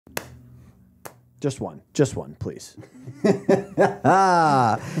Just one, please. Let's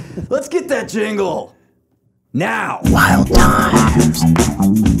get that jingle now. Wild times.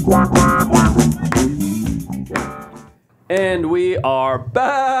 And we are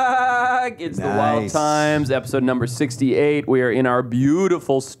back. It's the Wild Times, episode number 68. We are in our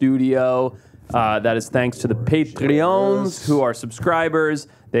beautiful studio. That is thanks to the Patreons who are subscribers.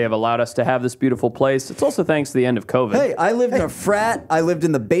 They have allowed us to have this beautiful place. It's also thanks to the end of COVID. Hey, I lived in a frat. I lived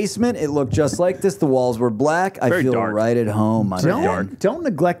in the basement. It looked just like this. The walls were black. I feel dark. right at home. Don't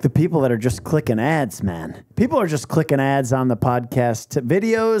neglect the people that are just clicking ads, man. People are just clicking ads on the podcast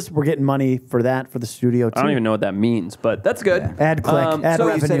videos. We're getting money for that for the studio too. I don't even know what that means, but that's good. Yeah. Ad click, ad So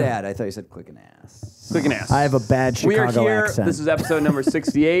revenue. you said ad. I thought you said click an ass. Click an ass. I have a bad Chicago We are here. accent. This is episode number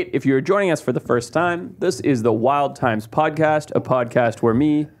 68. If you're joining us for the first time, this is the Wild Times podcast, a podcast where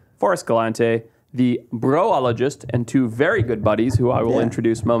me, Forrest Galante, the broologist, and two very good buddies who I will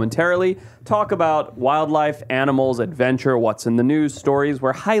introduce momentarily, talk about wildlife, animals, adventure, what's in the news, stories.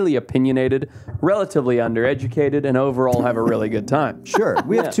 We're highly opinionated, relatively undereducated, and overall have a really good time. Sure.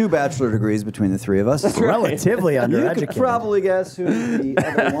 We have 2 bachelor degrees between the 3 of us. Relatively You undereducated. could probably guess who the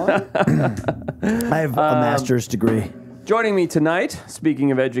other one. I have a master's degree. Joining me tonight,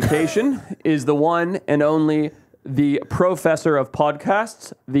 speaking of education, is the one and only the professor of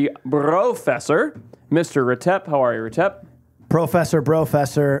podcasts, the brofessor, Mr. Retep. How are you, Retep?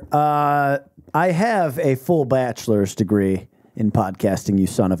 Professor. I have a full bachelor's degree in podcasting, you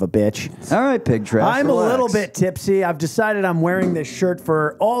son of a bitch. All right, pig trash. I'm relax. a little bit tipsy. I've decided I'm wearing this shirt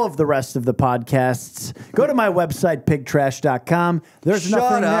for all of the rest of the podcasts. Go to my website, pigtrash.com. There's Shut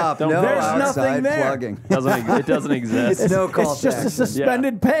nothing up. there. No There's outside nothing there. plugging. It doesn't exist. It's no call It's just to a action.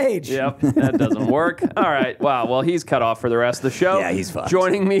 suspended page. Yep, that doesn't work. All right, wow. Well, he's cut off for the rest of the show. Yeah, he's fucked.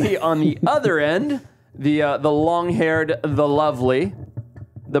 Joining me on the other end, the long-haired, the lovely,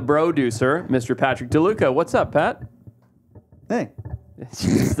 the bro-ducer, Mr. Patrick DeLuca. What's up, Pat? Hey.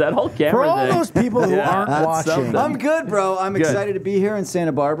 It's that whole camera For all thing. those people who aren't that's watching, something. I'm good, bro. I'm excited to be here in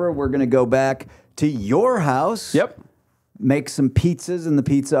Santa Barbara. We're going to go back to your house. Yep. Make some pizzas in the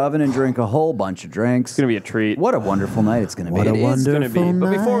pizza oven and drink a whole bunch of drinks. It's going to be a treat. What a wonderful night it's going to be. What a It is going to be. wonderful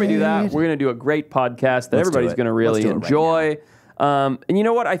But before we do that, night. we're going to do a great podcast that Let's do everybody's it. going to really Let's do it right enjoy. And you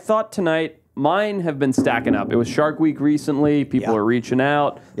know what? I thought tonight, mine have been stacking up. It was Shark Week recently. People are reaching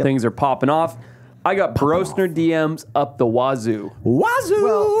out. Things are popping off. I got brostener DMs up the wazoo. Wazoo!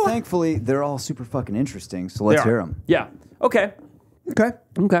 Well, thankfully, they're all super fucking interesting, so let's hear them. Yeah. Okay. Okay.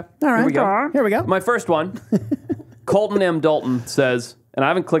 Okay. All right. Here we go. Here we go. My first one, Colton M. Dalton says, and I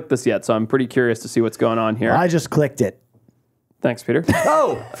haven't clicked this yet, so I'm pretty curious to see what's going on here. I just clicked it. Thanks, Peter.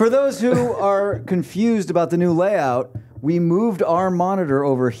 Oh, for those who are confused about the new layout, we moved our monitor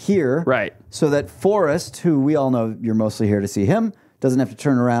over here. Right. So that Forrest, who we all know you're mostly here to see him, doesn't have to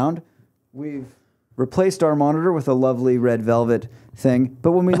turn around. We've replaced our monitor with a lovely red velvet thing.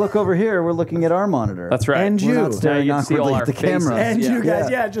 But when we look over here, we're looking at our monitor. That's right. And We're you. not staring Now you can see all awkwardly our at the camera. And faces. you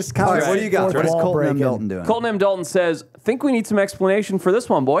guys, just All right, comment. what do you got? What is Colton M. Dalton doing? Colton M. Dalton says, think we need some explanation for this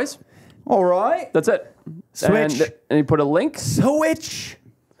one, boys. All right. That's it. Switch. And he put a link. Switch.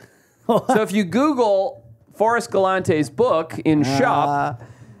 So if you Google Forrest Galante's book in shop,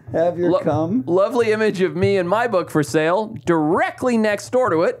 Have your cum. lovely image of me and my book for sale. Directly next door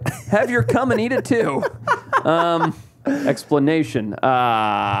to it, have your cum and eat it too. Explanation.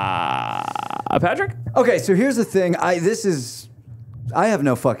 Patrick? Okay, so here's the thing. I have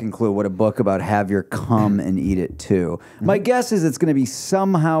no fucking clue what a book about have your cum and eat it too. My guess is it's going to be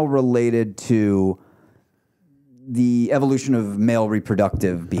somehow related to the evolution of male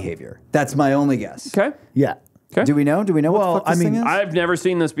reproductive behavior. That's my only guess. Okay. Yeah. Okay. Do we know? Do we know Well, what the fuck this I mean, thing is? I've never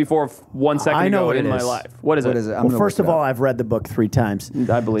seen this before 1 second I know ago what in it my is. life. What is What it? is it? I'm Well, gonna first look of it up. all, I've read the book 3 times.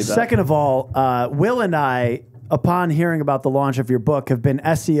 I believe that. Second of all, Will and I, upon hearing about the launch of your book, have been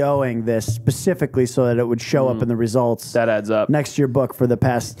SEOing this specifically so that it would show up in the results That adds up. next to your book for the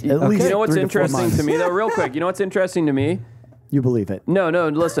past at least You know what's 3 to 4 interesting months. to me, though, real quick? You know what's interesting to me? You believe it. No,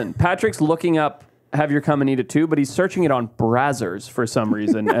 listen. Patrick's looking up Have Your Cum and Eat It Too, but he's searching it on Brazzers for some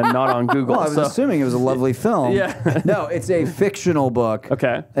reason and not on Google. Well, I was assuming it was a lovely film. Yeah. No, it's a fictional book.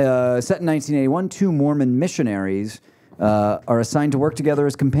 Okay. Set in 1981, 2 Mormon missionaries are assigned to work together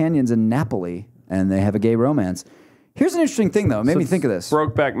as companions in Napoli, and they have a gay romance. Here's an interesting thing, though. It made me think of this.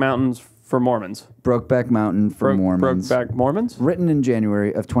 Brokeback Mountain's for Mormons. Brokeback Mountain for Mormons. Brokeback Mormons? Written in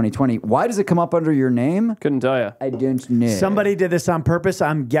January of 2020. Why does it come up under your name? Couldn't tell you. I don't know. Somebody did this on purpose.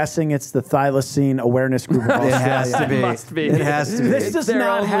 I'm guessing it's the Thylacine Awareness Group of Australia. It has to be. It must be. It has to be. This It's does their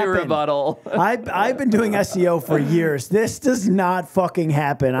not only happen. rebuttal. I've been doing SEO for years. This does not fucking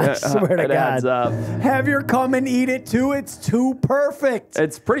happen. I swear to It adds God. up. Have your come and eat it too. It's too perfect.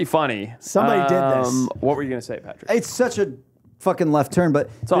 It's pretty funny. Somebody did this. What were you going to say, Patrick? It's such a fucking left turn, but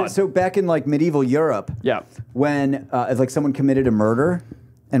odd. so back in like medieval Europe, Yeah. when if like someone committed a murder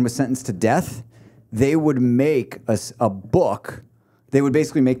and was sentenced to death, they would make a book. They would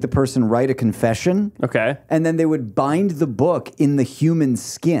basically make the person write a confession. Okay. And then they would bind the book in the human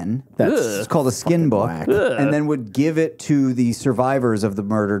skin. It's called a skin book. whack. And then would give it to the survivors of the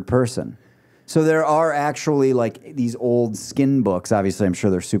murdered person. So there are actually like these old skin books. Obviously, I'm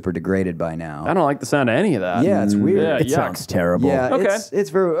sure they're super degraded by now. I don't like the sound of any of that. Yeah, it's weird. Yeah, It yuck. sounds terrible. Yeah, Okay. it's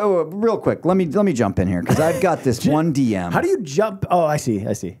very. Oh, real quick, let me jump in here because I've got this one DM. How do you jump? Oh, I see.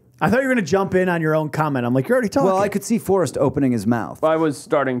 I thought you were going to jump in on your own comment. I'm like, you're already talking. Well, I could see Forrest opening his mouth. I was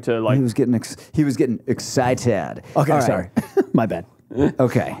starting to like. He was getting excited. Okay, All right. sorry. My bad.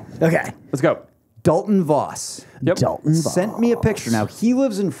 Okay, Okay. Let's go. Dalton Voss Yep. Dalton sent me a picture. Now he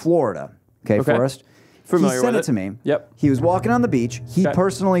lives in Florida. Okay, Forrest. Familiar he sent with it to me. Yep. He was walking on the beach. He Okay.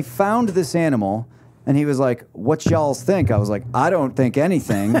 personally found this animal. And he was like, "What y'all's think?" I was like, "I don't think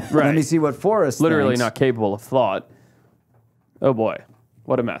anything. Let me see what Forrest Literally thinks." not capable of thought. Oh boy.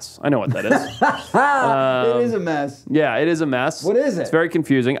 What a mess. I know what that is. It is a mess. Yeah, it is a mess. What is it? It's very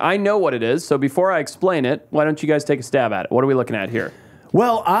confusing. I know what it is. So before I explain it, why don't you guys take a stab at it? What are we looking at here?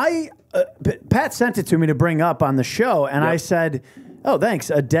 Well, Pat sent it to me to bring up on the show, and I said, "Oh, thanks.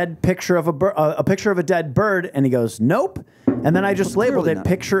 A dead picture of a picture of a dead bird," and he goes, "Nope." And then I just labeled Clearly it not.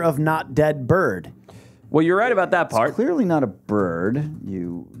 "picture of not dead bird." Well, you're right about that part. Clearly not a bird.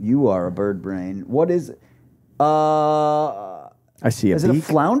 You are a bird brain. What is it? I see a Is it a beak.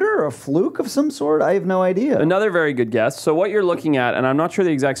 flounder or a fluke of some sort? I have no idea. Another very good guess. So what you're looking at, and I'm not sure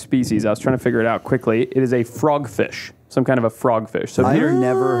the exact species. I was trying to figure it out quickly. It is a frogfish, some kind of a frogfish. So I've Peter,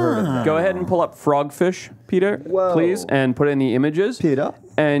 never heard of that. go ahead and pull up frogfish, Peter, Whoa. please, and put in the images. Peter.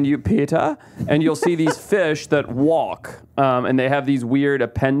 And you'll see these fish that walk, and they have these weird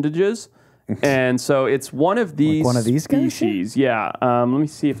appendages. And so it's one of these, one of these guys? species. Yeah. Let me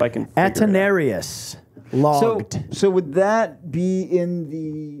see if I can. figure it out. Atenarius logged. So would that be in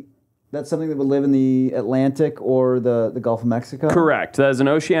the? That's something that would live in the Atlantic or the Gulf of Mexico? Correct. That is an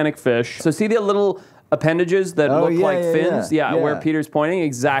oceanic fish. So see the little appendages that Oh, look yeah, like yeah, fins? yeah. Where Yeah. Peter's pointing?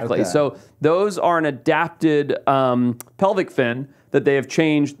 Exactly. Okay. So those are an adapted pelvic fin that they have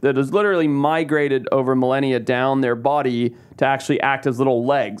changed, that has literally migrated over millennia down their body to actually act as little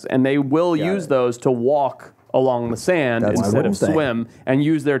legs. And they will use those to walk along the sand That's- instead of wouldn't they? swim, and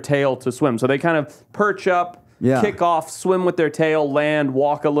use their tail to swim. So they kind of perch up, kick off, swim with their tail, land,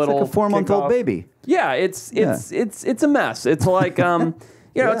 walk a little. Like a 4-month-old baby. Yeah, it's a mess. It's like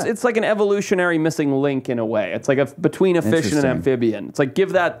it's like an evolutionary missing link in a way. It's like between a fish and an Interesting. amphibian. It's like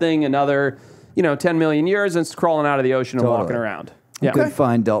give that thing another 10 million years and it's crawling out of the ocean and Totally. walking around. Yeah, Good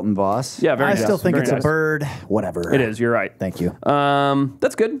find, Dalton Voss. yeah, very I nice. still think Very it's nice. a bird. Whatever. It is. You're right. Thank you.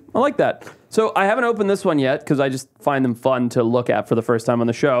 That's good. I like that. So I haven't opened this one yet because I just find them fun to look at for the first time on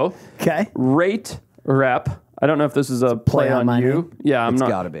the show. Okay. Rate rep. I don't know if this is a play on my you. name? Yeah, I'm It's not.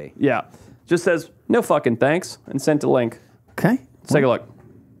 gotta be. Yeah, just says no fucking thanks and sent a link. Okay. Let's take a look.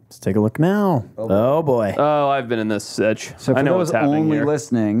 Let's take a look now. Oh boy. Oh, I've been in this sitch. So for I know those what's happening only here.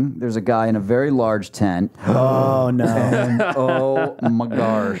 listening, there's a guy in a very large tent. Oh no. And oh my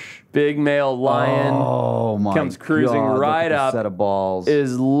gosh. Big male lion Oh my comes cruising God, look right at the up, set of balls.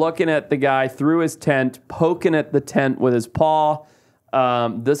 is looking at the guy through his tent, poking at the tent with his paw.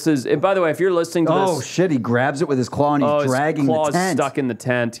 This is, and by the way, if you're listening to Oh this, shit, he grabs it with his claw and he's dragging his the claw's tent. stuck in the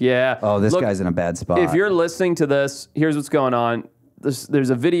tent. Yeah. Oh, this Look, guy's in a bad spot. if you're listening to this, here's what's going on. There's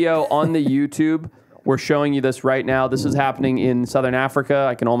a video on the YouTube. We're showing you this right now. This is happening in Southern Africa.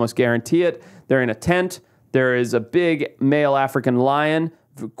 I can almost guarantee it. They're in a tent. There is a big male African lion,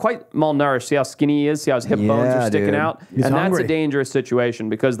 quite malnourished. See how skinny he is? See how his hip bones Yeah, are sticking dude. out? He's and hungry. that's a dangerous situation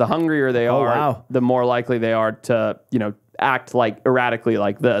because the hungrier they are, wow. the more likely they are to, act like erratically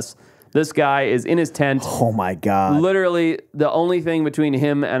like this. This guy is in his tent. Oh my God. Literally, the only thing between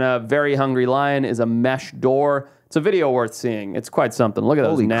him and a very hungry lion is a mesh door. It's a video worth seeing. It's quite something. Look at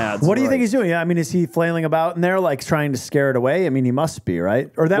those Holy nads. What do you think he's doing? Yeah, I mean, is he flailing about in there, like trying to scare it away? I mean, he must be,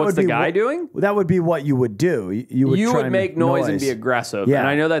 right? Or that What's would be the guy what- doing? That would be what you would do. You would You try would and make noise and be aggressive. Yeah. And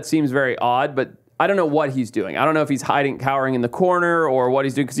I know that seems very odd, but I don't know what he's doing. I don't know if he's hiding, cowering in the corner or what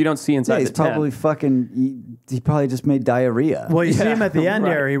he's doing because you don't see inside he's the tent. probably fucking. He probably just made diarrhea. Well, you see him at the end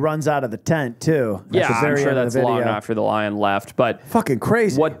right. here. He runs out of the tent too. Yeah, At the I'm very sure end of that's the long video. after the lion left. But Fucking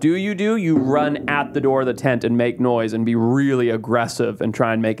crazy. what do? You run at the door of the tent and make noise and be really aggressive and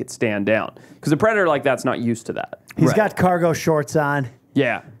try and make it stand down. Because a predator like that's not used to that. He's got cargo shorts on.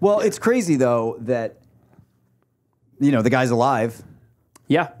 Yeah. Well, it's crazy though that the guy's alive.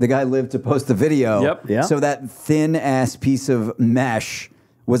 Yeah. The guy lived to post the video. Yep. Yeah. So that thin ass piece of mesh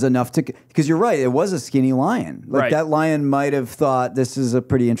was enough to, because you're right, it was a skinny lion. Like Right. that lion might have thought this is a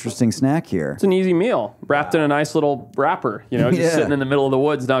pretty interesting snack here. It's an easy meal wrapped in a nice little wrapper, just Yeah. sitting in the middle of the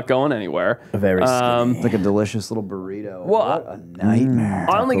woods, not going anywhere. Very skinny. It's like a delicious little burrito. Well, what a nightmare.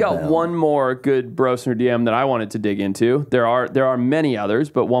 I only Taco got Bell. one more good brostener DM that I wanted to dig into. There are many others,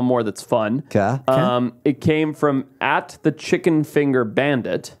 but one more that's fun. 'Kay. It came from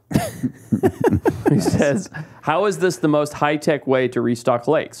 @theChickenFingerBandit. He says, "How is this the most high-tech way to restock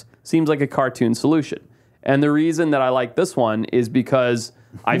lakes? Seems like a cartoon solution." And the reason that I like this one is because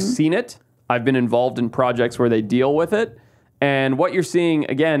I've seen it. I've been involved in projects where they deal with it. And what you're seeing,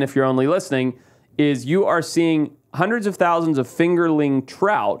 again, if you're only listening, is you are seeing hundreds of thousands of fingerling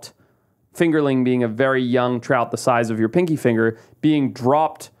trout, fingerling being a very young trout the size of your pinky finger, being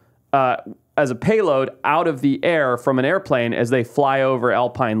dropped as a payload out of the air from an airplane as they fly over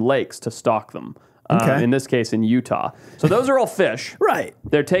alpine lakes to stock them. Okay. In this case, in Utah. So those are all fish. Right.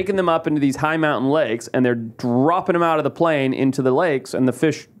 They're taking them up into these high mountain lakes, and they're dropping them out of the plane into the lakes, and the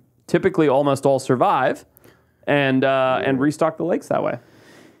fish typically almost all survive, and restock the lakes that way.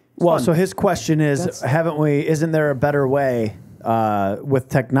 Well, so his question is, isn't there a better way with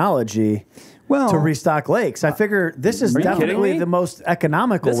technology to restock lakes? I figure this is Are you kidding definitely me? the most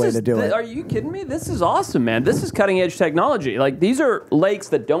economical way to do it. Are you kidding me? This is awesome, man. This is cutting edge technology. Like, these are lakes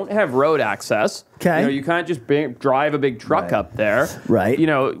that don't have road access. 'Kay. You can't just drive a big truck up there. Right.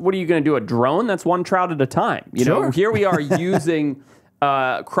 What are you going to do? A drone? That's one trout at a time. Sure. Here we are using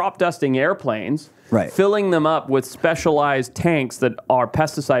crop dusting airplanes. Right. Filling them up with specialized tanks that are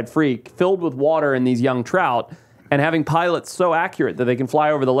pesticide free, filled with water in these young trout, and having pilots so accurate that they can fly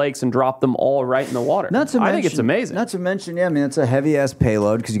over the lakes and drop them all right in the water. I think it's amazing. Not to mention, it's a heavy ass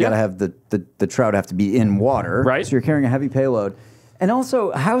payload because you got to have the trout have to be in water. Right. So you're carrying a heavy payload. And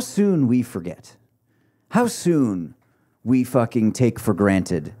also, how soon we forget. How soon we fucking take for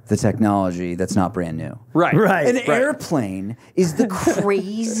granted the technology that's not brand new. Right. An airplane is the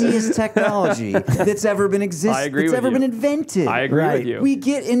craziest technology that's ever been I agree with ever you. been invented. I agree Right. with you. We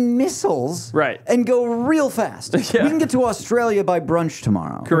get in missiles and go real fast. Yeah. We can get to Australia by brunch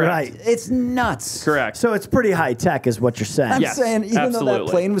tomorrow. Correct. Right. It's nuts. Correct. So it's pretty high tech, is what you're saying. I'm Yes, saying, even though absolutely.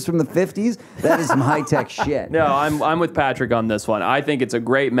 that plane was from the 50s, that is some high-tech shit. No, I'm with Patrick on this one. I think it's a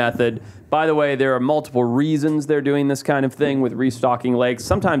great method. By the way, there are multiple reasons they're doing this kind of thing with restocking lakes.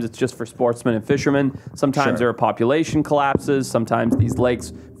 Sometimes it's just for sportsmen and fishermen. Sometimes there are population collapses. Sometimes these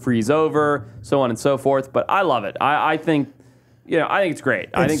lakes freeze over, so on and so forth. But I love it. I think it's great.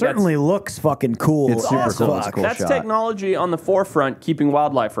 I It think certainly looks fucking cool. It's super as cool. It's fuck. cool. that's shot. technology on the forefront, keeping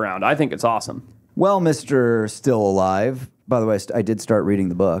wildlife around. I think it's awesome. Well, Mr. Still Alive, by the way, I did start reading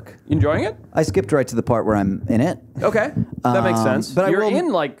the book. Enjoying it? I skipped right to the part where I'm in it. Okay, that makes sense. but I You're will-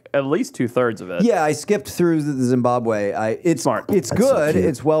 in like at least 2/3 of it. Yeah, I skipped through the Zimbabwe. It's Smart. It's That's so good. cute.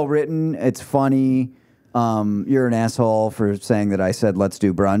 It's well written. It's funny. You're an asshole for saying that I said let's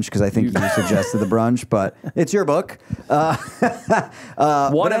do brunch because I think you suggested the brunch, but it's your book. One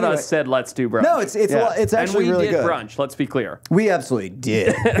but of anyway. us said, "Let's do brunch." No, it's actually and we really did good. brunch. Let's be clear. We absolutely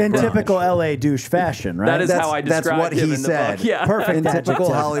did. In typical LA douche fashion, right? That is how I That's described what him he in the said. book. Yeah. Perfect. In typical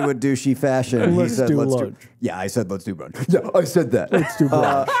adjective. Hollywood douchey fashion, Let's he said, do "Let's do." lunch. Yeah, I said, "Let's do brunch." Yeah, I said that. Let's do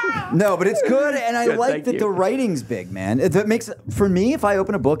brunch. No, but it's good, and I Good, like thank that you. the writing's big, man. That makes for me. If I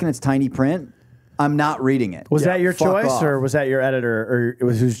open a book and it's tiny print, I'm not reading it. Was that your Fuck choice, off. or was that your editor, or it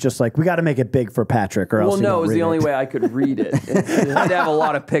was who's just like, we got to make it big for Patrick, or else Well, he no, won't it was read the only way I could read it. I'd have a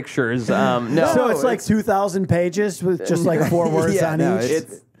lot of pictures. No, So it's like 2,000 pages with just like 4 words Yeah, on no, each.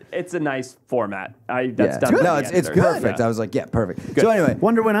 it's a nice format. That's Yeah. done. by No, the it's editor. perfect. Yeah. I was like, yeah, perfect. So anyway,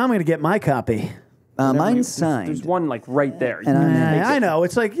 Wonder when I'm going to get my copy. mine's signed. There's one like right there. And I'm in it. I know.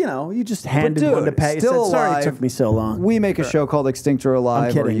 It's like, you just handed dude, one to Pat. You said, Still sorry Alive. it took me so long. We make a show called Extinct or Alive.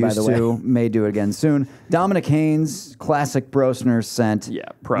 I'm kidding, or by used the to. way. May do it again soon. Dominic Haynes, classic Brosner, sent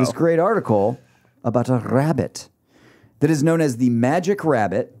pro. this great article about a rabbit that is known as the magic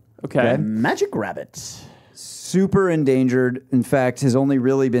rabbit. Okay. Magic rabbits. Super endangered. In fact, was only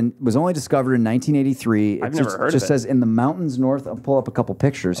discovered in 1983. It I've never heard of just it. says in the mountains north. I'll pull up a couple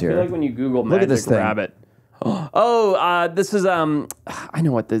pictures I feel here. like when you Google Look at this magic thing. rabbit. This is I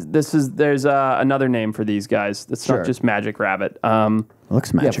know what this is. There's another name for these guys. It's Sure. not just magic rabbit.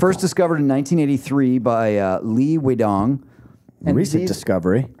 Looks magical. Yeah, first discovered in 1983 by Li Weidong. And Recent these-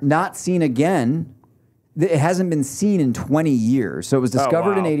 discovery. Not seen again. It hasn't been seen in 20 years. So it was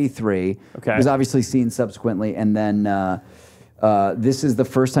discovered in wow. 83. Okay. It was obviously seen subsequently. And then this is the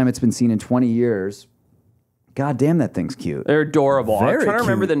first time it's been seen in 20 years. God damn, that thing's cute. They're adorable. I'm Very trying to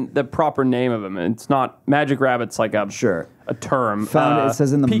remember cute. the proper name of them. It's not magic rabbit's like a term. Found it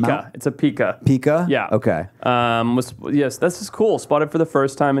says in the Pika. mount- It's a Pika. Pika? Yeah. Okay. Yes, this is cool. Spotted for the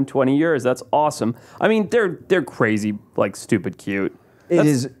first time in 20 years. That's awesome. I mean, they're crazy, like stupid cute. It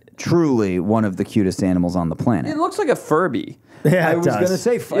is truly one of the cutest animals on the planet. It looks like a Furby. Yeah, I it was does. going to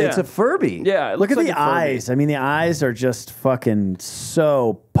say, it's a Furby. Yeah, it Look looks at like the a Furby. eyes. I mean, the eyes are just fucking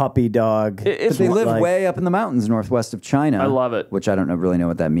so puppy dog. It's But they live like- way up in the mountains northwest of China. I love it. Which I don't really know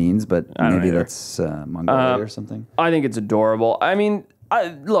what that means, but don't maybe either. that's Mongolia or something. I think it's adorable. I mean,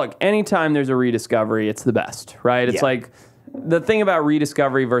 look, anytime there's a rediscovery, it's the best, right? It's Yeah. like the thing about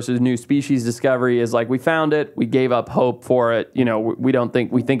rediscovery versus new species discovery is like we found it, we gave up hope for it, you know, we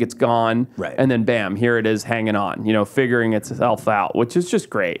think it's gone, Right. and then bam, here it is hanging on, you know, figuring itself out, which is just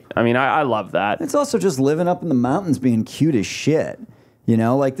great. I mean, I love that. It's also just living up in the mountains being cute as shit. You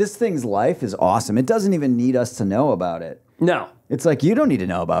know, like this thing's life is awesome. It doesn't even need us to know about it. No. It's like, you don't need to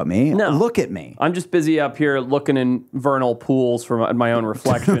know about me. No. Look at me. I'm just busy up here looking in vernal pools for my own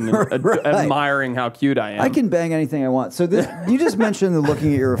reflection and Right. admiring how cute I am. I can bang anything I want. So this, you just mentioned the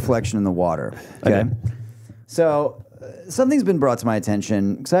looking at your reflection in the water. Okay. So something's been brought to my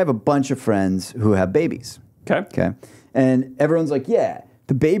attention because I have a bunch of friends who have babies. Okay. Okay. And everyone's like, yeah,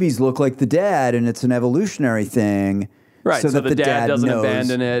 the babies look like the dad and it's an evolutionary thing. Right, so that the dad doesn't knows-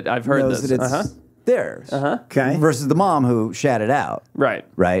 abandon it. I've heard knows this. that it's Uh-huh. theirs. Okay. Versus the mom who shat it out. Right.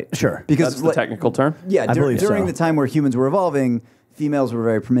 Right? Sure. Because That's the like, technical term. yeah, I believe during so. the time where humans were evolving, females were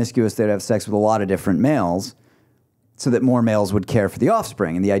very promiscuous. They'd have sex with a lot of different males so that more males would care for the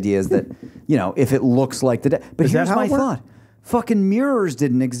offspring. And the idea is that, you know, if it looks like the dad. But Is that here's how my it worked? thought. Fucking mirrors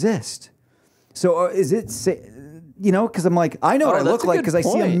didn't exist. So is it... You know, because I'm like, I know what I that's look a like good because I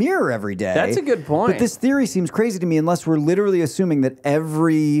see a point. mirror every day. That's a good point. But this theory seems crazy to me unless we're literally assuming that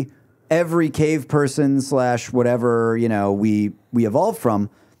every cave person / whatever, you know, we evolved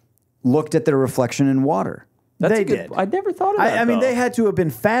from looked at their reflection in water. That's They a good, did. I never thought of that. I mean, though. they had to have been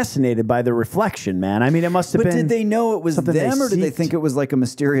fascinated by the reflection, man. I mean, it must have But been. did they know it was something them, or did they seeked. think it was like a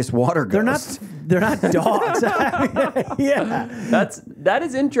mysterious water ghost? They're not dogs. Yeah. That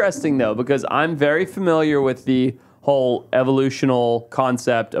is interesting though, because I'm very familiar with the whole evolutional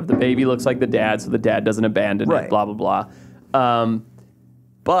concept of the baby looks like the dad, so the dad doesn't abandon Right. it, blah blah blah.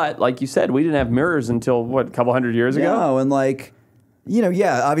 But like you said, we didn't have mirrors until what, a couple hundred years ago. No, and like, you know,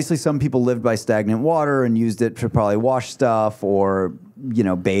 yeah, obviously some people lived by stagnant water and used it to probably wash stuff or, you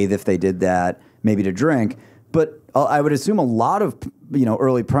know, bathe if they did that, maybe to drink. But I would assume a lot of, you know,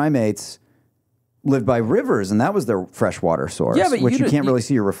 early primates lived by rivers, and that was their freshwater source, Yeah, but which you don't- can't really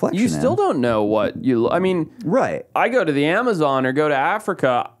see your reflection You in. still don't know what you. I mean, Right. I go to the Amazon or go to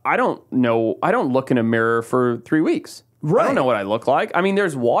Africa. I don't know. I don't look in a mirror for 3 weeks. I Right. don't know what I look like. I mean,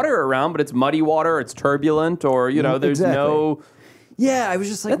 there's water around, but it's muddy water. It's turbulent, or you know, there's Exactly. no. Yeah, I was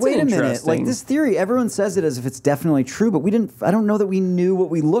just like, That's wait a minute. interesting. Like this theory, everyone says it as if it's definitely true, but I don't know that we knew what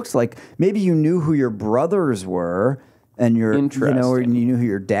we looked like. Maybe you knew who your brothers were and your, you know, or you Interesting. knew who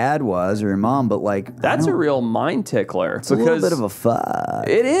your dad was or your mom, but like, That's a real mind tickler. it's a little bit of a fuck.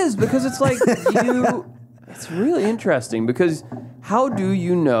 It is because it's like you. It's really interesting because how do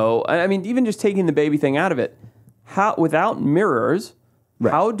you know? I mean, even just taking the baby thing out of it, how without mirrors,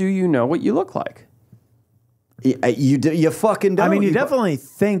 Right. how do you know what you look like? You fucking don't. I mean, you definitely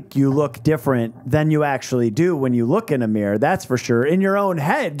think you look different than you actually do when you look in a mirror. That's for sure. In your own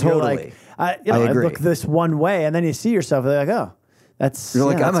head, you're Totally. like, I agree. look this one way, and then you see yourself, and you're like, oh, that's. You're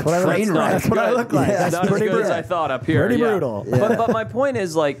like, yeah, I'm that's a what I look- train wreck. That's what I look like. Yeah. That's Not as pretty good as bad. I thought up here. Pretty yeah. brutal. But my point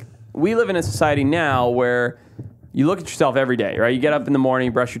is, like, we live in a society now where you look at yourself every day, right? You get up in the morning,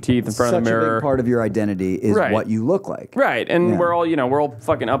 you brush your teeth in front Such of the a mirror. big part of your identity is Right. what you look like. Right, and Yeah. we're all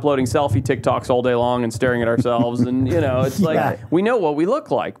fucking uploading selfie TikToks all day long and staring at ourselves, and it's like Yeah. we know what we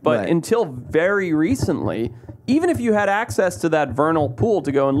look like. But Right. until very recently, even if you had access to that vernal pool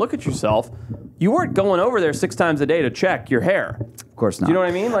to go and look at yourself, you weren't going over there 6 times a day to check your hair. Of course not. Do you know what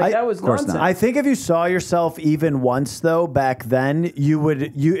I mean? Like that was of course nonsense. not. I think if you saw yourself even once though back then,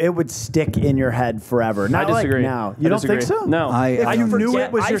 it would stick in your head forever. Not I disagree. like now. I You don't disagree. think so? No. If you knew forget-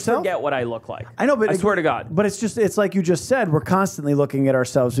 it was yourself? I forget what I look like. I know, but I swear to God. But it's like you just said, we're constantly looking at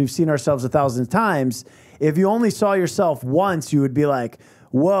ourselves. We've seen ourselves 1,000 times. If you only saw yourself once, you would be like,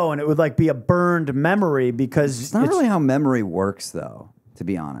 whoa, and it would like be a burned memory because It's not really how memory works, though, to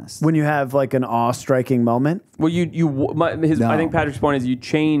be honest. when you have like an awe-striking moment. Well, I think Patrick's point is you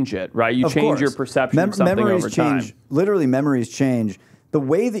change it, right? You Of change course. your perception of something memories over change. time. Literally, memories change. The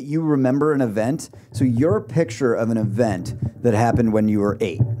way that you remember an event, so your picture of an event that happened when you were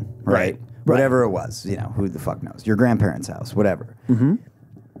 8, right? Whatever it was, who the fuck knows? Your grandparents' house, whatever,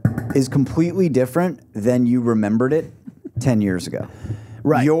 is completely different than you remembered it 10 years ago.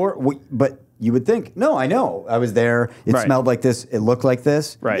 Right. But you would think, no, I know. I was there. It Right. smelled like this. It looked like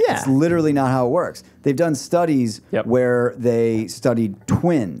this. Right. Yeah. It's literally not how it works. They've done studies Yep. where they studied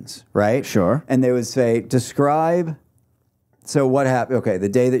twins, right? Sure. And they would say, describe. So what happened? Okay, the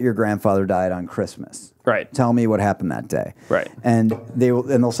day that your grandfather died on Christmas. Right. Tell me what happened that day. Right. And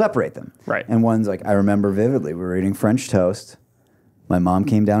they'll separate them. Right. And one's like, I remember vividly. We were eating French toast. My mom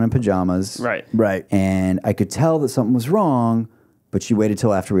came down in pajamas. Right. Right. And I could tell that something was wrong, but she waited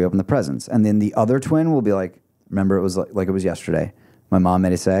till after we opened the presents. And then the other twin will be like, remember it was like it was yesterday. My mom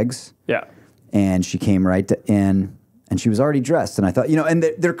made us eggs. Yeah. And she came in, and she was already dressed. And I thought, and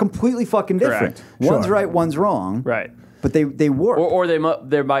they're completely fucking different. Correct. One's Sure. right, one's wrong. Right. But they work. Or they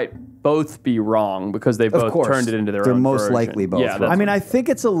might both be wrong because they both course. turned it into their They're own most version. likely both Yeah, wrong. that's I mean, I think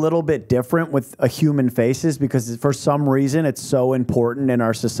it's a little bit different with human faces because for some reason it's so important in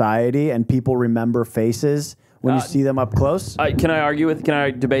our society and people remember faces when you see them up close. Can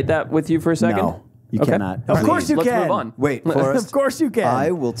I debate that with you for a second? No, you Okay. cannot. Of course you Let's can. move on. Wait, Forrest. Of course you can.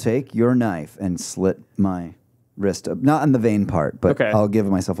 I will take your knife and slit my wrist, not in the vein part, but Okay. I'll give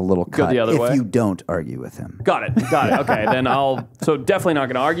myself a little cut the other if way? you don't argue with him. Got it. Okay, then so definitely not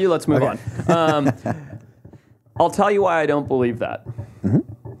going to argue. Let's move on. I'll tell you why I don't believe that.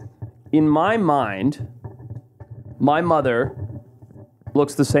 In my mind, my mother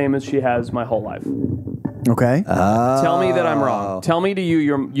looks the same as she has my whole life. Okay. Tell me that I'm wrong. Tell me to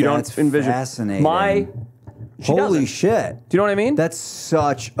you That's don't envision fascinating. She Holy doesn't. shit. Do you know what I mean? That's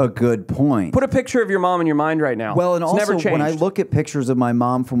such a good point. Put a picture of your mom in your mind right now. Well, and it's also never changed. when I look at pictures of my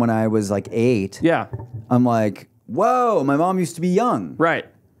mom from when I was like 8, yeah, I'm like, whoa, my mom used to be young. right.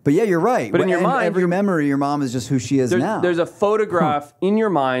 But yeah, you're right. But in your And mind, every memory, your mom is just who she is now. There's a photograph in your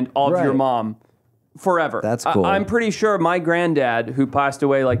mind of your Right. mom forever. That's cool. I'm pretty sure my granddad, who passed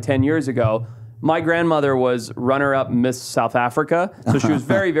away like 10 years ago, my grandmother was runner-up Miss South Africa. So she was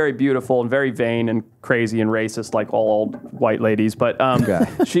very, very beautiful and very vain and crazy and racist like all old white ladies. But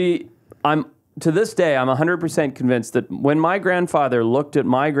to this day, I'm 100% convinced that when my grandfather looked at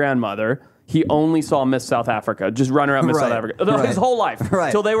my grandmother, he only saw Miss South Africa, just runner-up Miss South Right. Africa. His whole life.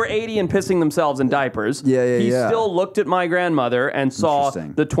 Right. Till they were 80 and pissing themselves in diapers. He still looked at my grandmother and saw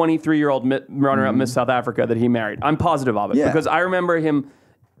Interesting. the 23-year-old runner-up Miss South Africa that he married. I'm positive of it Yeah. because I remember him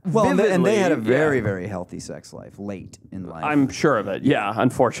Well, and they had a vividly, very, yeah. very healthy sex life late in life. I'm sure of it. Yeah,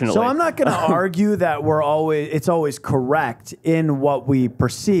 unfortunately. So I'm not going to argue that it's always correct in what we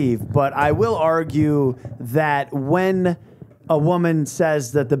perceive, but I will argue that when a woman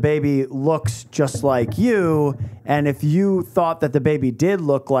says that the baby looks just like you, and if you thought that the baby did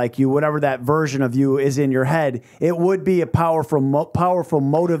look like you, whatever that version of you is in your head, it would be a powerful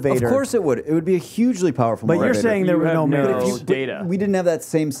motivator. Of course it would. It would be a hugely powerful But you're motivator. saying there You was have no no marriage. data. We didn't have that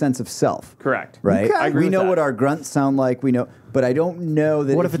same sense of self. Correct. Right? Okay. I agree We with know that. what our grunts sound like. We know, but I don't know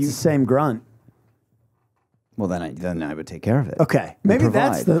that What if it's the same grunt? Well, then I would take care of it. Okay, maybe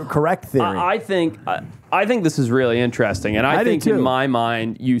that's provide. the correct theory. I think this is really interesting, and I do think too. in my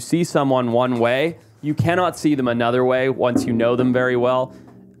mind, you see someone one way, you cannot see them another way once you know them very well.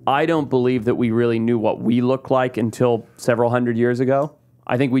 I don't believe that we really knew what we looked like until several hundred years ago.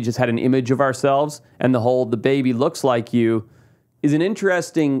 I think we just had an image of ourselves, and the baby looks like you is an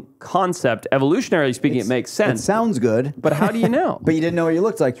interesting concept. Evolutionarily speaking, it makes It sense. sounds good. But how do you know? But you didn't know what you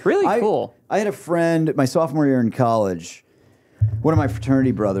looked like. It's really cool. I had a friend, my sophomore year in college, one of my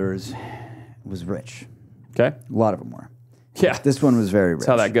fraternity brothers was rich. Okay. A lot of them were. Yeah. This one was very rich. That's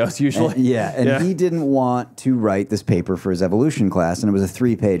how that goes usually. And he didn't want to write this paper for his evolution class, and it was a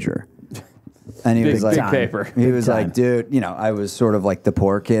 3-pager. And he was like, big paper. He was time. like, dude, I was sort of like the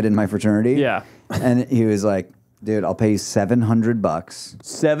poor kid in my fraternity. Yeah. And he was like, dude, I'll pay you $700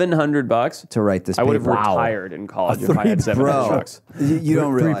 $700 to write this I paper. would have retired in college if I had $700. You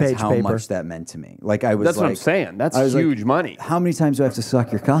don't realize Three-page how paper. much that meant to me. Like I was That's like, what I'm saying. That's I was like, huge money. How many times do I have to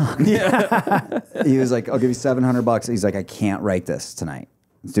suck your cock? He was like, I'll give you $700. He's like, I can't write this tonight.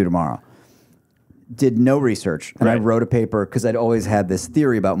 Let's do tomorrow. Did no research. And I Right. wrote a paper because I'd always had this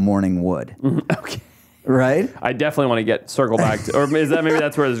theory about morning wood. Okay. Right? I definitely want to circle back to, or is that maybe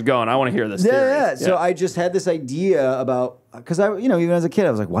that's where this is going? I want to hear this theory. Yeah. So I just had this idea about, because even as a kid,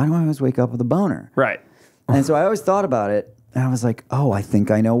 I was like, why do I always wake up with a boner? Right. And so I always thought about it. And I was like, oh, I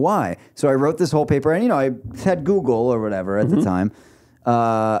think I know why. So I wrote this whole paper, and I had Google or whatever at the time,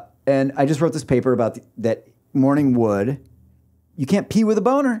 and I just wrote this paper about that morning wood. You can't pee with a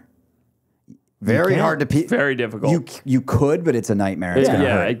boner. Very hard to pee. Very difficult. You could, but it's a nightmare. It's gonna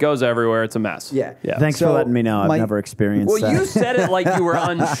hurt. It goes everywhere. It's a mess. Yeah. Thanks for letting me know. I've never experienced that. Well, you said it like you were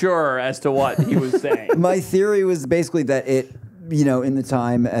unsure as to what he was saying. My theory was basically that it, in the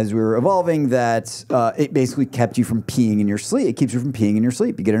time as we were evolving, that it basically kept you from peeing in your sleep. It keeps you from peeing in your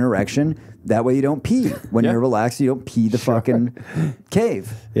sleep. You get an erection. That way you don't pee. When you're relaxed, you don't pee the fucking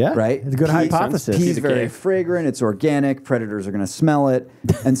cave. Yeah. Right? It's a good hypothesis. Pee's very fragrant. It's organic. Predators are going to smell it.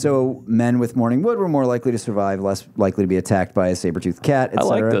 And so men with morning wood were more likely to survive, less likely to be attacked by a saber-toothed cat, etc.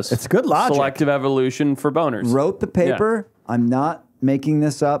 I like this. It's good logic. Selective evolution for boners. Wrote the paper. Yeah. I'm not making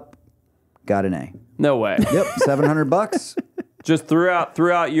this up. Got an A. No way. Yep. $700. Just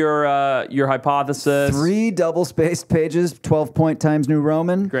throughout your hypothesis. 3 double-spaced pages, 12-point Times New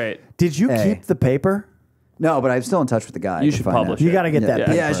Roman. Great. Did you keep the paper? No, but I'm still in touch with the guy. You should publish it. You got to get that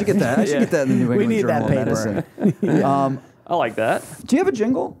paper. Yeah, I should get that. I should get that in the New England We need Journal that of paper. Medicine. I like that. Do you have a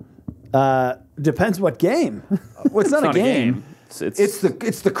jingle? Depends what game. Well, it's not a game. It's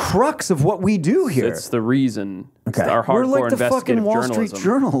the crux of what we do here. It's the reason. Okay. It's our hardcore We're like the fucking investigative Wall journalism. Street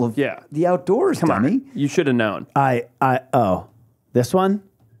Journal of the outdoors, Come dummy. on. You should have known. This one?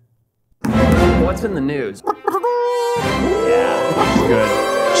 What's in the news? Yeah, that's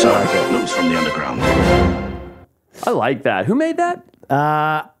good. So, news from the underground. I like that. Who made that?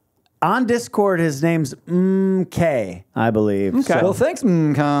 On Discord, his name's K, I believe. Okay. So, Well, thanks, I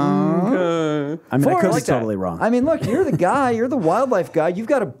mean, I could be Forrest. totally wrong. I mean, look, you're the guy. You're the wildlife guy. You've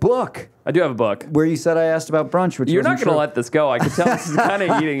got a book I do have a book. where you said I asked about brunch, which You're not wasn't going to true. let this go. I can tell this is kind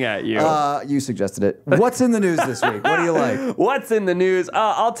of eating at you. You suggested it. What's in the news this week? What do you like? What's in the news?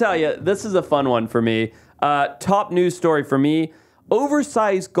 I'll tell you. This is a fun one for me. Top news story for me.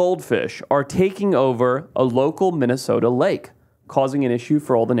 Oversized goldfish are taking over a local Minnesota lake, causing an issue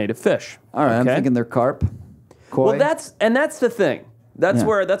for all the native fish. All right, I'm Okay? thinking they're carp. Koi. Well, that's the thing. That's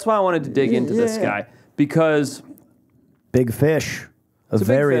why I wanted to dig into this guy, because Big fish. A big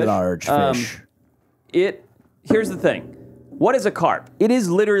very fish. large fish. Here's the thing. What is a carp? It is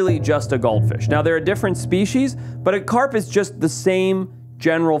literally just a goldfish. Now, there are different species, but a carp is just the same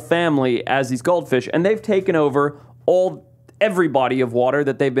general family as these goldfish, and they've taken over every body of water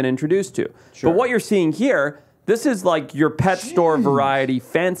that they've been introduced to. But what you're seeing here, this is like your pet store variety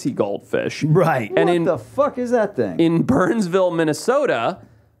fancy goldfish. Right. And what the fuck is that thing? in Burnsville, Minnesota,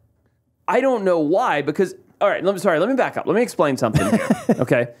 I don't know why, because, all right, let me back up. Let me explain something here,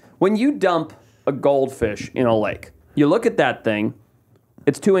 okay? When you dump a goldfish in a lake, you look at that thing,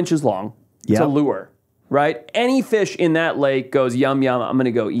 it's 2 inches long, it's a Yep. lure, right? Any fish in that lake goes, yum, yum, I'm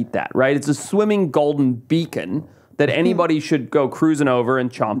gonna go eat that, right? It's a swimming golden beacon that anybody should go cruising over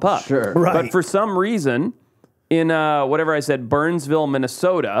and chomp up. Sure. Right. But for some reason, in whatever I said, Burnsville,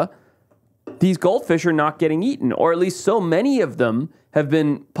 Minnesota, these goldfish are not getting eaten, or at least so many of them have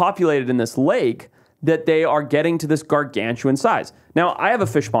been populated in this lake that they are getting to this gargantuan size. Now, I have a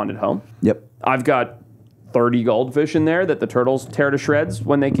fish pond at home. Yep. I've got 30 goldfish in there that the turtles tear to shreds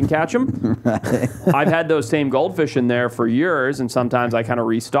when they can catch them. I've had those same goldfish in there for years, and sometimes I kind of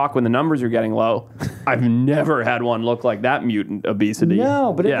restock when the numbers are getting low. I've never had one look like that mutant obesity.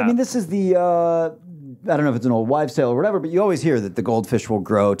 No, but Yeah. I mean, this is the. I don't know if it's an old wives' tale or whatever, but you always hear that the goldfish will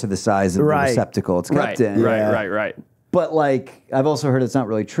grow to the size of the receptacle it's kept in. Right. But like, I've also heard it's not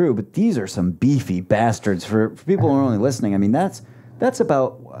really true. But these are some beefy bastards. For people who are only listening, I mean, that's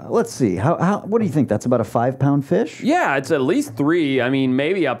about. Let's see. How? What do you think? That's about a 5-pound fish. Yeah, it's at least 3. I mean,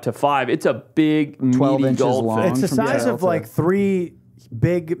 maybe up to 5. It's a big, 12 meaty inches goldfish. long. It's the from size tail of to- like 3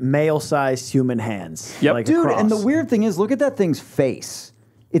 big male-sized human hands. Yep. Like Dude, and the across. weird thing is, look at that thing's face.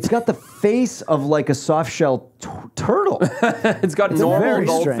 It's got the face of like a soft-shell turtle. It's got normal very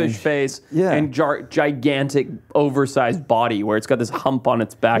goldfish strange. face Yeah. and gigantic, oversized body where it's got this hump on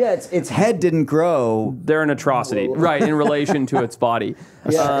its back. Yeah, its head didn't grow. They're an atrocity, right, in relation to its body.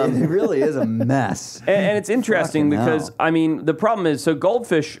 Yeah, it really is a mess. And it's interesting Fucking because, hell. I mean, the problem is, so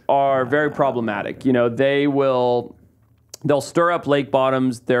goldfish are very problematic. You know, they'll stir up lake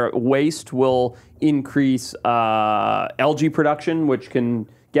bottoms. Their waste will increase algae production, which can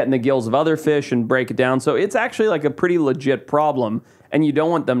get in the gills of other fish and break it down. So it's actually like a pretty legit problem, and you don't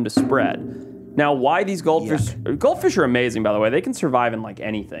want them to spread. Now, why these goldfish? Goldfish are amazing, by the way. They can survive in like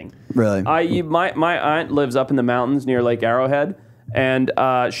anything. Really? My aunt lives up in the mountains near Lake Arrowhead, and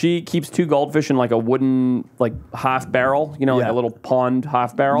she keeps 2 goldfish in like a wooden like half barrel, you know, like Yeah. a little pond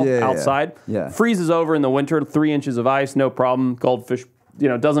half barrel Yeah. outside. Yeah. Freezes over in the winter, 3 inches of ice, no problem. Goldfish, you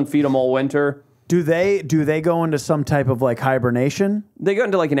know, doesn't feed them all winter. Do they go into some type of like hibernation? They go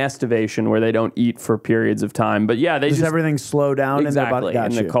into like an estivation where they don't eat for periods of time. But yeah, Does everything slow down exactly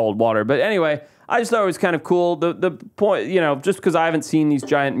in the cold water. But anyway, I just thought it was kind of cool. The point, just because I haven't seen these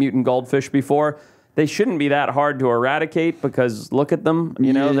giant mutant goldfish before, they shouldn't be that hard to eradicate because look at them.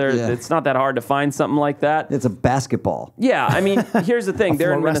 It's not that hard to find something like that. It's a basketball. Yeah, I mean, here's the thing.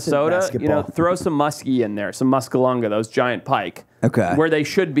 They're in fluorescent Minnesota. basketball. Throw some muskie in there, some muscalunga, those giant pike. Okay. Where they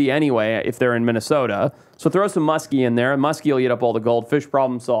should be anyway if they're in Minnesota. So throw some muskie in there, and muskie will eat up all the goldfish.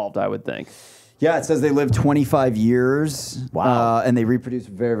 Problem solved, I would think. Yeah, it says they live 25 years. Wow. And they reproduce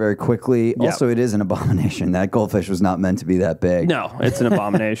very, very quickly. Also, it is an abomination. That goldfish was not meant to be that big. No, it's an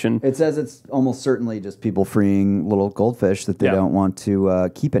abomination. It says it's almost certainly just people freeing little goldfish that they don't want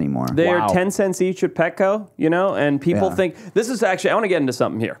to keep anymore. They are 10 cents each at Petco, and people think, this is actually, I want to get into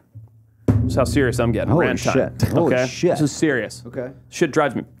something here. This is how serious I'm getting. Holy Rant time. shit. Holy Okay? shit. This is serious. Okay. Shit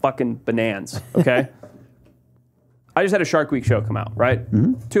drives me fucking bananas, okay? I just had a Shark Week show come out, right?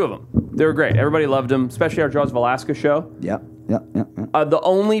 Mm-hmm. 2 of them. They were great. Everybody loved them, especially our Jaws of Alaska show. Yep. The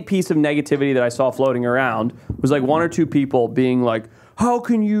only piece of negativity that I saw floating around was like 1 or 2 people being like, how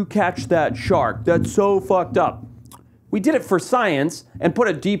can you catch that shark? That's so fucked up. We did it for science and put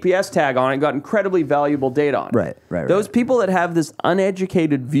a GPS tag on it and got incredibly valuable data on it. Right. Those people that have this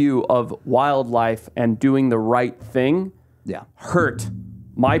uneducated view of wildlife and doing the right thing hurt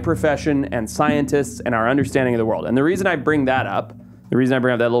my profession and scientists and our understanding of the world. And the reason I bring that up, that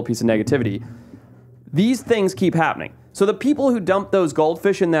little piece of negativity, these things keep happening. So the people who dump those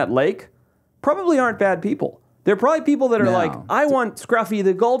goldfish in that lake probably aren't bad people. They're probably people that are like, I want Scruffy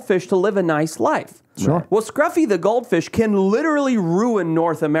the goldfish to live a nice life. Sure. Well, Scruffy the goldfish can literally ruin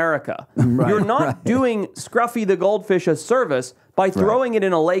North America. You're not doing Scruffy the goldfish a service by throwing it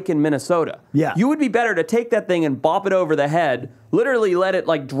in a lake in Minnesota. Yeah. You would be better to take that thing and bop it over the head, literally let it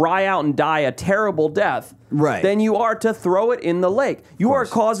like dry out and die a terrible death, than you are to throw it in the lake. You are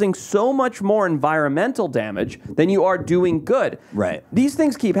causing so much more environmental damage than you are doing good. Right. These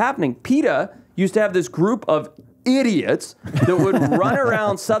things keep happening. PETA used to have this group of idiots that would run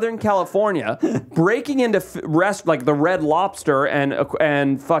around Southern California, breaking into like the Red Lobster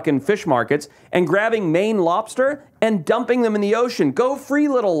and fucking fish markets, and grabbing Maine lobster and dumping them in the ocean. Go free,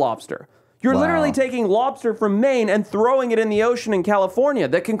 little lobster. You're literally taking lobster from Maine and throwing it in the ocean in California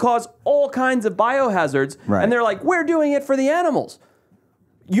that can cause all kinds of biohazards. And they're like, we're doing it for the animals.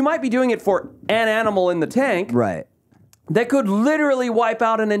 You might be doing it for an animal in the tank. That could literally wipe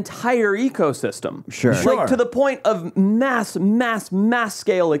out an entire ecosystem. Like to the point of mass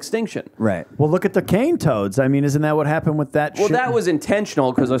scale extinction. Well, look at the cane toads. I mean, isn't that what happened with that shit? Well, that was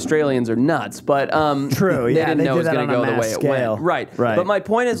intentional because Australians are nuts, but true. They didn't know it was going to go the way it went. Right. But my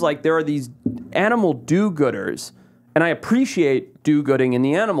point is, like, there are these animal do-gooders, and I appreciate do-gooding in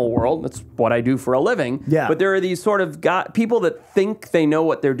the animal world. That's what I do for a living. Yeah. But there are these sort of people that think they know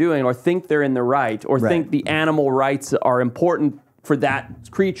what they're doing, or think they're in the right, or think the animal rights are important for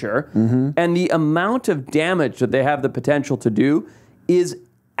that creature. And the amount of damage that they have the potential to do is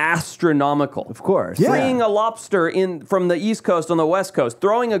astronomical. Of course. Freeing a lobster from the East Coast on the West Coast,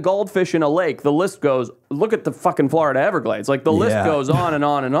 throwing a goldfish in a lake, the list goes, look at the fucking Florida Everglades. Like, the list goes on and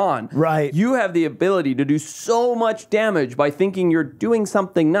on and on. You have the ability to do so much damage by thinking you're doing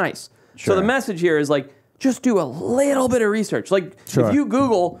something nice. So the message here is, like, just do a little bit of research. Like, if you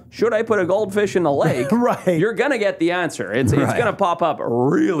Google, should I put a goldfish in a lake? You're going to get the answer. It's going to pop up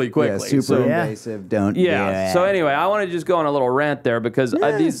really quickly. Super invasive. Don't. So anyway, I want to just go on a little rant there because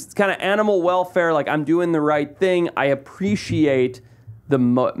these kind of animal welfare, like, I'm doing the right thing. I appreciate the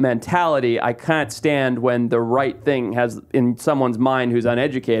mentality. I can't stand when the right thing has, in someone's mind who's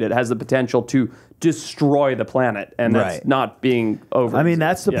uneducated, has the potential to destroy the planet, and that's not being over. I mean,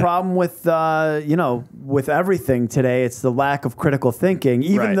 that's the problem with with everything today. It's the lack of critical thinking.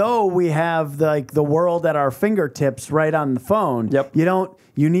 Even though we have the world at our fingertips right on the phone,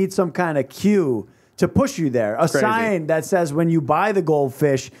 you need some kind of cue to push you there. A sign that says when you buy the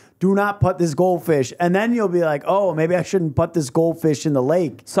goldfish, do not put this goldfish, and then you'll be like, oh, maybe I shouldn't put this goldfish in the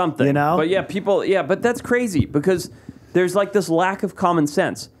lake. Something, But but that's crazy because there's like this lack of common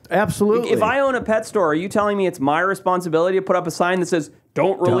sense. Absolutely. If I own a pet store, are you telling me it's my responsibility to put up a sign that says,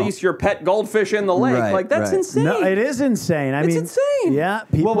 don't release your pet goldfish in the lake? Like, that's insane. No, it is insane. I mean, it's insane. Yeah.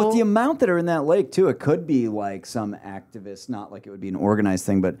 Well, with the amount that are in that lake, too, it could be like some activist, not like it would be an organized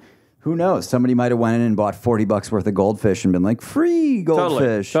thing, but who knows? Somebody might have went in and bought $40 worth of goldfish and been like, free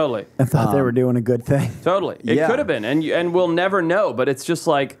goldfish. Totally. I thought they were doing a good thing. Totally. It could have been, and we'll never know, but it's just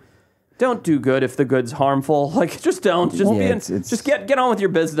like, don't do good if the good's harmful. Like, just don't. Just get on with your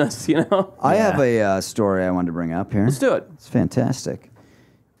business, I have a story I wanted to bring up here. Let's do it. It's fantastic.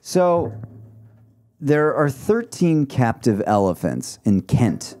 So, there are 13 captive elephants in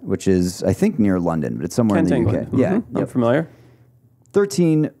Kent, which is, I think, near London, but it's somewhere Kent, in the England. UK. Yeah, I'm familiar.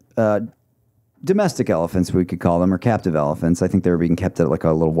 13 domestic elephants, we could call them, or captive elephants. I think they're being kept at like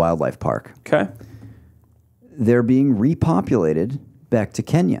a little wildlife park. Okay. They're being repopulated back to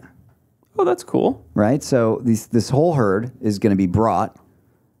Kenya, Oh, that's cool. right? So this whole herd is going to be brought.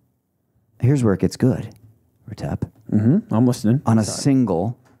 Here's where it gets good, Retep. I'm listening. On a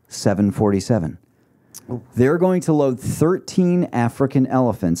single 747. They're going to load 13 African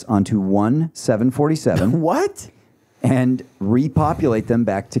elephants onto one 747 What? and repopulate them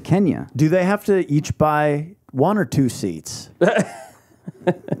back to Kenya. Do they have to each buy 1 or 2 seats?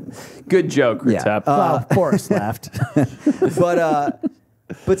 Good joke, Yeah. Retep. Well, Forrest laughed.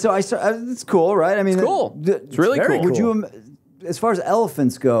 But so it's cool, right? I mean, It's cool. It's really very cool. Would you, as far as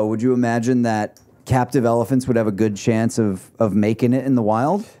elephants go, would you imagine that captive elephants would have a good chance of making it in the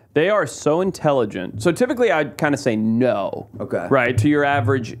wild? They are so intelligent. So typically, I'd kind of say no. Okay. Right, to your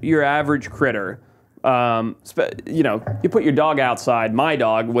average critter. You put your dog outside. My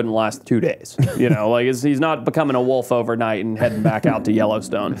dog wouldn't last 2 days. He's not becoming a wolf overnight and heading back out to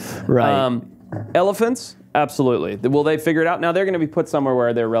Yellowstone. Right. Elephants, absolutely. Will they figure it out? Now they're going to be put somewhere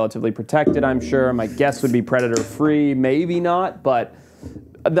where they're relatively protected. I'm sure. My guess would be predator free. Maybe not, but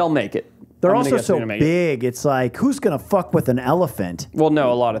they'll make it. They're I'm also gonna guess so gonna make it. big. It's like, who's going to fuck with an elephant? Well,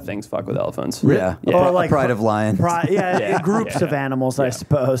 no, a lot of things fuck with elephants. Yeah. Or A pride of lions. Groups of animals, I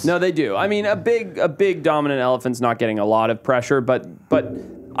suppose. No, they do. I mean, a big dominant elephant's not getting a lot of pressure, but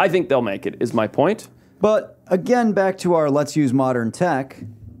I think they'll make it. Is my point. But again, back to our let's use modern tech.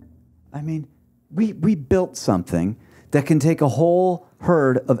 I mean, we built something that can take a whole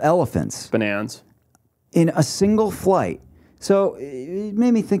herd of elephants Bananas. in a single flight. So it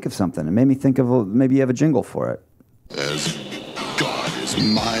made me think of something. It made me think of maybe you have a jingle for it. As God is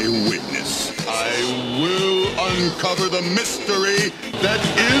my witness, I will uncover the mystery that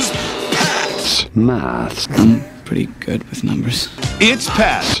is Pat. Maths. I'm pretty good with numbers. It's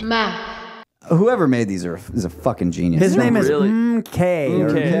Pat. Whoever made these is a fucking genius. His name is Really? MK. Or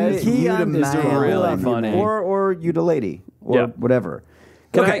MK. Keon Is is really funny. Or Yuta Lady. Or Yeah. whatever.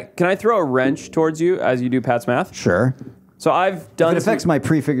 Can I throw a wrench towards you as you do Pat's math? Sure. So I've done. If it affects my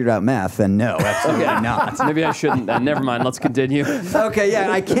pre-figured out math, then no, absolutely not. Maybe I shouldn't. Then never mind. Let's continue. Okay,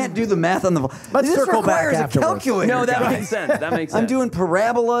 yeah, I can't do the math on the. Let's this circle back requires a afterwards. calculator. No, that guys. makes sense. That makes sense. I'm doing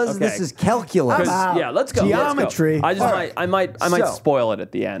parabolas. Okay. This is calculus. 'Cause- Wow. yeah, let's go. Geometry. Let's go. I might So- spoil it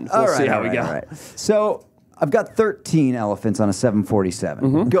at the end. We'll All right, see how all we right, go. all right. So I've got 13 elephants on a 747.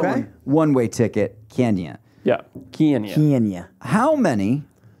 Mm-hmm. Going Okay. one-way ticket, Kenya. Yeah, Kenya. Kenya. How many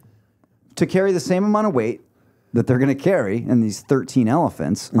to carry the same amount of weight that they're going to carry in these 13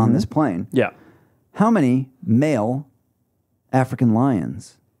 elephants on this plane? Yeah, How many male African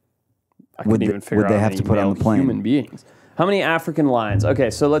lions? I couldn't even figure would out they how have many to put on male the plane? Human beings. How many African lions? Okay,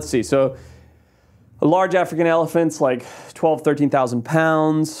 so let's see. So a large African elephant's like 12, 13,000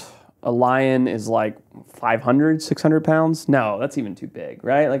 pounds. A lion is like 500, 600 pounds. No, that's even too big,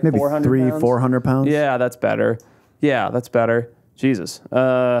 right? Like Maybe 400 300, pounds? 400 pounds. Yeah, that's better. Yeah, that's better. Jesus.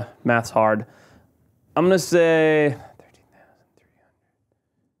 Math's hard. I'm going to say,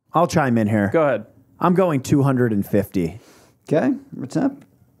 I'll chime in here. go ahead. I'm going 250. Okay, what's up?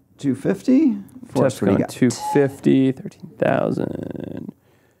 250? Test what do you going got? 250, 13,000.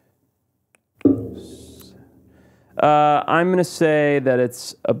 I'm going to say that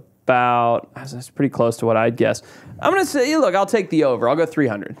it's about, that's pretty close to what I'd guess. I'm going to say, look, I'll take the over. I'll go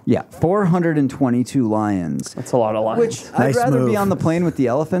 300. Yeah, 422 lions. That's a lot of lions. Which Nice I'd rather move. be on the plane with the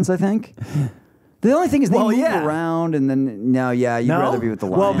elephants, I think. The only thing is they Well, move yeah. around, and then, you'd No? rather be with the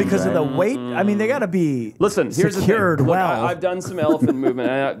lions. Well, because of right? the weight. I mean, they got to be Listen, here's secured the thing. Look, well. I've done some elephant movement.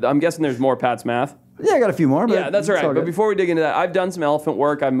 And I'm guessing there's more Pat's math. Yeah, I got a few more. But Yeah, that's all it's right. But good. before we dig into that, I've done some elephant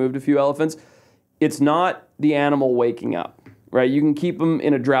work. I've moved a few elephants. It's not the animal waking up, right? You can keep them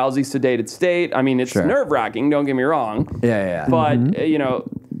in a drowsy, sedated state. I mean, it's Sure. nerve-wracking, don't get me wrong. Yeah. But,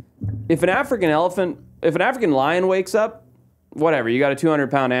 if an African lion wakes up, whatever, you got a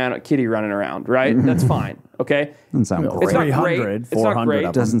 200-pound kitty running around, right? That's fine, okay? Doesn't sound great. It's not 300, great. It's not 400 great.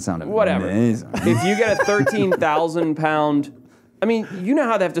 of them. Doesn't sound Whatever. amazing. If you get a 13,000-pound, I mean, you know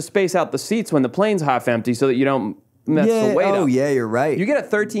how they have to space out the seats when the plane's half empty so that you don't mess the weight up. yeah, you're right. You get a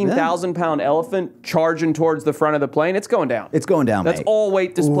 13,000-pound elephant charging towards the front of the plane, it's going down. It's going down, That's mate. all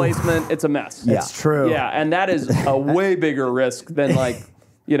weight displacement. It's a mess. It's true. Yeah, and that is a way bigger risk than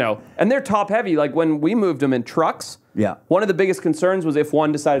and they're top heavy. Like when we moved them in trucks, Yeah. one of the biggest concerns was if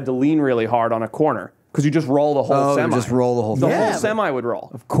one decided to lean really hard on a corner because you just roll the whole Oh, semi. just roll the whole The thing. whole Yeah, semi would roll.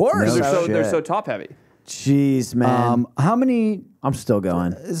 Of course. No They're shit. so top heavy. Jeez, man. How many I'm still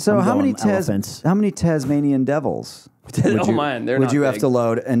going. So I'm how many going elephants? how many Tasmanian devils Man, they're would not you have big. to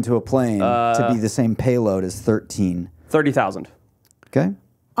load into a plane to be the same payload as 13? 30,000. Okay.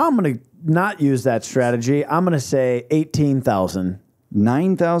 I'm going to not use that strategy. I'm going to say 18,000.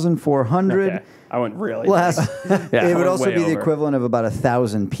 9,400. Okay. I went really Less. Yeah, I It went would also way be the over. equivalent of about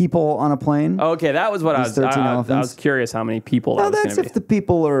 1,000 people on a plane. Okay, that was what I These was. 13 I elephants? was curious how many people Well, that was that's going if to the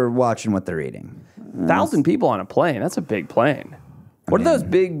people are watching what they're eating. be. 1,000 people on a plane. That's a big plane. What are those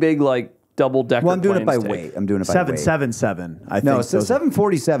big like double decker? Well, I'm doing it by planes take? weight. I'm doing it by weight. 777. I think. No, so those-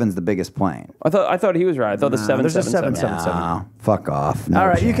 747 is the biggest plane. I thought he was right. I thought the there's a 777. 777. Fuck off. No All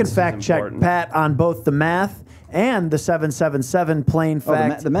right, you can chance. fact check important. Pat on both the math and the 777 plane Oh,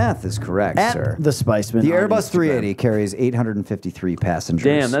 fact the math is correct, at sir. the Spiceman. The on Airbus Instagram. 380 carries 853 passengers.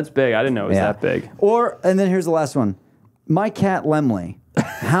 Damn, that's big. I didn't know it was Yeah. that big. And then here's the last one. My cat Lemley.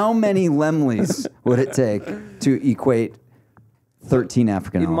 How many Lemleys would it take to equate 13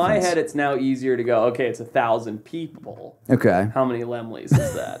 African In elephants? my head, it's now easier to go. Okay, it's 1,000 people. Okay. How many Lemleys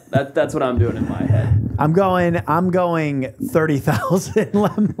is that? That's what I'm doing in my head. I'm going 30,000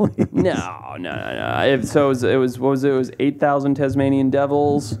 Lemleys. No. It was what was it? It was 8,000 Tasmanian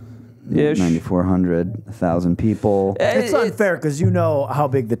devils ish. 9,400, 1,000 people. It's unfair because you know how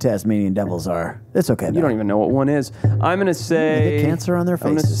big the Tasmanian devils are. It's okay. You don't even know what one is. I'm gonna say They get cancer on their I'm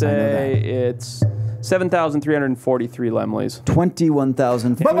gonna faces, I know say it's 7,343 Lemleys.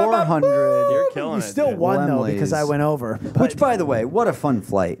 21,400. You're killing You it. still dude. won though Lemleys. because I went over. Which, by the way, what a fun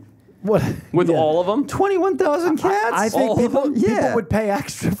flight. What? With Yeah. all of them. 21,000 cats? I think All of people them? Yeah. would pay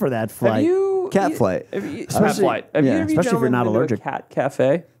extra for that flight. Have you Cat flight. Cat Especially- flight. Have yeah, you especially if you're gentlemen not been to allergic. a cat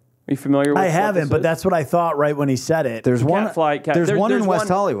cafe? Are you familiar with I what haven't, this but is? that's what I thought right when he said it. There's one. Cat flight. There's one in West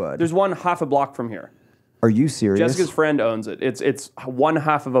Hollywood. There's one half a block from here. Are you serious? Jessica's friend owns it. It's one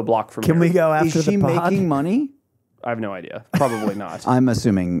half of a block from Can here. we go after Is she the pod? making money? I have no idea. Probably not. I'm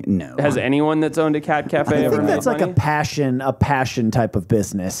assuming no. Has anyone that's owned a cat cafe I ever think made that's like money? a passion type of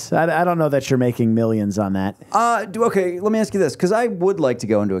business. I don't know that you're making millions on that. Okay, let me ask you this, because I would like to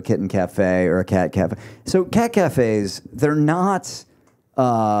go into a kitten cafe or a cat cafe. So cat cafes, they're not.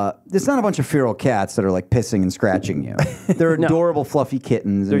 It's not a bunch of feral cats that are like pissing and scratching you. They're adorable, fluffy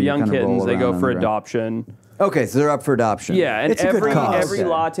kittens. They're and you young kinda roll kittens. They go around on for the ground. adoption. Okay, so they're up for adoption. Yeah, and It's a good cause. every Okay.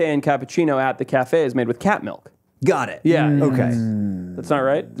 latte and cappuccino at the cafe is made with cat milk. Got it. Yeah. Okay, That's not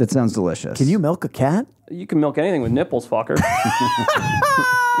right. that sounds delicious. Can you milk a cat? You can milk anything with nipples, fucker.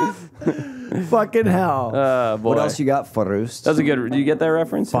 Fucking hell. Boy. What else you got, Faroust? That was a good. Do you get that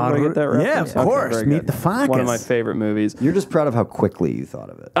reference? Everybody get that Yeah, reference? of course. very Meet good. the Fockers. One of my favorite movies. You're just proud of how quickly you thought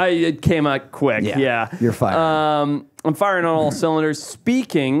of it. It came out quick. Yeah. You're firing. I'm firing on all cylinders.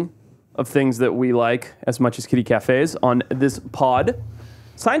 Speaking of things that we like as much as kitty cafes on this pod,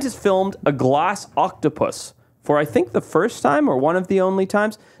 scientists filmed a glass octopus for I think the first time or one of the only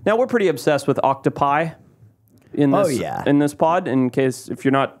times. Now we're pretty obsessed with octopi in this yeah. in this pod. In case if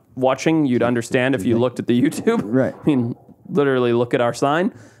you're not watching, you'd understand if you looked at the YouTube. Right. I mean, literally look at our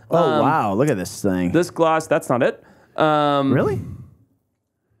sign. Oh, wow. Look at this thing. This glass, that's not it. Really?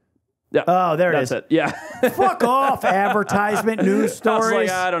 Yeah. Oh, there it That's is. it. Yeah. Fuck off, advertisement, news I was stories.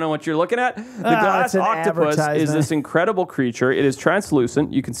 like, I don't know what you're looking at. The it's glass an octopus is advertisement. this incredible creature. It is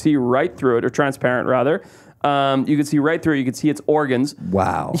translucent. You can see right through it, or transparent rather. You can see right through it. You can see its organs.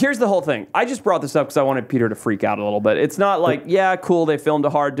 Wow. Here's the whole thing. I just brought this up because I wanted Peter to freak out a little bit. It's not like, yeah, cool, they filmed a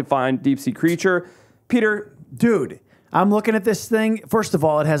hard-to-find deep-sea creature. Peter, Dude, I'm looking at this thing. First of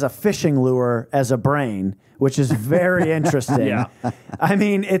all, it has a fishing lure as a brain, which is very interesting. Yeah. I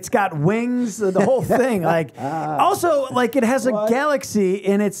mean, it's got wings, the whole thing. Like, also, like it has a galaxy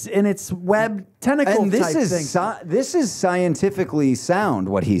in its web tentacle And this type is thing. this is scientifically sound.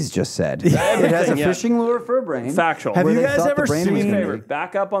 What he's just said. It has a yeah. fishing lure for a brain. factual. Have where you they guys thought the ever brain was seen- gonna Favor, be.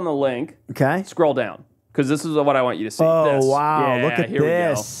 back up on the link. Okay. Scroll down. Because this is what I want you to see. Oh, This. wow. Yeah, Look at here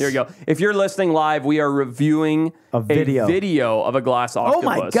this. We go. Here we go. If you're listening live, we are reviewing A video. of a glass octopus. Oh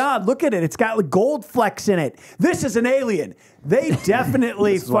my God, look at it. It's got gold flecks in it. This is an alien. They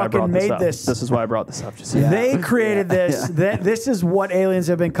definitely This is why I fucking brought made up. this. This is why I brought this up. Just saying. They created this. This is what aliens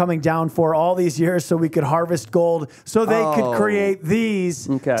have been coming down for all these years so we could harvest gold, so they could create these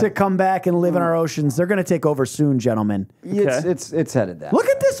Okay. to come back and live in our oceans. They're going to take over soon, gentlemen. It's headed that. Look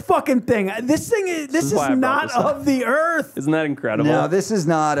at this fucking thing. This thing is is why I brought not this up. of the earth. Isn't that incredible? No, this is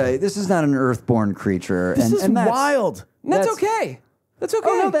not an earthborn creature. This is that's, wild. That's that's- okay. That's okay.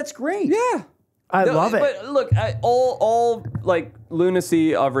 Oh no, that's great. yeah. I No, love it. But look, all like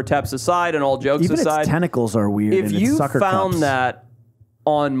lunacy of Retep's aside and all jokes Even aside, its tentacles are weird. if and its you sucker found cups. that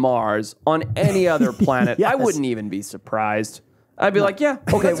on Mars, on any other planet, Yes. I wouldn't even be surprised. I'd be like, yeah,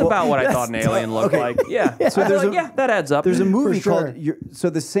 that's about what I thought an alien looked like. Yeah. So there's that adds up. There's a movie sure. called. So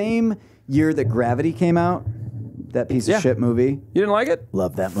the same year that Gravity came out, that piece of shit movie. You didn't like it?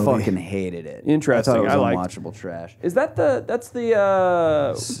 Love that movie. Fucking hated it. Interesting. I thought it was I liked- unwatchable trash. Is that that's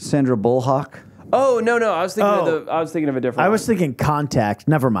the? Sandra Bullock. Oh no, I was thinking of a different. I was thinking Contact.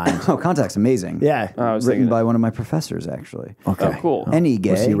 Never mind. Oh, Contact's amazing. Yeah. I was Written thinking by one of my professors, actually. Okay. Oh, cool. Any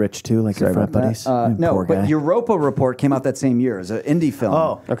gay. Was he rich too, like your Sorry frat about buddies? that. No, Poor but guy. Europa Report came out that same year. It was an indie film.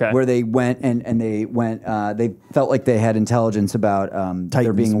 Oh, okay. Where they went and they went. They felt like they had intelligence about there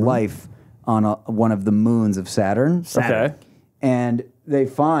Titan's being moon. life on one of the moons of Saturn. Okay. And they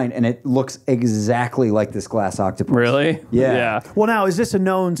find, and it looks exactly like this glass octopus. Really? Yeah. Well, now, is this a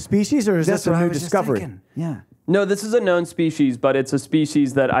known species or is That's this a what I new was just discovery? thinking. Yeah. No, this is a known species, but it's a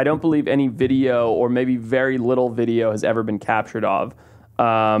species that I don't believe any video or maybe very little video has ever been captured of.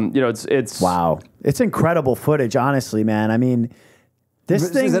 It's Wow. It's incredible footage, honestly, man. I mean, this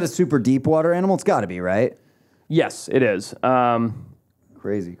thing. Is that a super deep water animal? It's got to be, right? Yes, it is.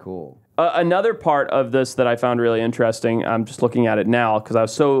 Crazy cool. Another part of this that I found really interesting, I'm just looking at it now because I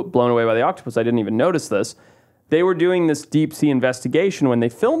was so blown away by the octopus, I didn't even notice this. They were doing this deep sea investigation when they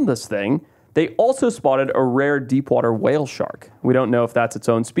filmed this thing. They also spotted a rare deep water whale shark. We don't know if that's its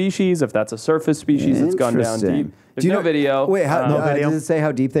own species, if that's a surface species that's gone down Interesting. deep. There's no video. Wait, No video? Does it say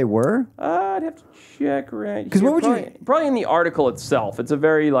how deep they were? I'd have to check right. 'Cause what would probably in the article itself? It's a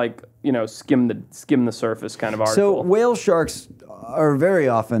very skim the surface kind of article. So whale sharks are very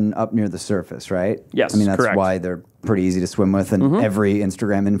often up near the surface, right? Yes, I mean, that's correct. why they're pretty easy to swim with, and every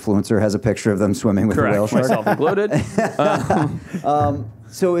Instagram influencer has a picture of them swimming with a whale correct, shark. myself included.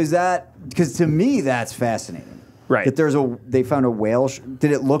 So is that, because to me that's fascinating. Right. That they found a whale,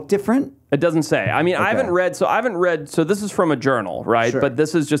 did it look different? It doesn't say. I mean, I haven't read. So this is from a journal, right? Sure. But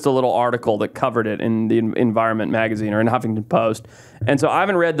this is just a little article that covered it in the Environment magazine or in Huffington Post. And so I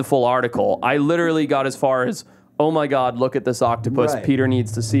haven't read the full article. I literally got as far as, oh my God, look at this octopus. Right. Peter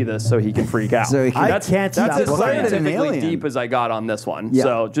needs to see this so he can freak out. So he can- I can't stop That's as looking at it. An scientifically alien. deep as I got on this one. Yeah.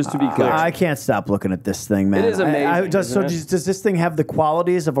 So just to be clear. I can't stop looking at this thing, man. It is amazing, Does this thing have the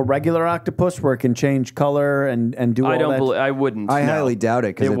qualities of a regular octopus where it can change color and do all I don't that? believe. I wouldn't. I no. highly doubt it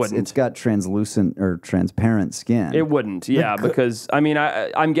It because wouldn't. it's got translucent or transparent skin. It wouldn't, yeah, because I mean,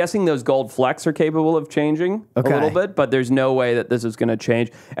 I'm guessing those gold flecks are capable of changing a Okay. little bit, but there's no way that this is going to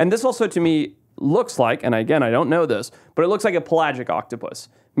change. And this also, to me, looks like, and again, I don't know this, but it looks like a pelagic octopus,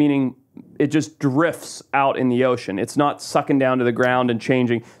 meaning it just drifts out in the ocean. It's not sucking down to the ground and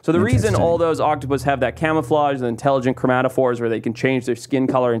changing. So the reason all those octopus have that camouflage, the intelligent chromatophores, where they can change their skin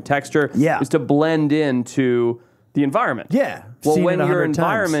color and texture, is to blend into the environment. Yeah. Well, Seen when it 100 your times.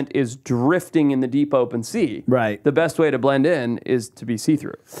 environment is drifting in the deep open sea, Right. the best way to blend in is to be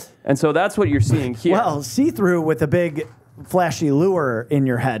see-through. And so that's what you're seeing here. Well, see-through with a big flashy lure in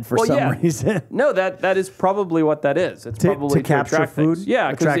your head for some reason. No, that is probably what that is. It's probably to capture attract food? things.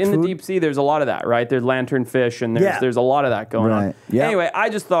 Yeah, because Attract in the food? deep sea, there's a lot of that, right? There's lanternfish, and there's a lot of that going on. Right. Yeah. Anyway, I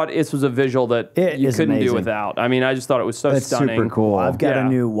just thought this was a visual that It you is couldn't do amazing. without. I mean, I just thought it was so That's stunning. super cool. I've got Yeah. a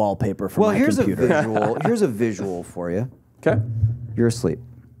new wallpaper for Well, my here's computer. a visual. Here's a visual for you. Okay, You're asleep,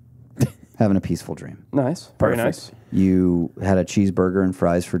 having a peaceful dream. nice, very nice. You had a cheeseburger and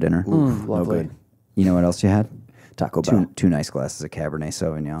fries for dinner. Lovely. You know what else you had? Taco Bell. Two nice glasses of Cabernet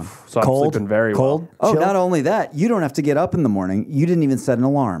Sauvignon. So I'm Cold? sleeping very Cold? well. Oh, Chill? not only that, you don't have to get up in the morning. You didn't even set an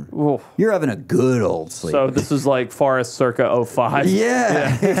alarm. Oof. You're having a good old sleep. So this is like Forrest circa 05.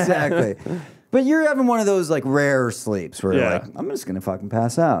 yeah, exactly. But you're having one of those like rare sleeps where you're Yeah. like, I'm just gonna fucking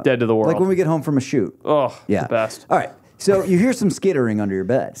pass out. Dead to the world. Like when we get home from a shoot. Oh, Yeah. the best. All right. So you hear some skittering under your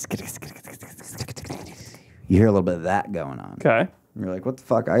bed. You hear a little bit of that going on. Okay. You're like, what the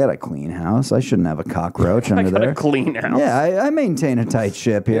fuck? I got a clean house. I shouldn't have a cockroach I under got there. a clean house. Yeah, I maintain a tight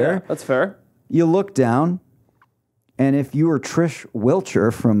ship Yeah, here. that's fair. You look down, and if you were Trish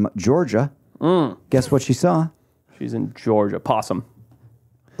Wilcher from Georgia, guess what she saw? She's in Georgia. Possum.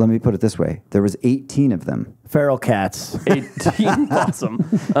 Let me put it this way. There was 18 of them. Feral cats. 18 possum.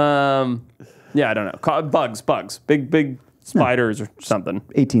 Yeah, I don't know. Bugs. Big spiders or something.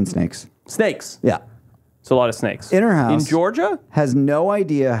 18 snakes. Snakes. Yeah. It's a lot of snakes. In her house. In Georgia? Has no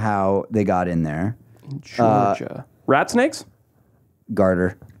idea how they got in there. Georgia. Rat snakes?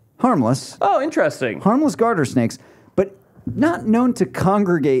 Garter. Harmless. Oh, interesting. Harmless garter snakes, but not known to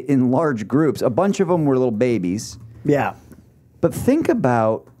congregate in large groups. A bunch of them were little babies. Yeah. But think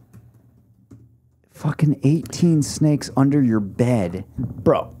about fucking 18 snakes under your bed.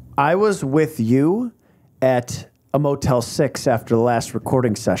 Bro, I was with you at a Motel 6 after the last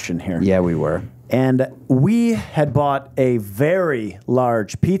recording session here. Yeah, we were. And we had bought a very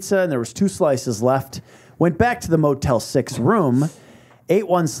large pizza, and there was 2 slices left. Went back to the Motel 6 room, ate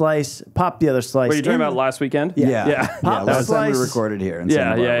one slice, popped the other slice. Were you talking about last weekend? Yeah. Pop the Last time we slice. recorded here in Yeah, Santa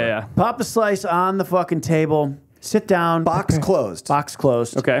Barbara. yeah. Pop the slice on the fucking table. Sit down. Box closed. Box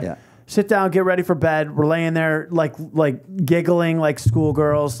closed. Okay. Yeah. Sit down, get ready for bed. We're laying there like giggling like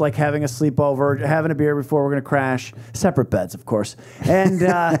schoolgirls, like having a sleepover, having a beer before we're gonna crash. Separate beds, of course. And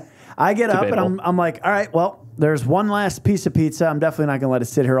I get up Debatable. and I'm like, all right, well, there's one last piece of pizza. I'm definitely not gonna let it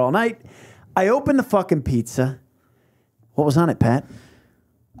sit here all night. I open the fucking pizza. What was on it, Pat?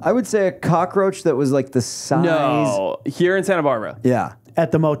 I would say a cockroach that was like the size. No, here in Santa Barbara. Yeah.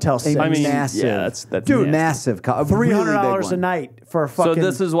 At the Motel 6. I mean, massive. yeah, that's Dude, nasty. massive. A $300 really big a one. night for a So fucking...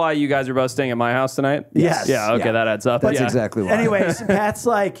 this is why you guys are both staying at my house tonight? Yes. Yeah, okay, Yeah. that adds up. That's Yeah. exactly why. Anyways, Pat's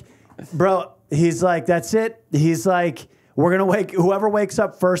like, bro, he's like, that's it. He's like, we're going to whoever wakes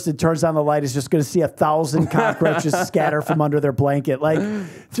up first and turns on the light is just going to see 1,000 cockroaches scatter from under their blanket. Like,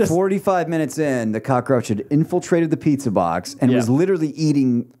 just 45 minutes in, the cockroach had infiltrated the pizza box and Yeah. was literally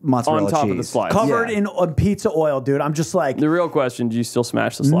eating mozzarella On top cheese. of the slice. covered Yeah. in pizza oil, dude. I'm just like, The real question, do you still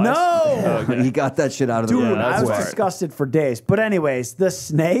smash the slice? no. He got that shit out of the Dude, room. Yeah, I that's was smart. disgusted for days. But anyways, the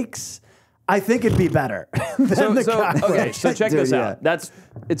snakes, I think it'd be better than the cockroach. Okay, so check Dude, this yeah. out.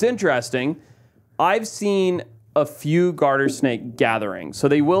 It's interesting. I've seen a few garter snake gatherings, so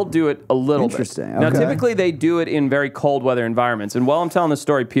they will do it a little Interesting, bit. Now, okay. typically they do it in very cold weather environments. And while I'm telling the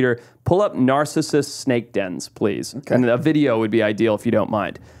story, Peter, pull up narcissist snake dens, please. And a video would be ideal if you don't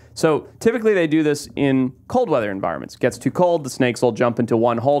mind. So typically they do this in cold weather environments. It gets too cold, the snakes will jump into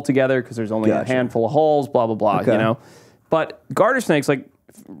one hole together because there's only a Gotcha. handful of holes, blah, blah, blah, Okay. you know. But garter snakes, like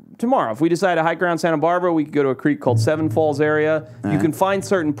tomorrow, if we decide to hike around Santa Barbara, we could go to a creek called Seven Falls area. You can find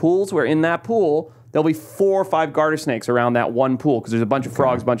certain pools where in that pool, there'll be 4 or 5 garter snakes around that one pool because there's a bunch of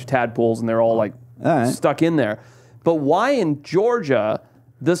frogs, a bunch of tadpoles, and they're all like right. stuck in there. But why in Georgia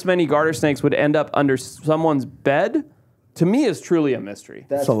this many garter snakes would end up under someone's bed, to me is truly a mystery.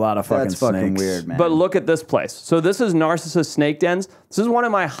 That's a lot of fucking That's fucking snakes. weird, man. But look at this place. So this is Narcissus Snake Dens. This is one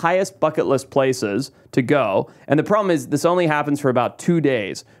of my highest bucket list places to go. And the problem is this only happens for about 2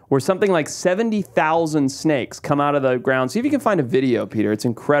 days, where something like 70,000 snakes come out of the ground. See if you can find a video, Peter. It's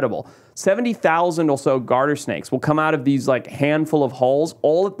incredible. 70,000 or so garter snakes will come out of these like handful of holes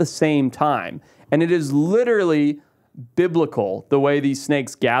all at the same time. And it is literally biblical the way these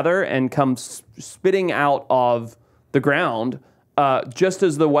snakes gather and come spitting out of the ground just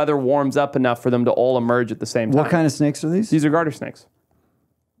as the weather warms up enough for them to all emerge at the same time. what kind of snakes are these? These are garter snakes.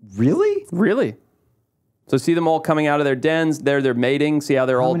 Really? Really? So see them all coming out of their dens. They're mating. See how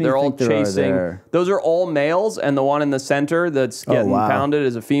they're all many do you all think there are chasing. there? Those are all males, and the one in the center that's getting wow. pounded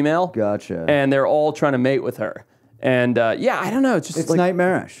is a female. Gotcha. And they're all trying to mate with her. And yeah, I don't know. It's just It's like,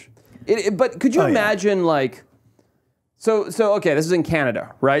 nightmarish. but could you Oh, yeah. imagine like, so okay, this is in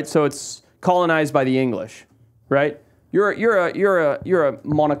Canada, right? So it's colonized by the English, right? You're a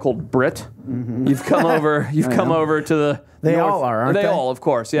monocled Brit. You've come over. You've come over to the. They all are, aren't they? They all, of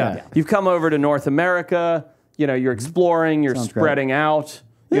course, yeah. You've come over to North America. You know, you're exploring. You're Sounds great. spreading out.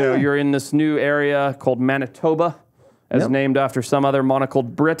 You know, you're in this new area called Manitoba, as named after some other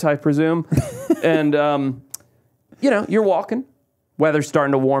monocled Brit, I presume. And you know, you're walking. Weather's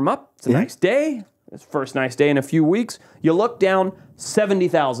starting to warm up. It's a nice day. It's the first nice day in a few weeks. You look down,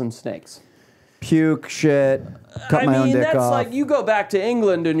 70,000 snakes. Puke, shit, cut my own dick that's off. like you go back to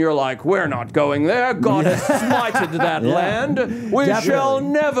England and you're like, we're not going there. God has smited that land. We shall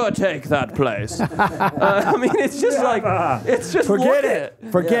never take that place. I mean, it's just like, it's just Forget look at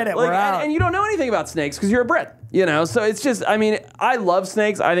it. Forget it. Like, We're out. and you don't know anything about snakes because you're a Brit, you know? So it's just, I mean, I love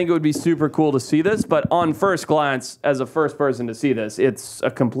snakes. I think it would be super cool to see this, but on first glance, as a first person to see this, it's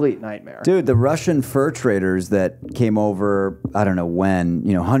a complete nightmare. Dude, the Russian fur traders that came over, I don't know when,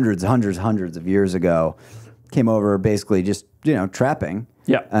 you know, hundreds of years ago, came over basically just, you know, trapping.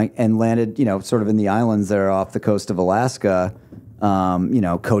 Yeah. And landed, you know, sort of in the islands that are off the coast of Alaska, you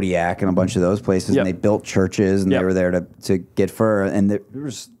know, Kodiak and a bunch of those places. Yep. And they built churches and Yep. they were there to get fur. And there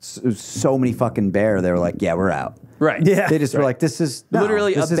was so many fucking bear. They were like, yeah, we're out. Right. Yeah. They just were like, this is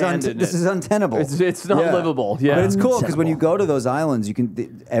Literally this abandoned this it. is untenable. It's not livable. Yeah. But it's cool because when you go to those islands, you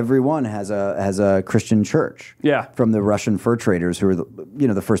can everyone has a Christian church. Yeah. From the Russian fur traders who were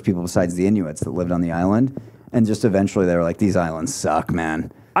the first people besides the Inuits that lived on the island, and just eventually they were like, these islands suck,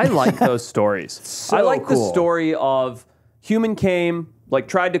 man. I like those stories. I like the cool. story of human came, like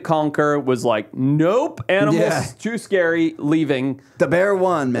tried to conquer, was like, nope, animals Yeah. too scary, leaving. The bear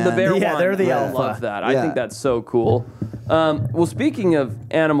won, man. The bear Yeah, won. they're the I alpha. love that. I Yeah. think that's so cool. Well, speaking of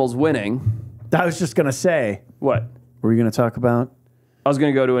animals winning, I was just going to say, what? were you going to talk about? I was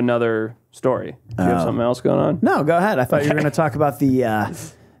going to go to another story. Do you have something else going on? No, go ahead. I thought you were going to talk about the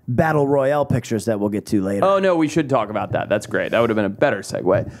Battle Royale pictures that we'll get to later. Oh, no, we should talk about that. That's great. That would have been a better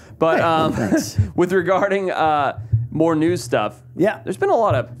segue. But with regarding more news stuff, there's been a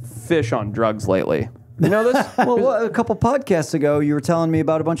lot of fish on drugs lately. You know this? Well, a couple podcasts ago, you were telling me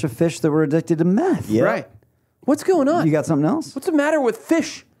about a bunch of fish that were addicted to meth. Yeah. Right. What's going on? You got something else? What's the matter with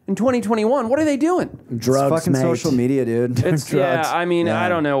fish in 2021? What are they doing? Drugs, it's fucking mate. social media, dude. It's, yeah, I mean, I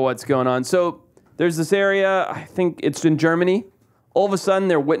don't know what's going on. So there's this area, I think it's in Germany. All of a sudden,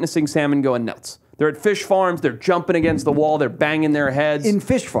 they're witnessing salmon going nuts. They're at fish farms. They're jumping against the wall. They're banging their heads. In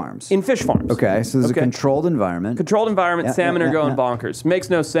fish farms? In fish farms. Okay, so there's a controlled environment. Controlled environment. Yeah, salmon are going bonkers.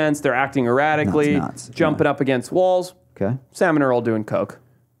 Makes no sense. They're acting erratically, Nuts. jumping up against walls. Okay. Salmon are all doing coke.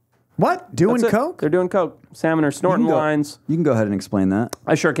 What? Doing That's it. coke? They're doing coke. Salmon are snorting lines. You can go ahead and explain that.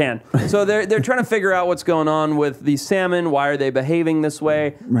 I sure can. So they're trying to figure out what's going on with the salmon. Why are they behaving this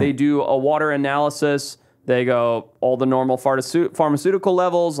way? Right. They do a water analysis. They go all the normal pharmaceutical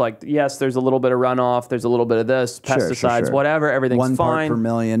levels. Like, yes, there's a little bit of runoff. There's a little bit of this, pesticides, Sure. whatever. Everything's 1 fine. part per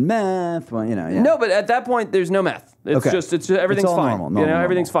million meth. Well, yeah. No, but at that point, there's no meth. It's just everything's all fine. normal,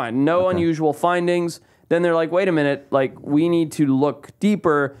 Everything's fine. No unusual findings. Then they're like, wait a minute, like we need to look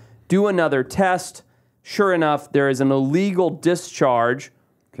deeper, do another test. Sure enough, there is an illegal discharge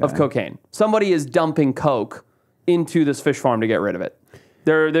of cocaine. Somebody is dumping coke into this fish farm to get rid of it.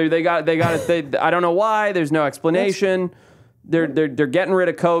 They got it. I don't know why. There's no explanation. They're getting rid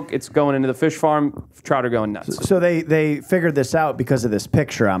of coke. It's going into the fish farm. Trout are going nuts. So they figured this out because of this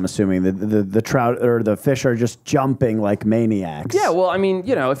picture. I'm assuming the trout or the fish are just jumping like maniacs. Yeah, well, I mean,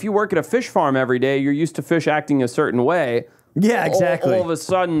 if you work at a fish farm every day, you're used to fish acting a certain way. Yeah, exactly. All of a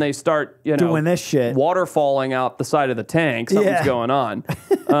sudden, they start, doing this shit, water falling out the side of the tank. Something's going on.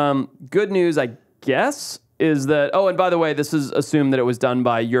 Good news, I guess, is that. Oh, and by the way, this is assumed that it was done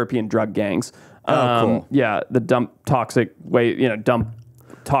by European drug gangs. Cool. Yeah, the dump toxic. What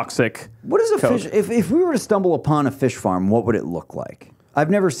What is a coke. fish? If we were to stumble upon a fish farm, what would it look like? I've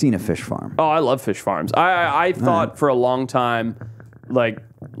never seen a fish farm. Oh, I love fish farms. I thought for a long time, like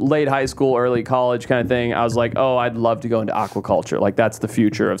late high school, early college kind of thing, I was like, oh, I'd love to go into aquaculture. Like that's the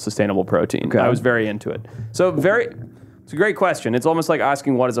future of sustainable protein. Okay. I was very into it. It's a great question. It's almost like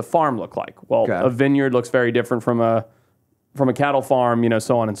asking, what does a farm look like? Well, a vineyard looks very different from a cattle farm,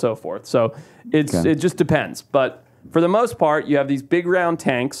 so on and so forth. So it just depends. But for the most part, you have these big round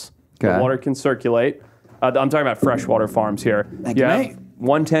tanks. The water can circulate. I'm talking about freshwater farms here. You have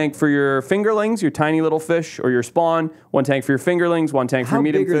one tank for your fingerlings, your tiny little fish, or your spawn. One tank for your fingerlings. One tank for your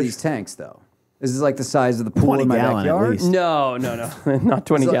medium How big are fish. these tanks, though? Is this like the size of the pool in my 20 gallon at backyard? least. No, not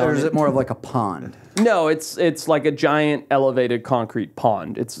 20 Or gallons. is it more of like a pond? No, it's like a giant elevated concrete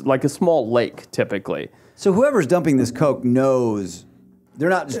pond. It's like a small lake typically. So whoever's dumping this coke knows they're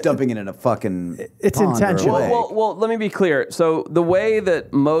not just dumping it in a fucking It's pond or a intentional. lake. Well, let me be clear. So the way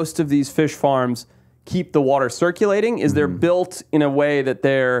that most of these fish farms keep the water circulating is they're built in a way that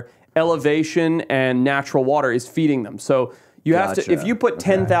their elevation and natural water is feeding them. So you have to, if you put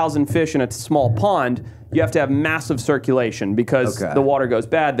 10,000 fish in a small pond, you have to have massive circulation because the water goes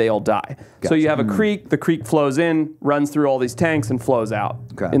bad, they all die. So you have a creek, the creek flows in, runs through all these tanks and flows out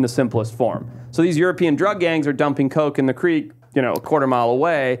in the simplest form. So these European drug gangs are dumping coke in the creek, a quarter mile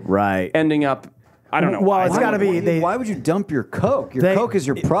away, ending up, I don't know. Well, it's got to be. Why would you dump your coke? Your coke is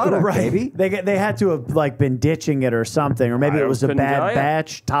your product, baby. They had to have been ditching it or something, or maybe it was a bad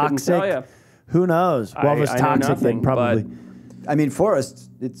batch, toxic. Who knows? Well, if it was toxic, then probably. I mean, Forrest,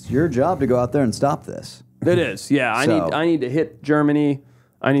 it's your job to go out there and stop this. It is, yeah. I need to hit Germany.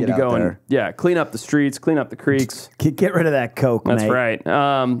 I need to go and clean up the streets, clean up the creeks. Get rid of that coke, That's mate. right.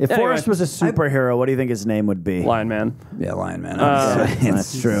 If Forrest was a superhero, what do you think his name would be? Lion Man. Yeah, Lion Man.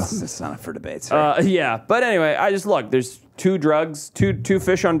 That's true. It's not up for debate. Sir. Yeah, but anyway, there's two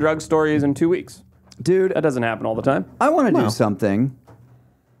fish on drug stories in 2 weeks. Dude, That doesn't happen all the time. I want to do something.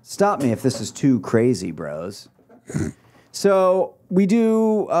 Stop me if this is too crazy, bros. So we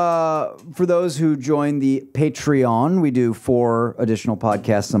do, for those who join the Patreon, we do 4 additional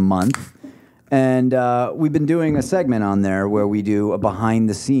podcasts a month. And we've been doing a segment on there where we do a behind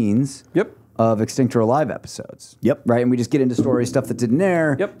the scenes of Extinct or Alive episodes. Right? And we just get into stories, stuff that didn't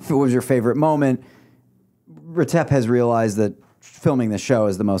air. What was your favorite moment? Retep has realized that filming the show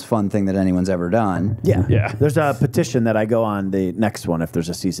is the most fun thing that anyone's ever done. Yeah. There's a petition that I go on the next one if there's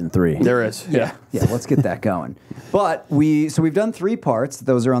a season 3. There is. Yeah. Yeah, let's get that going. But we've done 3 parts.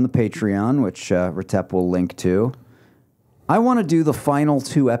 Those are on the Patreon, which Retep will link to. I want to do the final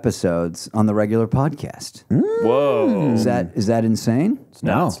 2 episodes on the regular podcast. Whoa. Is that insane? It's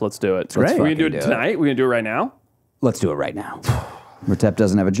nuts. Let's do it. great. We can do it tonight. We can do it right now. Let's do it right now. Retep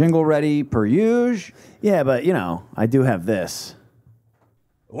doesn't have a jingle ready per usual. Yeah, but I do have this.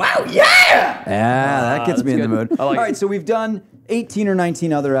 Wow, yeah! Yeah, that gets me in the good. mood. I like All it. right, so we've done 18 or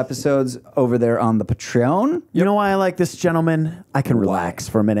 19 other episodes over there on the Patreon. You know why I like this, gentleman? I can relax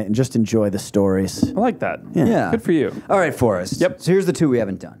for a minute and just enjoy the stories. I like that. Yeah. Good for you. All right, Forrest. Yep. So here's the two we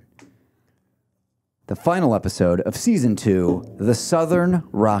haven't done. The final episode of Season 2, The Southern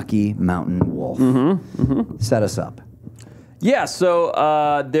Rocky Mountain Wolf. Set us up. Yeah,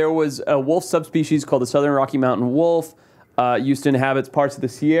 so there was a wolf subspecies called the Southern Rocky Mountain wolf. Used to inhabit parts of the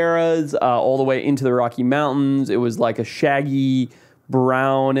Sierras, all the way into the Rocky Mountains. It was like a shaggy,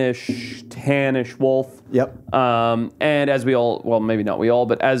 brownish, tannish wolf. Yep. And as we all, well, maybe not we all,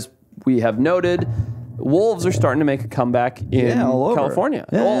 but as we have noted, wolves are starting to make a comeback in all over. California.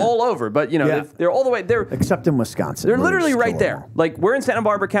 Yeah. All over. But, you know, Yeah. they're all the way, Except in Wisconsin. they're where literally just right kill there. them all. Like, we're in Santa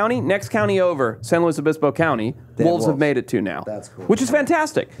Barbara County. Next county over, San Luis Obispo County, They have wolves have wolves. made it to now. That's cool. Which is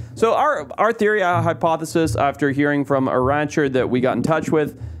fantastic. So our theory, our hypothesis, after hearing from a rancher that we got in touch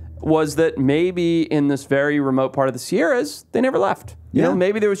with, was that maybe in this very remote part of the Sierras, they never left. You Yeah. know,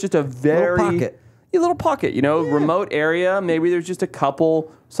 maybe there was just a very... pocket. A little pocket, you know, remote area. Maybe there's just a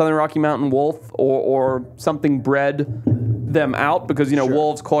couple Southern Rocky Mountain wolf or something bred them out because, you know,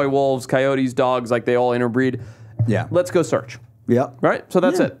 wolves, coy wolves, coyotes, dogs, like they all interbreed. Yeah. Let's go search. Yep. Right? So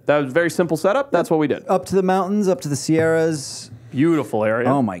that's it. That was a very simple setup. That's what we did. Up to the mountains, up to the Sierras. Beautiful area.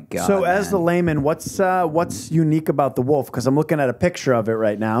 Oh my God. So, as man. the layman, what's unique about the wolf? Because I'm looking at a picture of it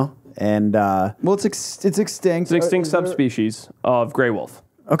right now, and Well, it's extinct. It's an extinct subspecies of gray wolf.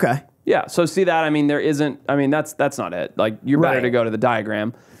 okay, Yeah. So see that? I mean, there isn't. I mean, that's not it. Like you're better Right. to go to the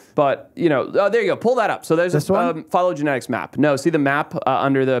diagram. But you know, there you go. Pull that up. So there's This a one? phylogenetics map. No, see the map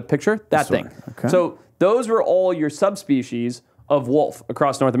under the picture? That thing. one. Okay. So those were all your subspecies of wolf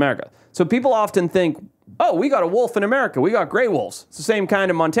across North America. So people often think, oh, we got a wolf in America. We got gray wolves. It's the same kind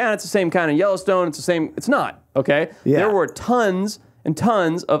in Montana. It's the same kind in Yellowstone. It's the same. It's not. Okay. Yeah. There were tons and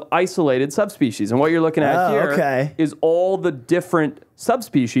tons of isolated subspecies. And what you're looking at Oh, here okay. is all the different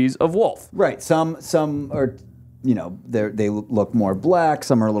subspecies of wolf. Right. Some are, you know, they look more black.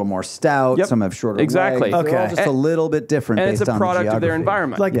 Some are a little more stout. Yep. Some have shorter Exactly. legs. They're all Okay. just a little bit different And based it's a on product the of their geography.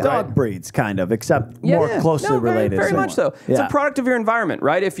 environment. like Yeah. dog breeds, kind of, except more closely no, very, related. Very much so. It's Yeah. a product of your environment,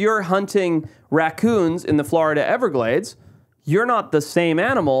 right? If you're hunting raccoons in the Florida Everglades, you're not the same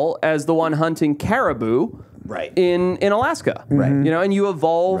animal as the one hunting caribou. Right. In Alaska, Right. You know, and you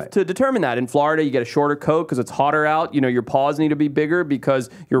evolve Right. to determine that. In Florida, you get a shorter coat because it's hotter out. You know, your paws need to be bigger because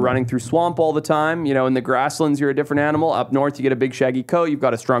you're running through swamp all the time. You know, in the grasslands, you're a different animal. Up north, you get a big shaggy coat. You've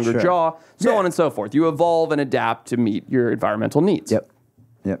got a stronger jaw, so on and so forth. You evolve and adapt to meet your environmental needs. Yep.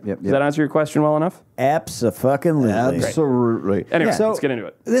 Does that answer your question well enough? Absolutely. Absolutely. Anyway, So, let's get into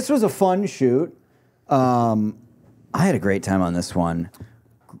it. This was a fun shoot. I had a great time on this one.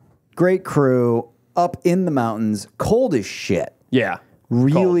 Great crew, up in the mountains, cold as shit. Yeah.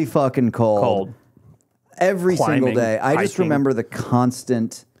 Really fucking cold. Cold. Every single Climbing, day. I just hiking. remember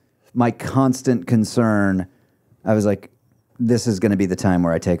my constant concern. I was like, this is going to be the time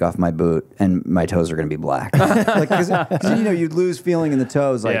where I take off my boot and my toes are going to be black. Like, cause you know, you'd lose feeling in the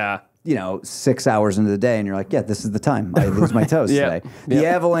toes like, Yeah. you know, 6 hours into the day and you're like, yeah, this is the time I lose my toes Yeah. today. The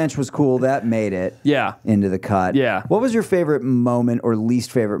avalanche was cool. That made it Yeah. into the cut. Yeah. What was your favorite moment or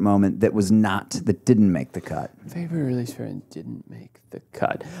least favorite moment that didn't make the cut? Favorite release friend didn't make the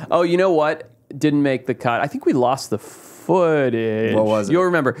cut. Oh, you know what? Didn't make the cut. I think we lost the footage. What was it? You'll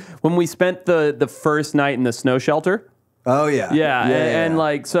remember when we spent the first night in the snow shelter. Oh, yeah. Yeah, and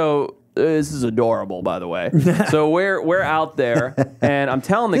like so. This is adorable, by the way. So we're out there, and I'm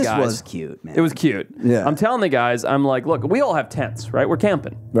telling the This guys, was cute, man. It was cute. Yeah. I'm telling the guys, I'm like, look, we all have tents, right? We're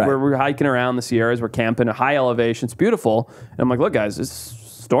camping. Right. We're hiking around the Sierras. We're camping at high elevation. It's beautiful. And I'm like, look, guys, it's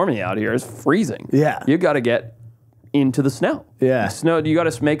stormy out here. It's freezing. Yeah. You got to get into the snow. Yeah. Snow. You got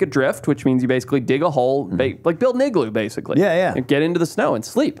to make a drift, which means you basically dig a hole, like build an igloo, basically. Yeah, yeah. And get into the snow and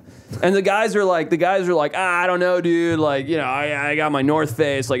sleep. And the guys are like, I don't know, dude. Like, you know, I got my North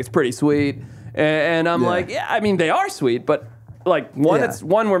Face. Like, it's pretty sweet. And I'm like, yeah, I mean, they are sweet, but like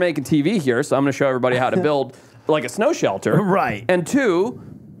one, we're making TV here, so I'm going to show everybody how to build like a snow shelter. Right. And two,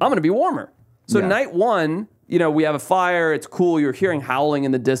 I'm going to be warmer. So Yeah. night one, you know, we have a fire. It's cool. You're hearing howling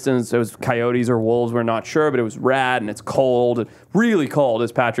in the distance. It was coyotes or wolves. We're not sure, but it was rad and it's cold, really cold,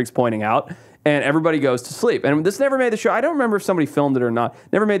 as Patrick's pointing out. And everybody goes to sleep. And this never made the show. I don't remember if somebody filmed it or not.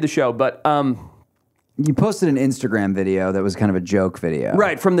 Never made the show, but You posted an Instagram video that was kind of a joke video.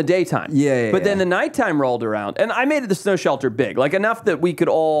 right from the daytime. Yeah, But then yeah. the nighttime rolled around, and I made the snow shelter big, like enough that we could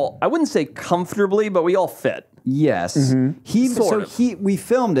all. I wouldn't say comfortably, but we all fit. Yes. Sort of. We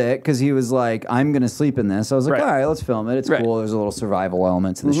filmed it because he was like, I'm going to sleep in this. I was like, Right. all right, let's film it. It's Right. cool. There's a little survival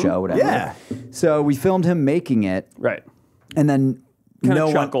element to the show, whatever. Yeah. So we filmed him making it. Right. And then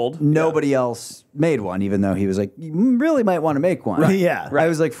chuckled. Nobody else made one, even though he was like, you really might want to make one. Right. Yeah. I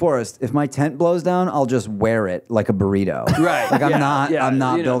was like, Forrest, if my tent blows down, I'll just wear it like a burrito. Right. Like I'm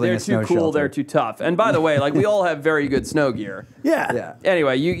not building a snow They're too cool. shelter. They're too tough. And by the way, like we all have very good snow gear. Yeah. Yeah.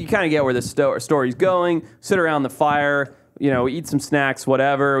 Anyway, you kind of get where the story's going. Sit around the fire, eat some snacks,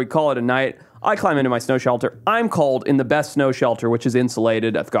 whatever. We call it a night. I climb into my snow shelter. I'm cold in the best snow shelter, which is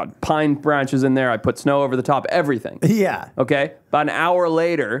insulated. I've got pine branches in there. I put snow over the top, everything. Yeah. Okay? About an hour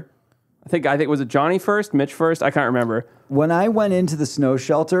later, I think was it Johnny first, Mitch first? I can't remember. When I went into the snow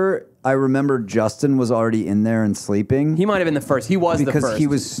shelter, I remember Justin was already in there and sleeping. He might have been the first. He was the first. Because he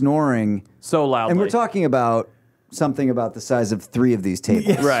was snoring so loudly. And we're talking about something about the size of 3 of these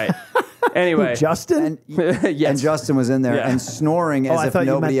tables. Right. Anyway. Justin? Yes. And Justin was in there and snoring as if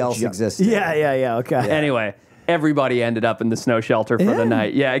nobody else existed. Yeah. Okay. Anyway, everybody ended up in the snow shelter for the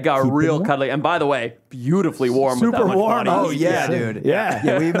night. Yeah, it got real cuddly. And by the way, beautifully warm. with Super that much warm. body Oh, heat. yeah, dude.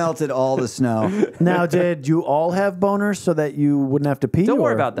 Yeah. We melted all the snow. Now, did you all have boners so that you wouldn't have to pee? Don't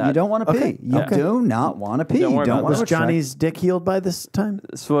worry or- about that. You don't want to Okay. pee. You do not want to pee. Don't You worry don't about want Was to Johnny's dick healed by this time?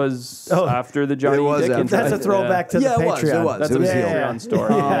 This was Oh. after the Johnny It was Dick after. incident. That's a throwback to the Yeah, it was, Patreon. it was. That's It a was Patreon healed.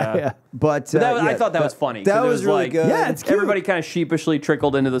 story. Yeah. But, I thought that was funny. That 'cause it was really like, good. Yeah, it's cute. Everybody kind of sheepishly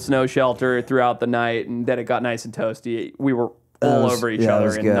trickled into the snow shelter throughout the night, and then it got nice and toasty. We were all was- over each yeah, it other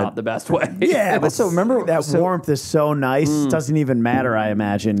was in good. not the best way. Yeah, but so remember- that so- warmth is so nice. It doesn't even matter, I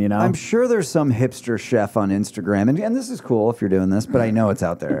imagine, I'm sure there's some hipster chef on Instagram, and this is cool if you're doing this, but I know it's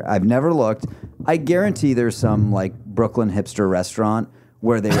out there. I've never looked. I guarantee there's some like Brooklyn hipster restaurant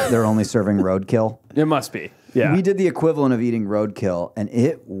where they're only serving roadkill. It must be. Yeah. We did the equivalent of eating roadkill, and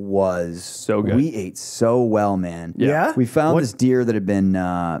it was So good. We ate so well, man. Yeah? We found What- this deer that had been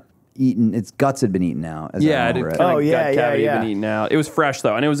eaten. Its guts had been eaten out. As I Yeah, it remember kind of Oh, yeah, gut yeah, cavity yeah. been eaten out. It was fresh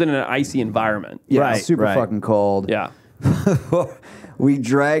though, and it was in an icy environment. Yeah, Right, super right. fucking cold. Yeah. We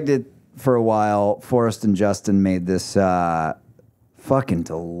dragged it for a while. Forrest and Justin made this fucking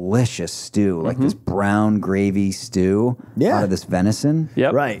delicious stew, like this brown gravy stew Yeah. out of this venison.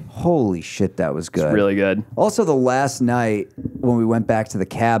 Yep. Right. Holy shit, that was good. Really good. Also, the last night when we went back to the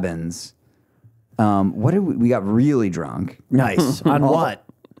cabins, what did we got really drunk. Nice. On what?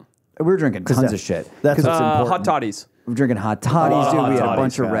 We were drinking tons that- of shit. that's 'Cause it's Hot important. toddies. We were drinking hot toddies, dude. hot We had a toddies,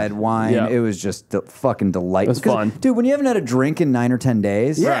 bunch of yeah. red wine. Yeah. It was just fucking delightful. It was fun. Dude, when you haven't had a drink in 9 or 10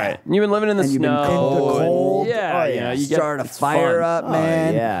 days, Yeah. Right. You've been living in the And you've snow. been cold. Yeah. Oh, You yeah. know, you get start a it's fire fun. up,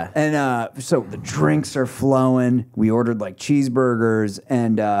 man. yeah. And so the drinks are flowing. We ordered like cheeseburgers,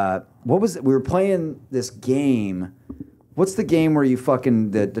 and what was it? We were playing this game. What's the game where you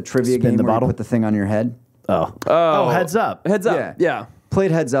fucking the trivia Spin game the where bottle? you put the thing on your head? Oh, heads up. Heads up. Yeah. Yeah.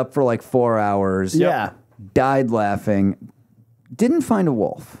 Played heads up for like 4 hours. Yeah. Died laughing. Didn't find a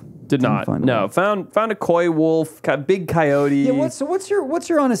wolf. Did Didn't not. find a No. wolf. Found a coy wolf, big coyote. Yeah, what's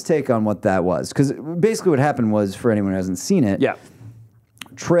your honest take on what that was? Because basically what happened was, for anyone who hasn't seen it, Yeah.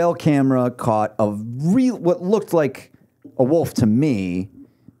 trail camera caught what looked like a wolf to me.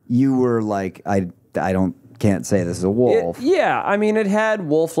 You were like, I can't say this is a wolf. Yeah, I mean, it had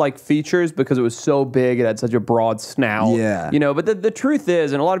wolf-like features because it was so big. It had such a broad snout. Yeah. You know, but the truth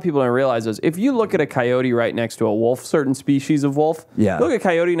is, and a lot of people don't realize this, if you look at a coyote right next to a wolf, certain species of wolf, Yeah. look at a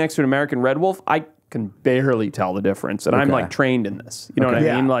coyote next to an American red wolf, I can barely tell the difference. And I'm Okay. like trained in this. You know what I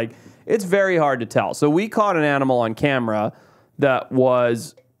Okay. mean? Yeah. Like, it's very hard to tell. So we caught an animal on camera that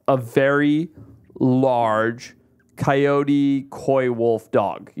was a very large coyote coy wolf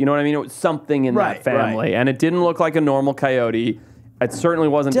dog. You know what I mean? It was something in Right, that family. right. And it didn't look like a normal coyote. It certainly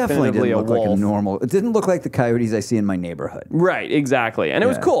wasn't Definitely definitively didn't look a wolf. like a normal. It didn't look like the coyotes I see in my neighborhood. Right, exactly. And it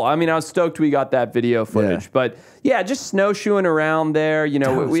was Yeah. cool. I mean, I was stoked we got that video footage. Yeah. But yeah, just snowshoeing around there. You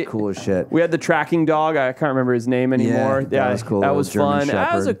know, That was cool as shit. We had the tracking dog. I can't remember his name anymore. that was cool. That Little was German fun.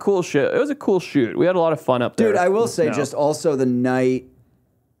 That was a Shepherd. cool shoot. It was a cool shoot. We had a lot of fun up there. Dude, I will in the say, snow. just also the night,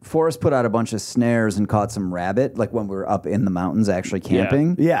 Forrest put out a bunch of snares and caught some rabbit, like when we were up in the mountains actually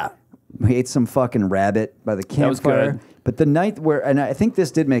camping. Yeah. We ate some fucking rabbit by the was campfire. good. But the night where, and I think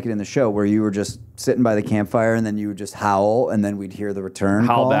this did make it in the show, where you were just sitting by the campfire and then you would just howl and then we'd hear the return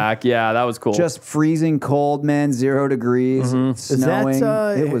Howl call. back. Yeah, that was cool. Just freezing cold, man, 0 degrees, snowing. Is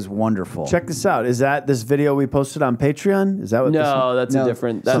that, it was wonderful. Check this out. Is that this video we posted on Patreon? Is that what this no, that's No, a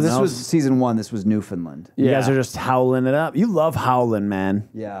different. So That's this else? was season 1. This was Newfoundland. You yeah. guys are just howling it up. You love howling, man.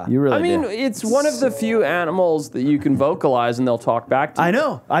 Yeah. You really I mean, do. it's one of the few animals that you can vocalize and they'll talk back to you. I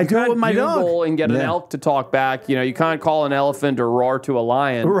know. I You do it can't with my dog. bugle and get an Yeah. elk to talk back. You know, you can't call call an elephant or roar to a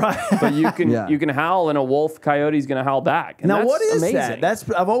lion. Right. But you can Yeah. you can howl, and a wolf coyote's going to howl back. And Now, that's what is amazing. that?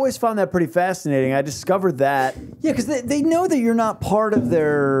 I've always found that pretty fascinating. I discovered that. Yeah, because they know that you're not part of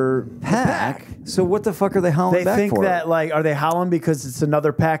their pack. So what the fuck are they howling They back think for? that, like, are they howling because it's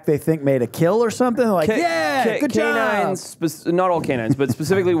another pack they think made a kill or something? Like, good canines, not all canines, but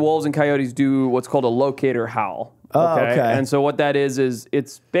specifically wolves and coyotes do what's called a locator howl. Oh, okay. And so what that is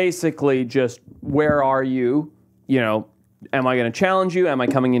it's basically just, where are you? You know, am I going to challenge you? Am I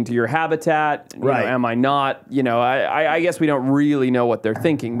coming into your habitat? You Right. know, am I not? You know, I guess we don't really know what they're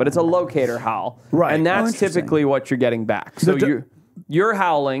thinking, but it's a locator howl. Right. And that's interesting. typically what you're getting back. So you're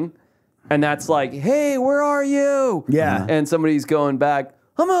howling, and that's like, hey, where are you? Yeah. And somebody's going back,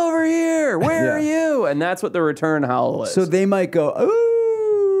 I'm over here. Where are you? And that's what the return howl is. So they might go,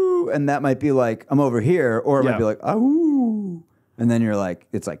 ooh, and that might be like, I'm over here, or it might be like, ooh. And then you're like,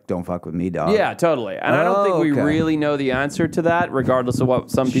 it's like, don't fuck with me, dog. yeah, totally. And I don't think we okay. really know the answer to that, regardless of what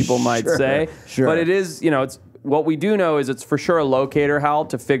some people might say. Sure. But it is, you know, it's what we do know is it's for sure a locator howl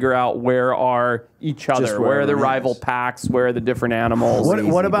to figure out where are each other, where are the wherever it rival is. packs, where are the different animals.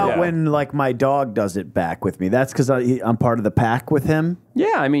 What about Yeah. when, like, my dog does it back with me? That's because I'm part of the pack with him.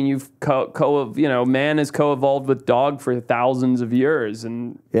 Yeah, I mean, you've man has co-evolved with dog for thousands of years,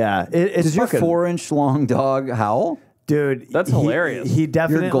 and Yeah. It's Does your fucking- 4-inch long dog howl? Dude, That's hilarious. He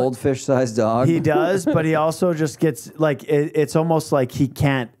definitely... Your goldfish-sized dog? He does, but he also just gets, like, it's almost like he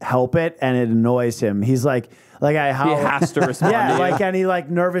can't help it, and it annoys him. He's like I howl. he has to respond. Yeah, to you. like, and he, like,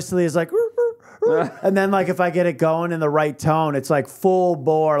 nervously is like, "Roo, roo, roo." And then, like, if I get it going in the right tone, it's like full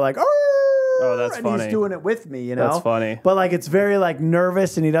bore, like, Oh, that's and funny. he's doing it with me, you know? That's funny. But, like, it's very, like,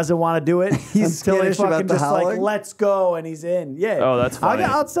 nervous, and he doesn't want to do it He's until he skittish about fucking the just, like, howling? let's go, and he's in. Yeah. Oh, that's funny.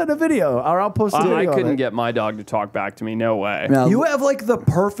 I'll send a video, or I'll post a video I of couldn't it. get my dog to talk back to me. No way. Now, You have, like, the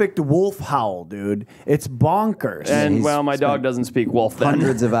perfect wolf howl, dude. It's bonkers. And he's well, my dog doesn't speak wolf then.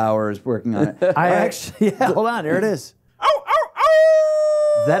 hundreds of hours working on it. I actually, yeah, hold on, here it is.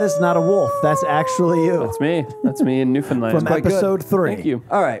 That is not a wolf. That's actually you. That's me. That's me in Newfoundland. From quite good. episode 3. Thank you.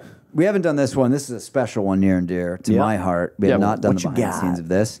 All right. We haven't done this one. This is a special one near and dear to Yep. my heart. We have Yeah, not done what the you behind the got? scenes of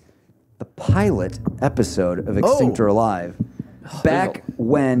this. The pilot episode of Extinct or Alive. Back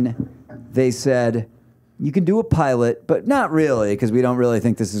when they said, you can do a pilot, but not really, because we don't really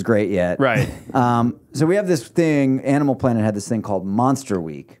think this is great yet. Right. So we have this thing, Animal Planet had this thing called Monster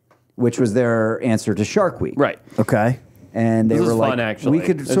Week, which was their answer to Shark Week. Right. Okay. And they This were is like, fun, actually. we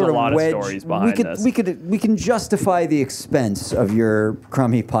could There's sort a of lot of wedge. stories behind this. We can justify the expense of your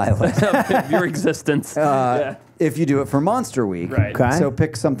crummy pilot Your existence. Yeah. if you do it for Monster Week. Right. Okay. So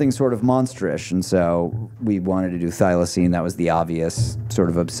pick something sort of monsterish, and so we wanted to do thylacine. That was the obvious sort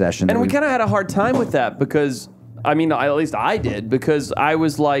of obsession. And that we kind of had a hard time with that because, I mean, at least I did, because I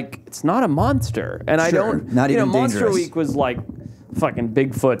was like, it's not a monster. And I Sure. don't, Not even Monster dangerous. Week was like fucking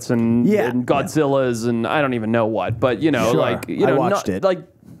Bigfoots and, Yeah. and Godzillas and I don't even know what, but Sure. like, I watched it. Like,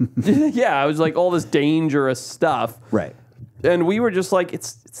 yeah, I was like all this dangerous stuff. Right. And we were just like,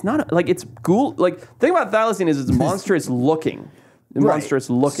 it's not like it's cool. Like, the thing about thylacine is it's monstrous looking. Monstrous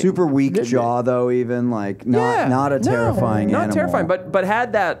looking. Super weak jaw, though. Even like not a terrifying not animal. terrifying, but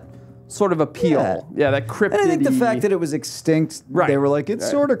had that sort of appeal. Yeah, that cryptid. And I think the fact that it was extinct, Right. they were like, it's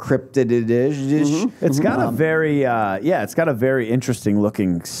sort of cryptid-ish. It's got a very, it's got a very interesting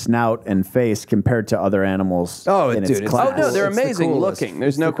looking snout and face compared to other animals. Oh, in dude, its it's class. Oh no, they're It's the amazing coolest. looking.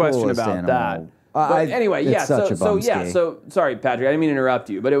 There's It's no the question coolest about that. animal. But anyway, it's yeah. such a So bumski. sorry, Patrick. I didn't mean to interrupt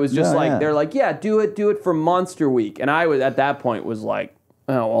you, but it was just No, like yeah. they're like, yeah, do it for Monster Week, and I was at that point was like,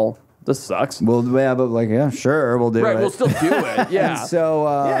 oh well, this sucks. Well, yeah, but like, yeah, sure, we'll do Right, it. we'll still do it. Yeah. And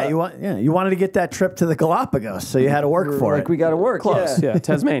so, you wanted to get that trip to the Galapagos, so you had to work for like, it. we got to work. Close. Yeah. Yeah,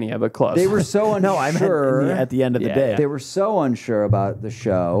 Tasmania, but close. They were so unsure. No, I meant at the end of the Yeah, day. yeah. They were so unsure about the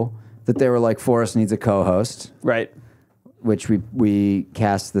show that they were like, Forrest needs a co-host, right. which we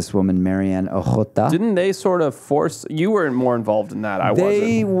cast this woman, Marianne Ojota. Didn't they sort of force? You were more involved in that. I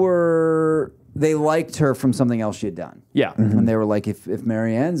They wasn't. were. They liked her from something else she had done. Yeah. And they were like, if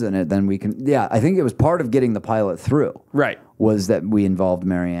Marianne's in it, then we can. Yeah, I think it was part of getting the pilot through. Right. Was that we involved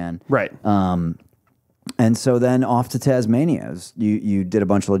Marianne. Right. And so then off to Tasmania. You did a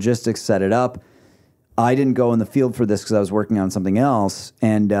bunch of logistics, set it up. I didn't go in the field for this because I was working on something else,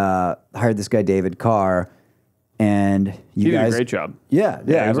 and hired this guy, David Carr. And you He did guys a great job. Yeah, he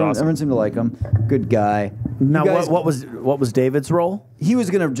was everyone, awesome. everyone seemed to like him. Good guy. Now, You guys- what was David's role? he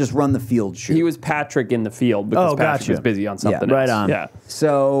was going to just run the field shoot. He was Patrick in the field because Oh, Patrick gotcha. was busy on something Yeah, right else. on. Yeah.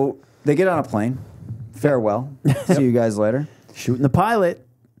 So they get on a plane. Farewell. See you guys later. Shooting the pilot.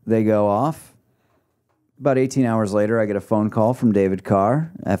 They go off. about 18 hours later, I get a phone call from David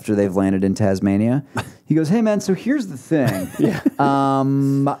Carr after they've landed in Tasmania. He goes, "Hey, man, so here's the thing.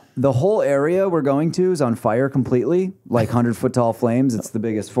 The whole area we're going to is on fire completely, like 100-foot tall flames. It's the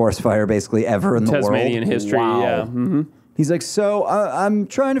biggest forest fire basically ever in the world. Tasmanian history, yeah. Mm-hmm. He's like, so I'm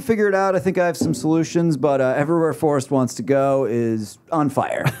trying to figure it out. I think I have some solutions, but everywhere Forrest wants to go is on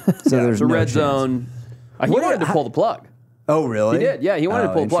fire. So there's a no red chance. zone. He wanted to pull the plug. Oh, really? He did. Yeah, he wanted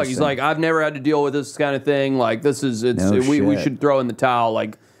to pull the plug. He's interesting. like, I've never had to deal with this kind of thing. Like, we shit. should throw in the towel.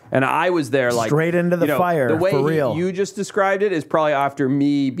 Like, and I was there, like Straight into the fire, The way for real. you just described it is probably after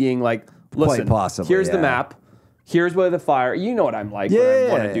me being like, listen, possibly, here's the yeah. map. Here's where the fire. You know what I'm like when I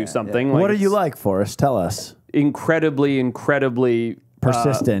want to do something. yeah. Like, What are you it's like, Forrest? Tell us. incredibly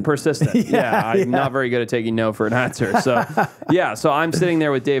Persistent. I'm not very good at taking no for an answer. So so I'm sitting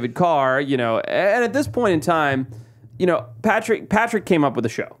there with David Carr, and at this point in time, Patrick came up with the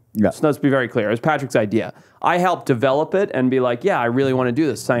show. Yeah. So let's be very clear. It was Patrick's idea. I helped develop it and be like, I really want to do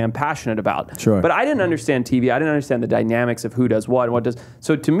this. I'm passionate about. Sure. But I didn't understand TV. I didn't understand the dynamics of who does what and what does.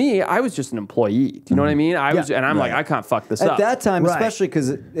 So to me, I was just an employee. Do you know what I mean? I'm like, I can't fuck this At up. that time, Right. especially because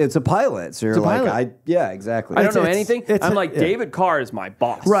it's a pilot. So you're a like, pilot. exactly. I don't know it's- anything. it's I'm a- like, yeah. David Carr is my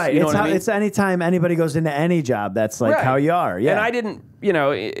boss. Right. You know It's what I mean? it's anytime anybody goes into any job, that's like Right. how you are. Yeah. And I didn't,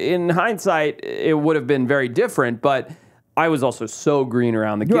 in hindsight, it would have been very different, but I was also so green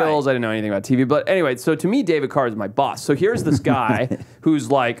around the gills. Right. I didn't know anything about TV. But anyway, so to me, David Carr is my boss. So here's this guy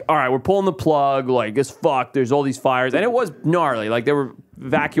who's like, all right, we're pulling the plug. Like, it's fucked. There's all these fires. And it was gnarly. Like, they were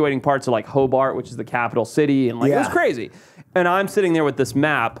evacuating parts of, like, Hobart, which is the capital city. And, like, it was Yeah. crazy. And I'm sitting there with this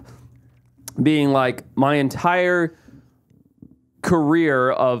map being like, my entire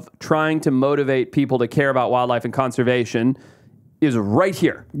career of trying to motivate people to care about wildlife and conservation is right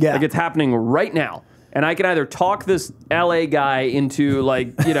here. Yeah. Like, it's happening right now. And I can either talk this LA guy into,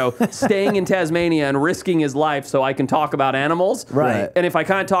 like, staying in Tasmania and risking his life so I can talk about animals. Right. And if I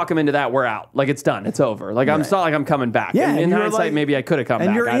can't talk him into that, we're out. Like, it's done. It's over. Like, it's not like I'm coming back. Yeah, And in and you're hindsight, like- maybe I could have come back.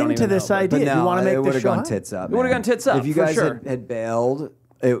 and you're I don't into even this know, but- idea. But You no, wanna make it the would have show gone happen. tits up. It would've man. gone tits up, If you for guys sure. had bailed,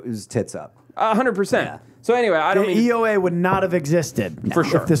 it was tits up. 100%. So anyway, I don't the mean... EOA would not have existed For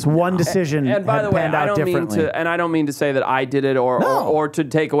sure. if this one decision And by had the way, panned I out don't mean differently. to, and I don't mean to say that I did it or to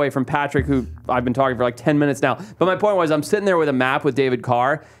take away from Patrick, who I've been talking for like 10 minutes now. But my point was, I'm sitting there with a map with David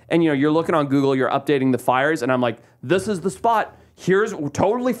Carr, and you're looking on Google, you're updating the fires, and I'm like, this is the spot. Here's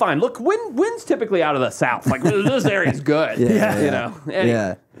totally fine. Look, wind's typically out of the south. Like, this area's good. Yeah. Anyway.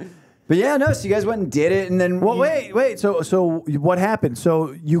 Yeah. But yeah, no, so you guys went and did it, and then... Well, wait. So what happened?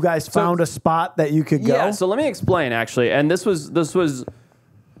 So you guys found a spot that you could go? Yeah, so let me explain, actually. And this was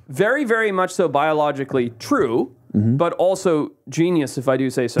very, very much so biologically true, but also genius, if I do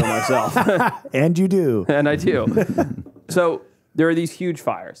say so myself. And you do. And I do. So there are these huge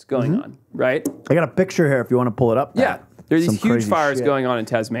fires going on, right? I got a picture here if you want to pull it up. Yeah. There are Some these huge crazy fires shit. going on in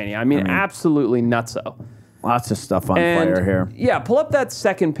Tasmania. I mean, absolutely nutso. Lots of stuff on And fire here. yeah, pull up that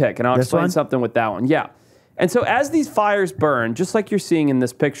second pic, and I'll This explain one? something with that one. Yeah. And so as these fires burn, just like you're seeing in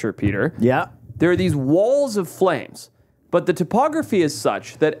this picture, Peter, Yeah. there are these walls of flames. But the topography is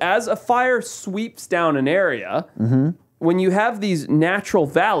such that as a fire sweeps down an area, when you have these natural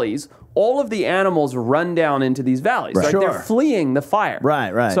valleys, all of the animals run down into these valleys. Right. Like they're Sure. fleeing the fire.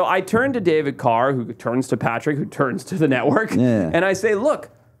 Right. So I turn to David Carr, who turns to Patrick, who turns to the network, and I say, look,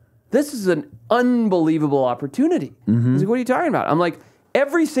 this is an unbelievable opportunity. He's like, what are you talking about? I'm like,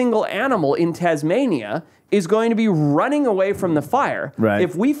 every single animal in Tasmania is going to be running away from the fire. Right.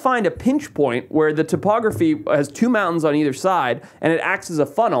 If we find a pinch point where the topography has two mountains on either side and it acts as a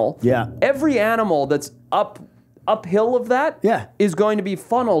funnel, every animal that's uphill of that is going to be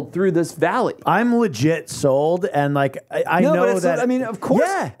funneled through this valley. I'm legit sold, and like I No, but know it's that. not- I mean, of course,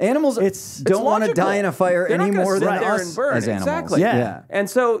 animals don't want to logical. die in a fire They're not any gonna more sit than there us and burn. as animals. Exactly. Yeah. And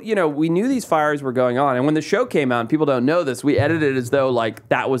so, we knew these fires were going on. And when the show came out, and people don't know this, we edited it as though like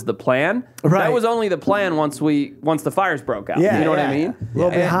that was the plan. Right. That was only the plan once the fires broke out. Yeah, You know what yeah. I mean? A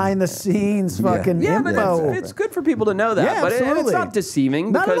little And- behind the scenes fucking Yeah, but info. it's good for people to know that. Yeah, but it's absolutely. not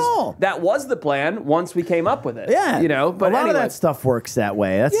deceiving Not at because all. that was the plan once we came up with it. Yeah. But a lot anyway. of that stuff works that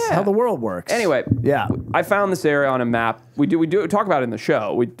way. That's Yeah. how the world works. Anyway, Yeah. I found this area on a map. We do talk about it in the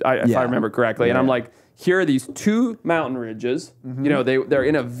show. If I remember correctly, and I'm like, here are these two mountain ridges. They're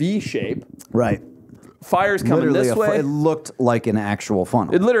in a V shape. Right. Fires coming Literally, this way. it looked like an actual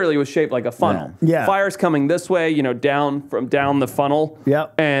funnel. It literally was shaped like a funnel. Yeah. Fires coming this way, down the funnel.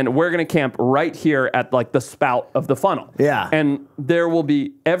 Yep. And we're gonna camp right here at like the spout of the funnel. Yeah. And there will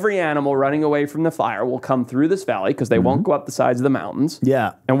be every animal running away from the fire will come through this valley because they won't go up the sides of the mountains.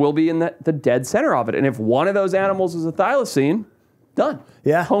 Yeah. And we'll be in the dead center of it. And if one of those animals is a thylacine, done.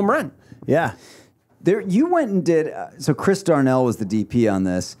 Yeah. Home run. Yeah. You went and did. So Chris Darnell was the DP on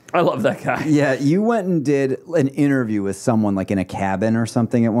this. I love that guy. Yeah, you went and did an interview with someone like in a cabin or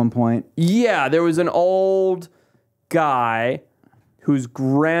something at one point. Yeah, there was an old guy whose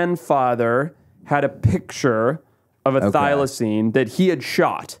grandfather had a picture of a thylacine that he had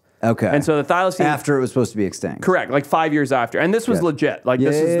shot. Okay. And so the thylacine after it was supposed to be extinct. Correct, like 5 years after. And this was legit. Like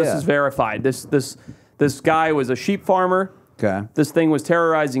this is verified. This guy was a sheep farmer. Okay. This thing was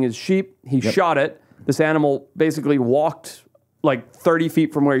terrorizing his sheep. He shot it. This animal basically walked like 30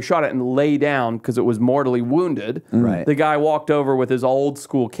 feet from where he shot it and lay down because it was mortally wounded. Right. The guy walked over with his old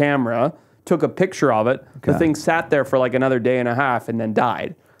school camera, took a picture of it. The thing sat there for like another day and a half and then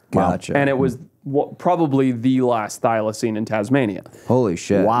died. Gotcha. And it was probably the last thylacine in Tasmania. Holy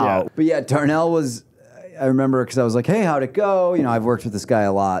shit. Wow. Yeah. But yeah, Darnell was, I remember because I was like, hey, how'd it go? You know, I've worked with this guy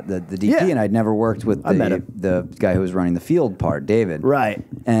a lot, the DP, and I'd never worked with the guy who was running the field part, David. Right.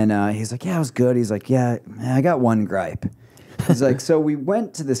 And he's like, yeah, it was good. He's like, yeah, I got one gripe. He's like, so we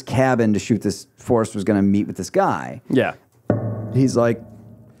went to this cabin to shoot this. Forrest was going to meet with this guy. Yeah. He's like,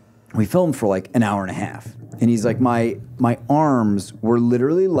 we filmed for like an hour and a half. And he's like, my arms were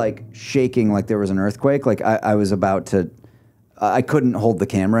literally like shaking like there was an earthquake. Like I was about to, I couldn't hold the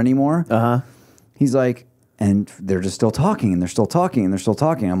camera anymore. He's like, and they're just still talking and they're still talking and they're still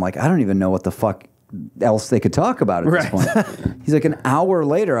talking. I'm like, I don't even know what the fuck else they could talk about at this point. He's like, an hour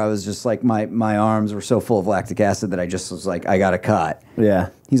later, I was just like, my arms were so full of lactic acid that I just was like, I got to cut. Yeah.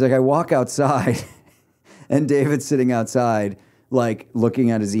 He's like, I walk outside and David's sitting outside, like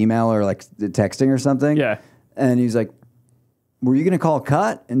looking at his email or like texting or something. Yeah. And he's like, were you going to call a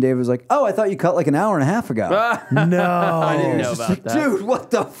cut? And David was like, oh, I thought you cut like an hour and a half ago. No. I didn't know Just about like, that. dude,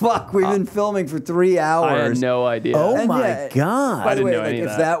 what the fuck? We've been filming for 3 hours. I had no idea. Oh And my yeah, God. By I the didn't way, know like, any of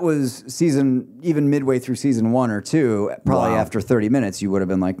if that. that was even midway through season 1 or 2, probably Wow. after 30 minutes, you would have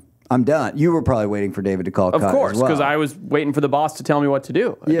been like, I'm done. You were probably waiting for David to call a Of cut course, as well. because I was waiting for the boss to tell me what to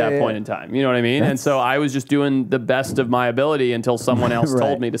do at that point in time. You know what I mean? And so I was just doing the best of my ability until someone else Right.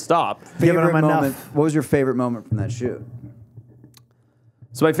 told me to stop. Giving Favorite him enough. moment, what was your favorite moment from that shoot?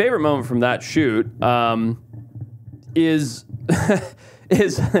 So my favorite moment from that shoot is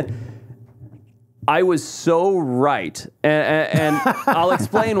I was so right, and I'll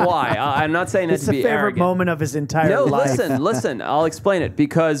explain why. I'm not saying that It's to the be favorite arrogant. moment of his entire No, life. listen. I'll explain it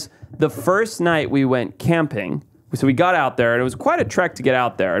because the first night we went camping, so we got out there, and it was quite a trek to get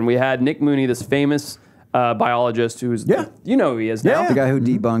out there, and we had Nick Mooney, this famous biologist who's, you know who he is now. The guy who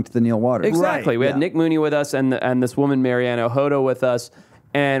debunked the Neil Waters. Exactly. Right, We had yeah. Nick Mooney with us and this woman, Marianne Ohoto, with us.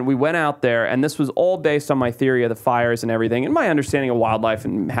 And we went out there, and this was all based on my theory of the fires and everything, and my understanding of wildlife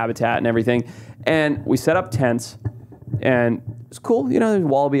and habitat and everything. And we set up tents, and it's cool. You know, there's a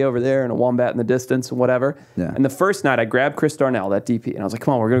wallaby over there and a wombat in the distance and whatever. Yeah. And the first night, I grabbed Chris Darnell, that DP, and I was like,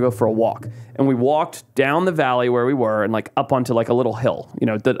 come on, we're going to go for a walk. And we walked down the valley where we were and like up onto like a little hill, you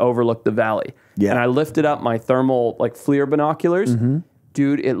know, that overlooked the valley. Yeah. And I lifted up my thermal like FLIR binoculars.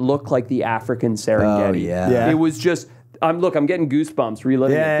 Dude, it looked like the African Serengeti. Oh, yeah. Yeah. It was just... I'm getting goosebumps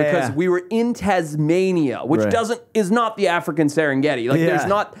reliving Yeah, it because yeah. we were in Tasmania, which Right. is not the African Serengeti. Like Yeah. there's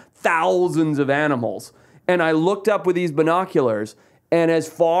not thousands of animals. And I looked up with these binoculars, and as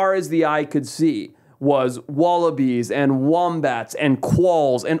far as the eye could see was wallabies and wombats and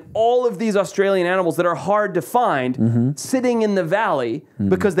quolls and all of these Australian animals that are hard to find sitting in the valley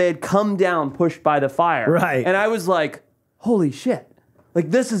because they had come down pushed by the fire. Right. And I was like, holy shit. Like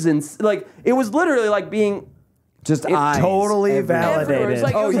this is like it was literally like being Just eyes. totally everywhere. validated. It was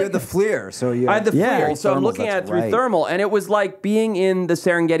like- Oh, it was you like- had the FLIR, so you I had the Yeah. FLIR, so I'm Thermals, looking at it that's through right. thermal, and it was like being in the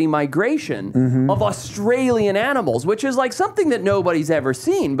Serengeti migration of Australian animals, which is like something that nobody's ever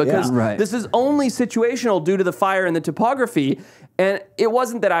seen because Yeah. Right. this is only situational due to the fire and the topography. And it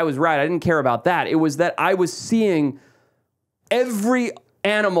wasn't that I was right; I didn't care about that. It was that I was seeing every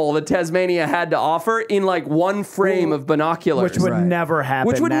animal that Tasmania had to offer in like one frame of binoculars. Which would Right. never happen.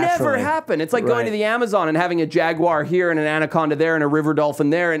 Which would never naturally. happen. It's like going Right. to the Amazon and having a jaguar here and an anaconda there and a river dolphin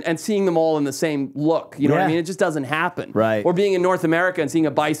there and seeing them all in the same look. You know what I Yeah. mean? It just doesn't happen. Right. Or being in North America and seeing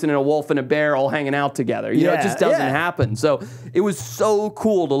a bison and a wolf and a bear all hanging out together. You know, it Yeah, just doesn't yeah. happen. So it was so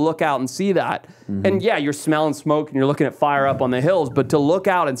cool to look out and see that. And yeah, you're smelling smoke and you're looking at fire up on the hills, but to look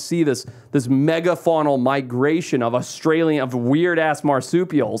out and see this megafaunal migration of of weird ass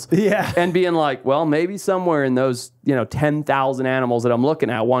marsupials. Yeah. And being like, well, maybe somewhere in those, 10,000 animals that I'm looking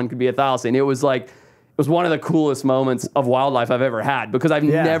at, one could be a thylacine. It was one of the coolest moments of wildlife I've ever had because I've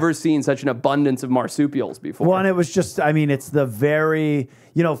Yeah. never seen such an abundance of marsupials before. Well, and it was just, I mean, it's the very,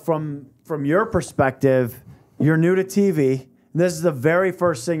 from your perspective, you're new to TV. This is the very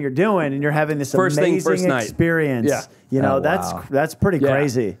first thing you're doing, and you're having this First thing, amazing first night. experience. Yeah. You know, Oh, that's wow. that's pretty Yeah.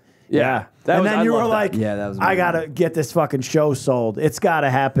 crazy. Yeah. And then I you were love that. like, Yeah, that was I amazing. got to get this fucking show sold. It's got to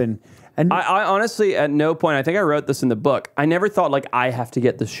happen. And I honestly, at no point, I think I wrote this in the book, I never thought like I have to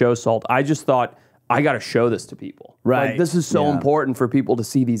get this show sold. I just thought I got to show this to people. Right. Like, this is so important for people to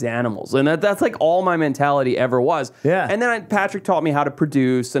see these animals. And that's like all my mentality ever was. Yeah. And then Patrick taught me how to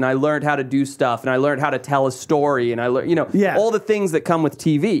produce, and I learned how to do stuff, and I learned how to tell a story, and I learned, all the things that come with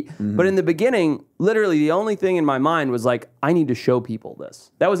TV. Mm-hmm. But in the beginning, literally the only thing in my mind was like, I need to show people this.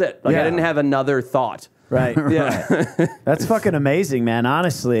 That was it. Like I didn't have another thought. Right. Yeah. That's fucking amazing, man,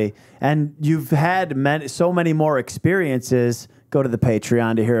 honestly. And you've had so many more experiences. Go to the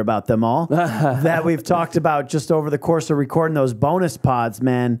Patreon to hear about them all that we've talked about just over the course of recording those bonus pods,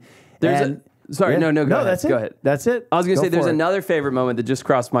 man. Sorry, no, go ahead. That's it. Go ahead. That's it. I was going to Go say there's for it. another favorite moment that just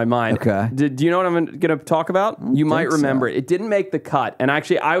crossed my mind. Okay. Do you know what I'm going to talk about? You might think so. remember it. It didn't make the cut. And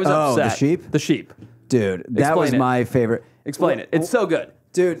actually, I was Oh, the upset. sheep? The sheep. Dude, that was Explain it. my favorite. Explain it. It's so good.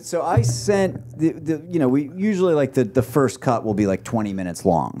 Dude, so I sent we usually like the first cut will be like 20 minutes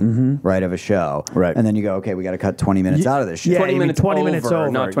long, right, of a show. Right. And then you go, okay, we got to cut 20 minutes out of this shit. Yeah, 20 you mean minutes 20 minutes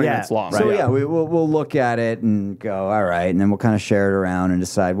over. not 20 Yeah. minutes long. So Right. yeah, we'll look at it and go, all right, and then we'll kind of share it around and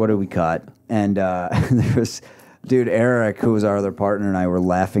decide what do we cut. And there was, dude, Eric, who was our other partner, and I were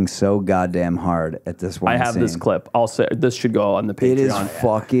laughing so goddamn hard at this one I have this scene. clip. I'll say this should go on the Patreon. It is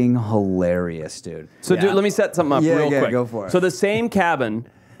fucking hilarious, dude. So dude, let me set something up real quick. Go for it. So the same cabin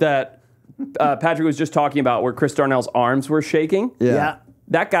that Patrick was just talking about where Chris Darnell's arms were shaking. Yeah.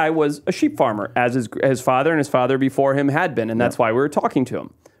 That guy was a sheep farmer, as his father and his father before him had been, and that's why we were talking to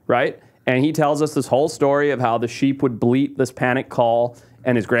him, right? And he tells us this whole story of how the sheep would bleat this panic call,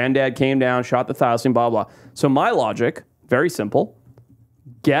 and his granddad came down, shot the thylacine, blah, blah. So my logic, very simple,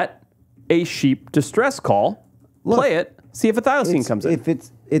 get a sheep distress call, play it, see if a thylacine comes in. If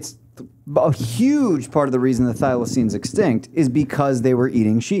it's a huge part of the reason the thylacine's extinct is because they were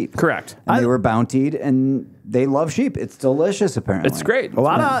eating sheep. Correct. And they were bountied, and they love sheep. It's delicious, apparently. It's great. A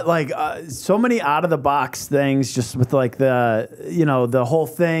lot of so many out of the box things, just with like the whole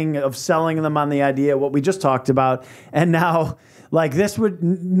thing of selling them on the idea what we just talked about, and now like this would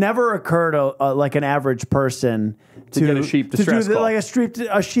never occur to like an average person To get a sheep distress call. like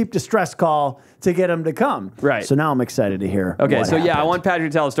a sheep distress call to get them to come. Right. So now I'm excited to hear. Okay, what so yeah, I happened. want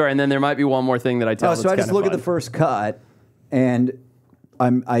Patrick to tell a story, and then there might be one more thing that I tell. So I just look at the first cut, and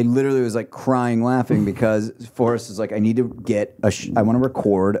I literally was like crying laughing because Forrest is like, I need to get I want to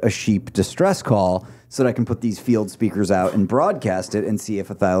record a sheep distress call so that I can put these field speakers out and broadcast it and see if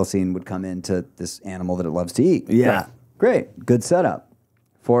a thylacine would come into this animal that it loves to eat. Yeah. Great. Good setup.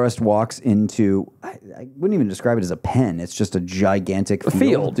 Forrest walks into, I wouldn't even describe it as a pen. It's just a gigantic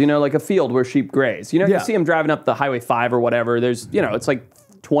field, like a field where sheep graze. You Yeah. see them driving up the Highway 5 or whatever. There's, it's like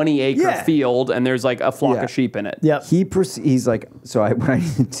 20-acre Yeah. field, and there's like a flock Yeah. of sheep in it. Yep. He's like, what I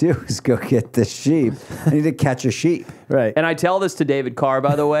need to do is go get this sheep. I need to catch a sheep. Right. And I tell this to David Carr,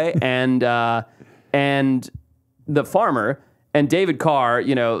 by the way, and the farmer. And David Carr,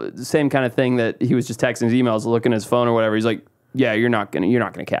 the same kind of thing that he was just texting his emails, looking at his phone or whatever. He's like, yeah, you're not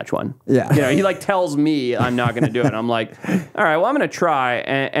gonna catch one. Yeah. He like tells me I'm not gonna do it. I'm like, all right, well, I'm gonna try.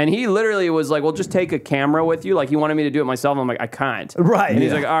 And he literally was like, well, just take a camera with you. Like he wanted me to do it myself. I'm like, I can't. Right. And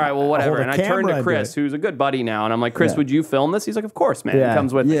he's Yeah. like, all right, well, whatever. Hold a And I turned camera to and Chris, do it. who's a good buddy now, and I'm like, Chris, Yeah. would you film this? He's like, of course, man. Yeah. He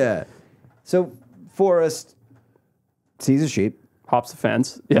comes with me. Yeah. So Forrest sees a sheep. Hops the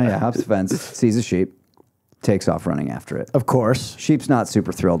fence. Yeah, hops the fence, sees a sheep, takes off running after it. Of course. Sheep's not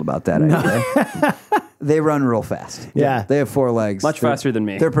super thrilled about that idea. They run real fast. Yeah. They have 4 legs. Much faster than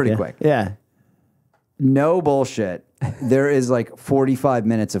me. They're pretty Yeah. quick. Yeah. No bullshit. There is like 45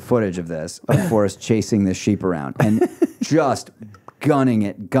 minutes of footage of this, of Forrest chasing this sheep around and just gunning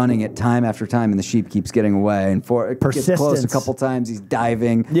it time after time, and the sheep keeps getting away. And gets close a Persistence. couple times. He's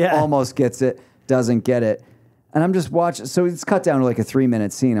diving. Yeah. Almost gets it. Doesn't get it. And I'm just watching. So it's cut down to like a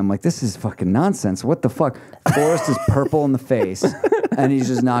 3-minute scene. I'm like, this is fucking nonsense. What the fuck? Forrest is purple in the face, and he's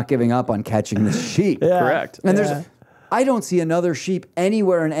just not giving up on catching the sheep. Yeah. Correct. And I don't see another sheep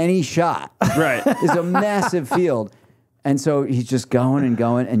anywhere in any shot. Right. It's a massive field. And so he's just going,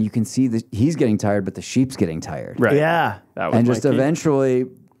 and you can see that he's getting tired, but the sheep's getting tired. Right. Yeah. That was And my just key. eventually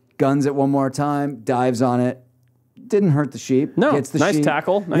guns it one more time, dives on it. Didn't hurt the sheep. No, Gets the nice sheep.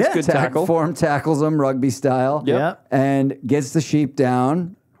 tackle. Nice, good tackle. Form tackles him rugby style. Yep. And gets the sheep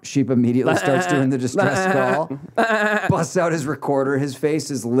down. Sheep immediately starts doing the distress call. Busts out his recorder. His face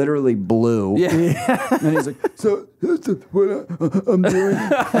is literally blue. Yeah. And he's like, so this is what I'm doing.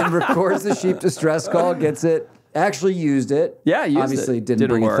 And records the sheep distress call, gets it, actually used it. Yeah, used it. Obviously didn't Didn't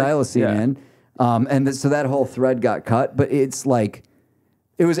bring work. a thylacine Yeah. in. So that whole thread got cut. But it's like,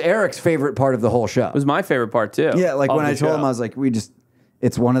 it was Eric's favorite part of the whole show. It was my favorite part too. Yeah, like of when the I told show. him, I was like,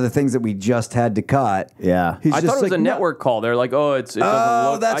 It's one of the things that we just had to cut. Yeah. He's I just thought it was like, a "No." network call. They're like, oh, it doesn't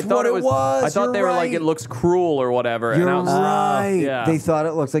look. That's I thought what it was. I thought You're they were like, right. it looks cruel or whatever. You're and I was, right. yeah. They thought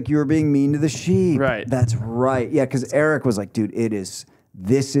it looked like you were being mean to the sheep. Right. That's right. Yeah, because Eric was like, dude,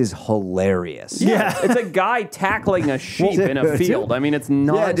 this is hilarious. Yeah, it's a guy tackling a sheep in a field. I mean, it's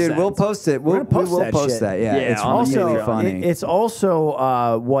nonsense. Yeah, dude, we'll post it. We're gonna We'll post post that that. Yeah, Yeah, it's on the really Patreon. funny. It's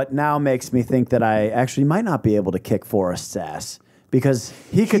also what now makes me think that I actually might not be able to kick Forrest's ass because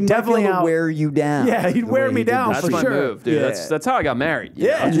he could definitely wear you down. Yeah, he'd the wear way me he did down this. That's for my sure. move, dude. Yeah. That's how I got married.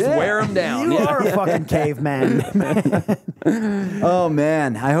 Yeah, Just yeah. wear him down. You Yeah. are a fucking caveman. Oh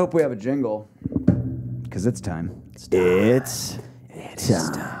man, I hope we have a jingle because it's time. It's time.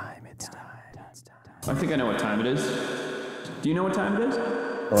 I think I know what time it is. Do you know what time it is?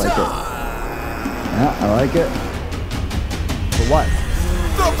 I like it. Yeah, I like it. For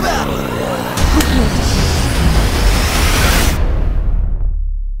what?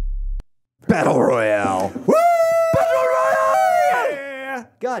 Battle Royale. Woo! Battle Royale!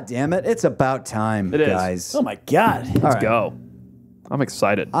 God damn it! It's about time, It is. guys. Oh my god. Let's go. I'm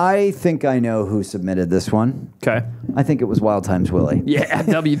excited. I think I know who submitted this one. Okay. I think it was Wild Times Willie. Yeah,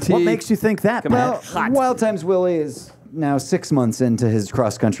 WT. What makes you think that, Come man? on. Hot. Wild Times Willie is now 6 months into his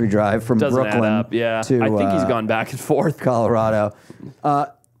cross-country drive from Doesn't Brooklyn add up. Yeah. to I think he's gone back and forth. Colorado.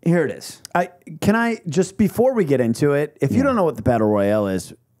 Here it is. Can I just before we get into it, if you don't know what the Battle Royale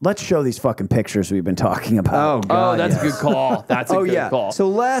is, let's show these fucking pictures we've been talking about. Oh, that's a good call. That's a good call. So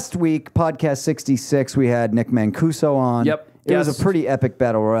last week, podcast 66, we had Nick Mancuso on. Yep. It was Yes. a pretty epic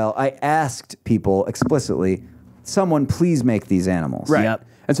battle royale. I asked people explicitly, someone please make these animals. Right. Yep.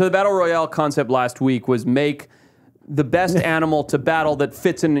 And so the Battle Royale concept last week was make the best animal to battle that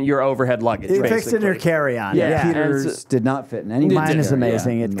fits in your overhead luggage. It fits in basically. your carry-on. Yeah. Yeah. Peter's did not fit in any. Mine is carry-on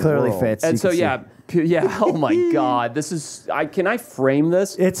amazing. in It the clearly world. fits. And You so can see. yeah. Oh my God, this is. Can I frame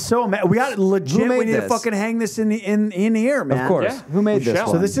this? It's so we got legit. Who made We need to this? fucking hang this in here, man. Of course. Yeah. Who made We this shall.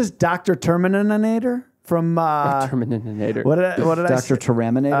 one? So this is Dr. Terminator from Terminator. what did I Dr. say?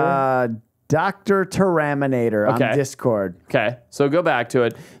 Terminator? Dr. Terminator Okay. on Discord. Okay, so go back to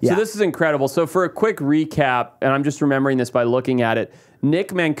it. Yeah. So this is incredible. So for a quick recap, and I'm just remembering this by looking at it, Nick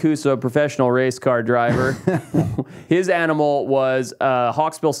Mancuso, a professional race car driver, his animal was a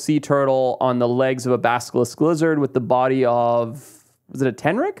hawksbill sea turtle on the legs of a basilisk lizard with the body of, was it a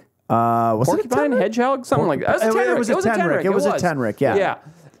tenric? Was it a Porcupine, Tenric? hedgehog, something like that. It was a tenric. It was a tenric, yeah.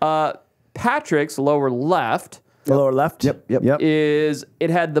 Yeah. Patrick's lower left The lower left. Yep. is it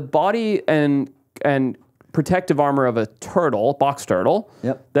had the body and protective armor of a turtle, box turtle.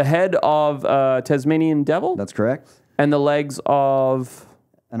 Yep. The head of Tasmanian devil. That's correct. And the legs of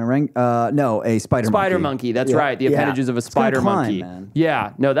An orang? No, a spider monkey. spider monkey. That's Yeah. right. The appendages of a gonna spider climb, monkey. man.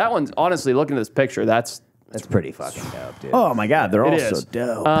 Yeah. No, that one's honestly looking at this picture. That's That's pretty fucking dope, dude. Oh my God, they're all it so is.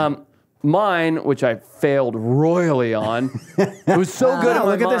 dope. Mine, which I failed royally on. It was so good. in my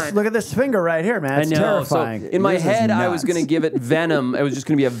look at this! mind. Look at this finger right here, man. I It's know. terrifying. So in my This is head, I was nuts. going to give it venom. It was just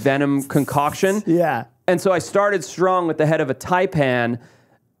going to be a venom concoction. Yeah. And so I started strong with the head of a taipan,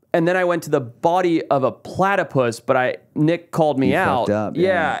 and then I went to the body of a platypus, but Nick called me out. fucked up, Yeah,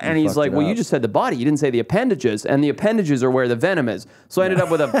 yeah. and You he's fucked like, it well, you up. just said the body. You didn't say the appendages, and the appendages are where the venom is. So I ended up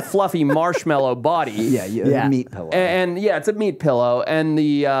with a fluffy marshmallow body. Yeah, Yeah. a meat pillow. And yeah, it's a meat pillow, and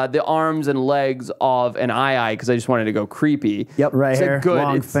the arms and legs of an eye because I just wanted to go creepy. Yep. Right It's a here, good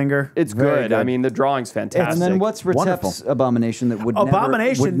long it's, finger. It's Very good. I mean, the drawing's fantastic. and then what's Wonderful. Retep's abomination that would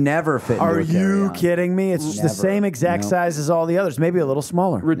Abomination would never fit into Are a you carry-on? kidding me? It's just the Never. same exact Nope. size as all the others, maybe a little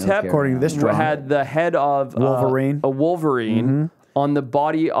smaller. Retep, according to this drawing. had the head of Wolverine. a wolverine on the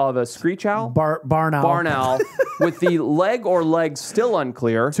body of a screech owl, Barn owl. barn owl, with the leg or legs still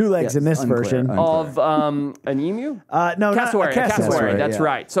unclear. 2 legs in this unclear, version. unclear. Of an emu? No, Cassowary, not a cassowary, that's yeah.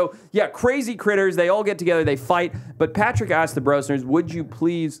 right. So, yeah, crazy critters. They all get together, they fight. But Patrick asked the Brosners, would you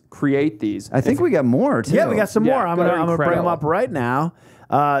please create these? I think we got more too. Yeah, we got some Yeah, more. I'm they're gonna bring them incredible. up right now.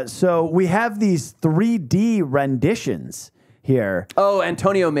 So we have these 3D renditions here Oh,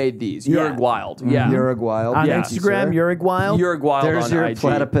 Antonio made these. Yeah. Urig Wild. Yeah. Uruguay. on Yeah. Instagram. Urig Wild. Urig Wild There's on your IG.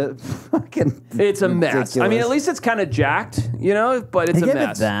 platypus. Fucking It's a mess. I mean, ridiculous. at least it's kind of jacked, you know, but it's He a gave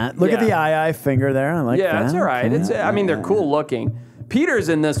mess. it that. Look at the eye finger there. I like that. Yeah, it's all right. Okay. It's. I mean, they're cool looking. Peter's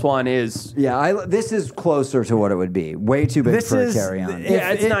in this one is. Yeah, this is closer to what it would be. Way too big This for is a carry-on.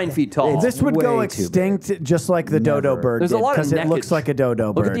 Yeah, it's 9 feet tall. This would go way too extinct just like the dodo Never. bird There's a lot of because it neckage. looks like a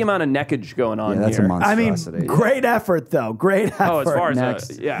dodo bird. Look at the amount of neckage going on Yeah, that's here. a I mean, monstrosity. great effort though. Great effort. Oh, as far as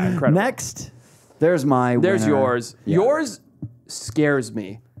Next. yeah, incredible. Next. There's my There's winner. yours. Yeah. Yours scares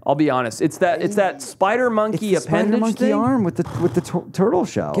me. I'll be honest. It's that spider monkey It's the spider appendage monkey thing. arm with the turtle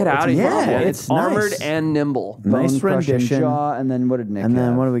shell. Get out of here! Yeah, man. it's It's armored nice. and nimble. Nice Bone-crushing rendition. jaw, and then what did Nick And then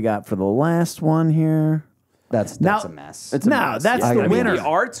have? what do we got for the last one here? That's Now- a mess. It's a No, mess. that's Yeah. the I mean, winner. the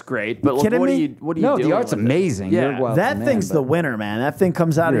art's great, but look, kidding what are me? you doing? No, the art's with it? amazing. Yeah. You're wild That man, thing's but the winner, man. That thing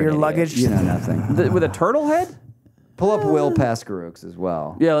comes out of you're your an idiot. luggage. You know nothing. With a turtle head? Pull up Will Pascarooks as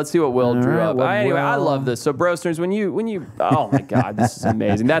well. Yeah, let's see what Will drew right, up. what Anyway, I Will- love this. So, Brosters, when you, oh my God, this is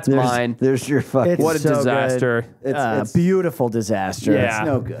amazing. That's mine. There's your fucking. It's What a so disaster. good. It's- Beautiful disaster. Yeah. It's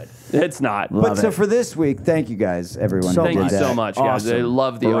no good. It's not. But so it. for this week, thank you guys, everyone. So who Thank did you that. so much, guys. I Awesome.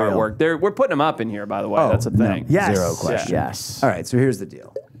 love the For real. artwork. We're putting them up in here, by the way. Oh, That's a thing. Yes. Zero question. Yes. All right, so here's the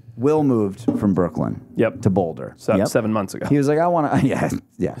deal. Will moved from Brooklyn Yep. to Boulder. So, Yep. 7 months ago. He was like, I want to,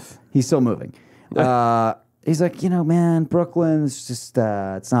 yeah. He's still moving. He's like, man, Brooklyn's just,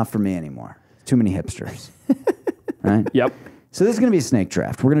 it's not for me anymore. Too many hipsters. Right? Yep. So this is going to be a snake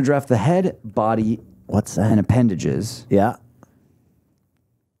draft. We're going to draft the head, body, What's that? and appendages. Yeah.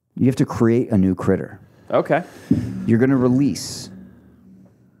 You have to create a new critter. Okay. You're going to release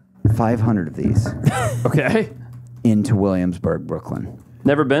 500 of these Okay. into Williamsburg, Brooklyn.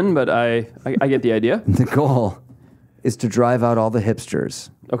 Never been, but I get the idea. The goal is to drive out all the hipsters.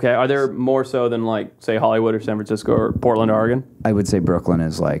 Okay. Are there more so than, like, say, Hollywood or San Francisco or Portland, Oregon? I would say Brooklyn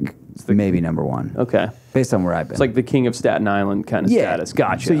is like maybe number one. Okay. Based on where I've been. It's like the king of Staten Island kind of status.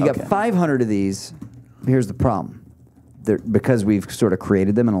 Gotcha. So you Okay. got 500 of these. Here's the problem. Because we've sort of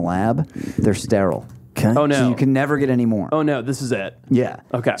created them in a lab, they're sterile. Okay. Oh, no. So you can never get any more. Oh, no. This is it. Yeah.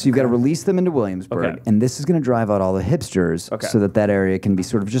 Okay. So you've got to release them into Williamsburg, Okay. and this is going to drive out all the hipsters Okay. so that area can be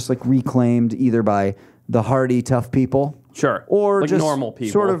sort of just like reclaimed either by the hardy, tough people. Sure. Or Like just normal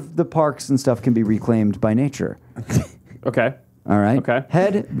people. sort of the parks and stuff can be reclaimed by nature. Okay. All right? Okay.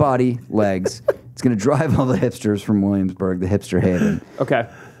 Head, body, legs. It's going to drive all the hipsters from Williamsburg, the hipster haven. Okay.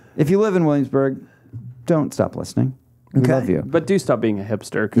 If you live in Williamsburg, don't stop listening. We Okay. love you. But do stop being a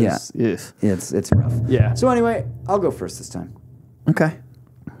hipster. 'Cause, It's rough. Yeah. So anyway, I'll go first this time Okay.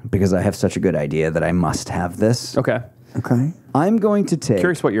 because I have such a good idea that I must have this. Okay. Okay. I'm going to take.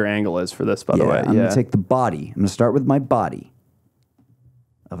 Curious what your angle is for this, by the way. I'm going to take the body. I'm going to start with my body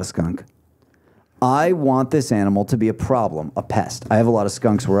of a skunk. I want this animal to be a problem, a pest. I have a lot of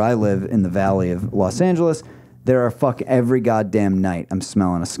skunks where I live in the valley of Los Angeles. There are every goddamn night I'm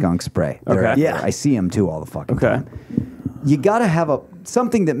smelling a skunk spray. They're Okay. everywhere. Yeah. I see them too all the fucking Okay. time. You got to have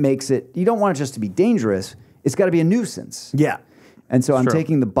something that makes it, you don't want it just to be dangerous. It's got to be a nuisance. Yeah. And so I'm Sure.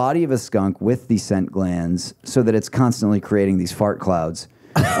 taking the body of a skunk with the scent glands so that it's constantly creating these fart clouds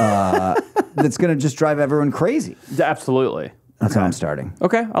that's going to just drive everyone crazy. Absolutely. That's how I'm starting.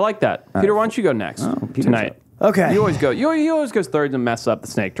 Okay, I like that. Peter, why don't you go next Peter's tonight? Okay. You always go. You always goes third and mess up the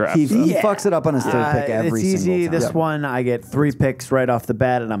snake draft. He, so. he fucks it up on his third pick every it's easy. single time. This one, I get 3 picks right off the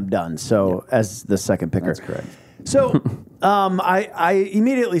bat, and I'm done. So as the second picker, That's correct. So I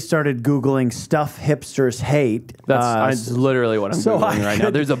immediately started Googling stuff hipsters hate. That's literally what I'm so doing I right now.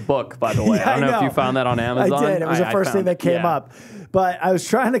 could- There's a book, by the way. Yeah, I don't know if you found that on Amazon. I did. It was the first thing found that it. came Yeah. up. But I was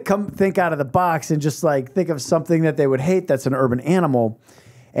trying to think out of the box and just like think of something that they would hate that's an urban animal.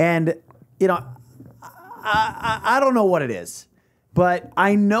 And, I don't know what it is. But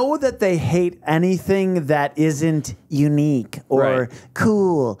I know that they hate anything that isn't unique or Right.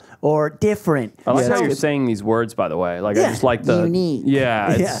 cool or different. I like how So- you're saying these words, by the way. Like I Yeah. just like the Unique.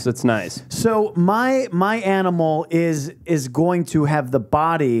 Yeah, Yeah. it's nice. So my animal is going to have the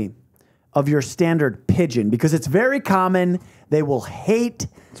body of your standard pigeon because it's very common. They will hate.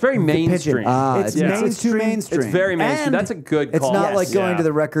 It's very the pigeon. mainstream. It's yeah. mainstream. It's too mainstream. It's very mainstream. And That's a good It's call. not like going Yeah. to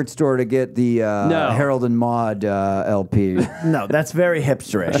the record store to get the Harold and Maude LP. No, that's very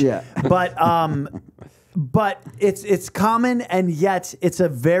hipsterish. Yeah. But it's common and yet it's a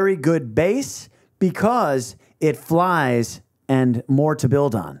very good base because it flies and more to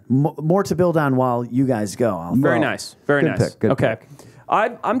build on. More to build on while you guys go. Very nice. Very Good nice. pick, good okay. pick.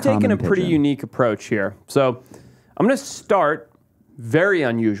 I'm taking Common a pretty pigeon. unique approach here. So I'm going to start very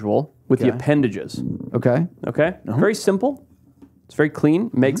unusual with the Okay. appendages. Okay. Okay? Very simple. It's very clean.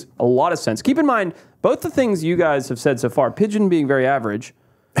 Makes a lot of sense. Keep in mind, both the things you guys have said so far, pigeon being very average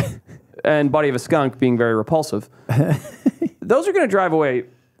and body of a skunk being very repulsive, those are going to drive away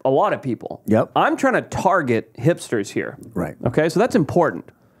a lot of people. Yep. I'm trying to target hipsters here. Right. Okay, so that's important.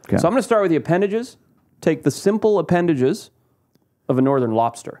 Okay. So I'm going to start with the appendages. Take the simple appendages of a northern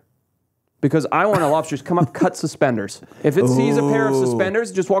lobster. because I want a lobster to come up, cut suspenders. If it sees a pair of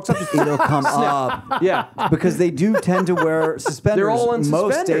suspenders, it just walks up, just It'll come up. yeah. Because they do tend to wear suspenders They're all in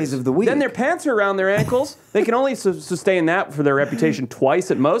most suspenders. days of the week. Then their pants are around their ankles. They can only sustain that for their reputation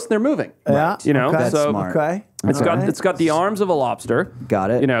twice at most, and they're moving. Yeah. You know, Okay. That's so smart. Okay. it's got the arms of a lobster. Got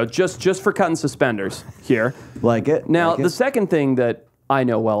it. You know, just for cutting suspenders here. Like it. Now, like it. the second thing that I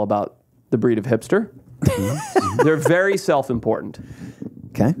know well about the breed of hipster, they're very self-important.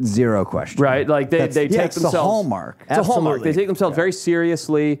 Okay. Zero question. Right, like they take it's the themselves. hallmark. It's a hallmark. Absolutely. They take themselves very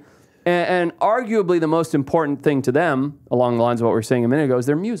seriously, and arguably the most important thing to them, along the lines of what we were saying a minute ago, is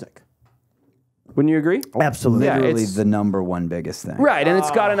their music. Wouldn't you agree? Absolutely. Yeah, Literally it's- the number one biggest thing. Right, and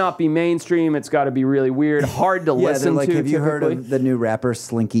it's got to not be mainstream. It's got to be really weird, hard to Yeah, they're listen like, to. have you heard typically. of the new rapper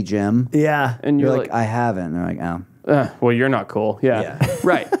Slinky Jim? Yeah. And You're you're like, I haven't. And they're like, oh. well, you're not cool. Yeah.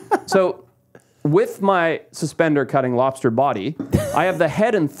 Right. So, with my suspender cutting lobster body, I have the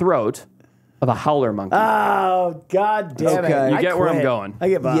head and throat of a howler monkey. Oh, God damn Okay. it. You I get where I'm quit. going. I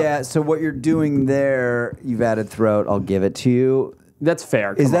give up. Yeah, so what you're doing there, you've added throat, I'll give it to you. That's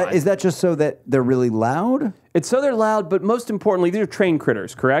fair. Is come on. that just so that they're really loud? It's so they're loud, but most importantly, these are trained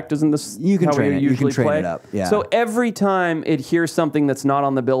critters, correct? Isn't this You can how train we it. You can usually train play? it up, yeah. So every time it hears something that's not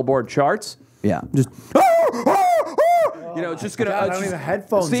on the Billboard charts, Yeah. just you know, it's just gonna. God, I it's don't just- even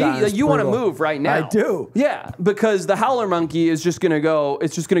headphones See, on. It's you want to brutal. move right now. I do. Yeah, because the howler monkey is just gonna go.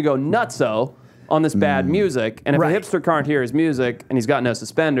 It's just gonna go nutso on this bad music, and if Right. a hipster can't hear his music and he's got no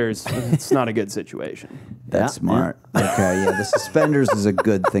suspenders, it's not a good situation. That's smart. Okay, yeah, the suspenders is a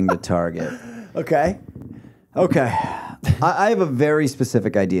good thing to target. Okay. Okay. I have a very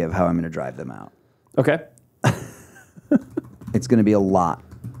specific idea of how I'm going to drive them out. Okay. It's going to be a lot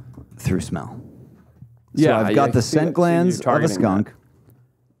through smell. So Yeah, I've got I the see scent you're glands of a targeting skunk. that.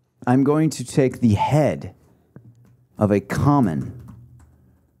 I'm going to take the head of a common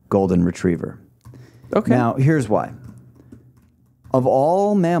golden retriever. Okay. Now, here's why. Of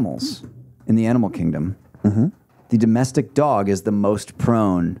all mammals in the animal kingdom, the domestic dog is the most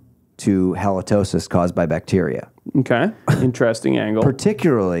prone to halitosis caused by bacteria, Okay. Interesting angle.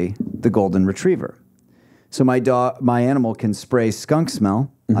 particularly the golden retriever. So my animal can spray skunk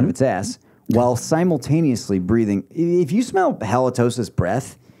smell out of its ass while simultaneously breathing. If you smell halitosis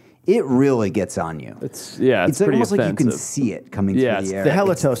breath, it really gets on you. It's It's like pretty almost like you can offensive. see it coming Yeah, through the it's air.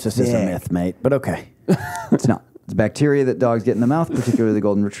 The halitosis is a thick. myth, mate, but okay. It's not. It's bacteria that dogs get in the mouth, particularly the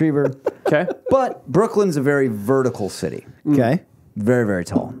golden retriever. Okay. But Brooklyn's a very vertical city. Okay. Very, very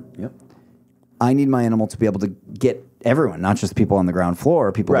tall. Yep. I need my animal to be able to get everyone, not just people on the ground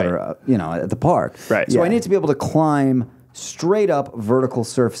floor, people that Right. are, at the park. Right. So Yeah. I need to be able to climb straight up vertical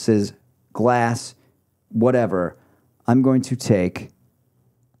surfaces, glass, whatever. I'm going to take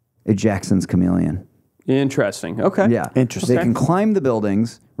a Jackson's chameleon. Interesting. Okay. Yeah. Interesting. They can climb the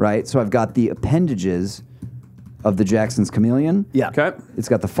buildings, right? So I've got the appendages of the Jackson's chameleon. Yeah. Okay. It's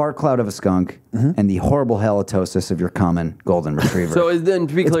got the fart cloud of a skunk and the horrible halitosis of your common golden retriever. So then,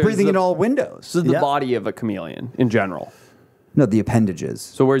 to be it's clear, breathing the, in all windows. this is the Yeah. body of a chameleon in general. No, the appendages.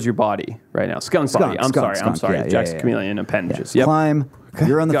 So where's your body right now? Skunk body. I'm skunk, sorry. yeah, Jackson yeah. chameleon appendages. Yep. Climb.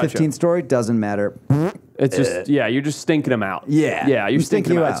 You're on the Gotcha. 15th story. Doesn't matter. It's just you're just stinking them out. Yeah. Yeah, you're You stink stinking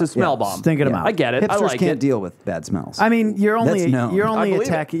them you out. It's a out. smell Yeah. bomb. Stinking 'em Yeah. out. I get it. I Hipsters like can't it. deal with bad smells. I mean, you're only That's known. you're I only believe it.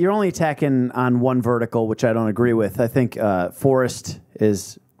 attacking you're only attacking on one vertical, which I don't agree with. I think Forrest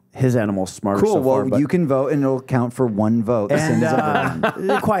is his animal smarter. cool. So Well, far, but- you can vote, and it'll count for one vote. The same and as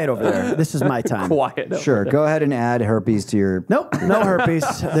everyone. quiet over there. This is my time. Quiet. Sure. Go ahead and add herpes to your. Nope, no herpes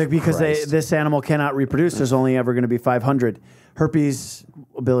because Christ. this animal cannot reproduce. There's only ever going to be 500. Herpes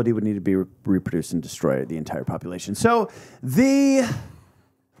ability would need to be reproduced and destroy the entire population. So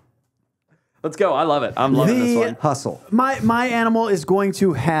Let's go. I love it. I'm loving this one. Hustle. my animal is going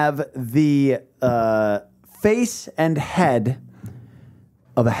to have the face and head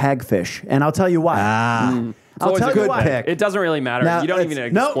of a hagfish, and I'll tell you why. It's I'll always tell a you good why. pick. It doesn't really matter. Now, You don't it's-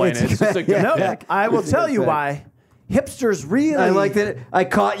 even No, explain it. It's just a good No, pick. I will tell you pick. why. Hipsters really. I like that. I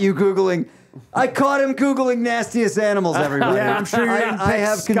caught you Googling. I caught him Googling nastiest animals, everybody. Yeah, I'm sure you didn't I pick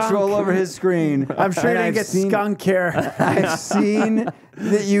have skunk. control over his screen. I'm sure you And didn't I've get seen- skunk here. I've seen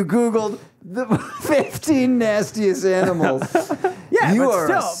that you Googled the 15 nastiest animals. Yeah, You but are a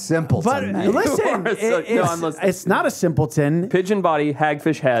still, simpleton, But man. listen, You are I'm listening. it's not a simpleton Pigeon body,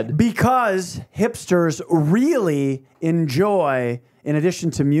 hagfish head. because hipsters really enjoy, in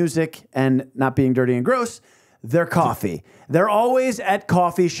addition to music and not being dirty and gross, their coffee. They're always at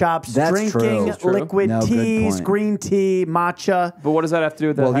coffee shops That's drinking true. liquid No, good teas, point. green tea, matcha. But what does that have to do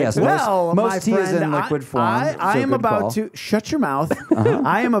with that? Well, yes, Well, most my tea is friend, in liquid form. I so am good about call. to shut your mouth.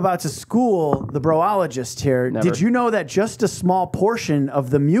 I am about to school the broologist here. Never. Did you know that just a small portion of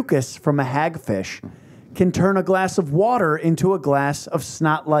the mucus from a hagfish can turn a glass of water into a glass of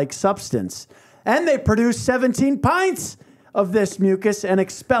snot-like substance? And they produce 17 pints of this mucus and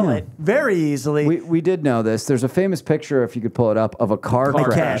expel it very easily. We did know this. There's a famous picture, if you could pull it up, of a car I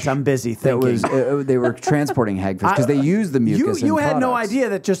crash. can't. I'm busy That thinking. was they were transporting hagfish because they use the mucus. You in had no products. idea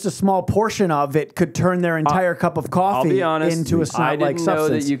that just a small portion of it could turn their entire cup of coffee I'll be honest. into a I snot-like didn't know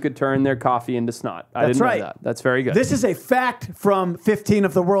substance. that you could turn their coffee into snot. I That's didn't right. know that. That's very good. This is a fact from 15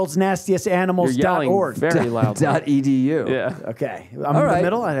 of the world's nastiest You're yelling animals.org. very loudly. .edu. Yeah. Okay. I'm All in right. the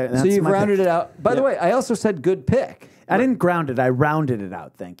middle. So you've rounded it out. By the way, I also said good pick. I didn't ground it. I rounded it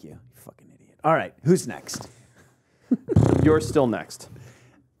out. Thank you. You fucking idiot. All right. Who's next? You're still next.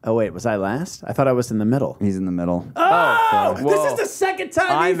 Oh, wait. Was I last? I thought I was in the middle. He's in the middle. Oh, sorry. this Whoa. is the second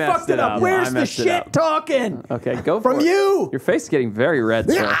time I he messed fucked it it up. up. Where's I the messed it shit up. talking? Okay, go for From it. you. Your face is getting very red,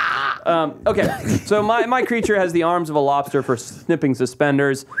 sir. Okay, so my creature has the arms of a lobster for snipping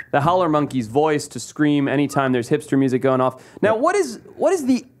suspenders, the howler monkey's voice to scream anytime there's hipster music going off. Now, what is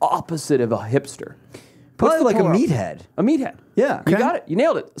the opposite of a hipster? Probably like a polar- meathead. A meathead. Yeah. You Okay. got it. You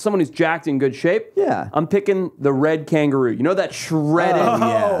nailed it. Someone who's jacked in good shape. Yeah. I'm picking the red kangaroo. You know that shredded,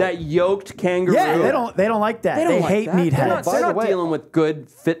 yeah. that yoked kangaroo? Yeah, they don't like that. They don't like hate that. meatheads. They're not, By they're the not way- dealing with good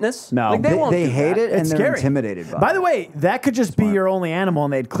fitness. No. Like, they won't They do hate that. it and It's they're scary. intimidated by By it. the way, that could just be your only animal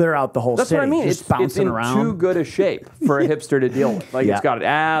and they'd clear out the whole That's city. what I mean. Just It's bouncing in around. too good a shape for a hipster to deal with. Like Yeah. it's got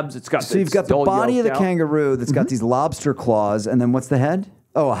abs. It's got. So you've got the body of the kangaroo that's got these lobster claws, and then what's the head?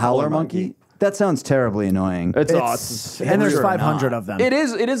 Oh, a howler monkey. That sounds terribly annoying. It's It's- awesome. and there's Hipster or 500 not. of them. It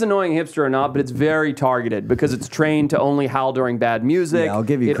is annoying, hipster or not, but it's very targeted because it's trained to only howl during bad music. Yeah, I'll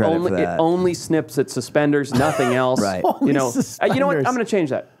give you credit for that. It only snips at suspenders, nothing else. Right. You know. Only You know what? suspenders. I'm going to change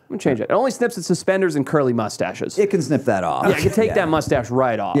that. It only snips at suspenders and curly mustaches. It can snip that off. Yeah, I can take that mustache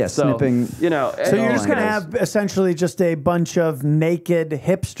right off. Yeah, so, snipping- You know. So you're all just going to angles. have essentially just a bunch of naked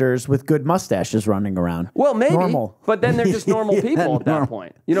hipsters with good mustaches running around. Well, maybe, Normal. but then they're just normal people at that normal.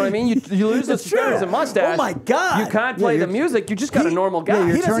 point. You know what I mean? You lose the suspenders and mustache. Oh my God. You can't play the music. You just got a normal guy. Yeah,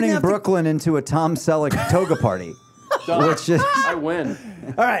 you're doesn't turning have to- Brooklyn into a Tom Selleck toga party. Which is I win.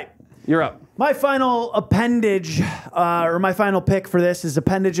 All right. You're up. My final appendage, or my final pick for this is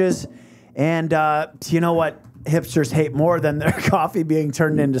appendages. And you know what hipsters hate more than their coffee being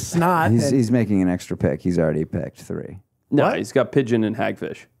turned into snot? And- he's making an extra pick. He's already picked 3. No, What? he's got pigeon and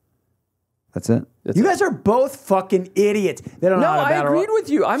hagfish. That's it. That's you it. guys are both fucking idiots. They don't know No, how to I battle agreed with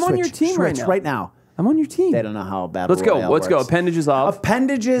you. I'm on your team right now. Right now. I'm on your team. They don't know how battle Let's go. Royale Let's go. works. Appendages of.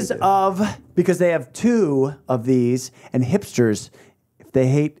 Appendages of, because they have 2 of these, and hipsters, if they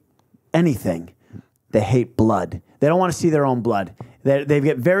hate anything, they hate blood. They don't want to see their own blood. They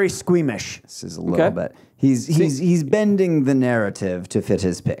get very squeamish. This is a little Okay. bit. He's bending the narrative to fit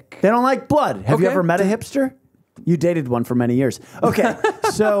his pick. They don't like blood. Have you Okay. ever met a hipster? You dated one for many years. Okay,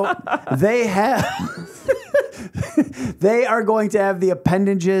 so they are going to have the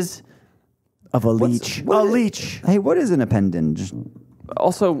appendages of a leech. A leech. Hey, what is an appendage?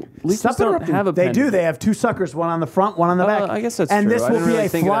 Also, leeches Stop don't interrupting. have They do. appendages. They have 2 suckers, one on the front, one on the back. I guess that's and true. this I will didn't be really a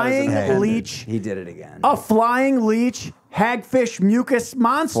think of that as an flying appendage. leech. He did it again. A flying leech, hagfish, mucus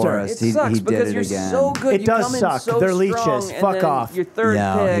monster. Forrest. It He sucks did because it you're again. so good. It You does come in suck. so They're strong, leeches. and Fuck then off. Your third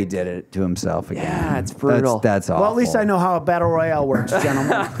No, pick. he did it to himself again. Yeah, it's brutal. That's awful. Well, at least I know how a battle royale works,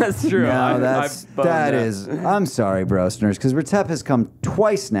 gentlemen. That's true. No, that I'm sorry, Brosteners, because Retep has come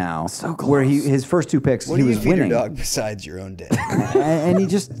twice now, where his first 2 picks What he do you was feed winning, your dog besides your own dick? and he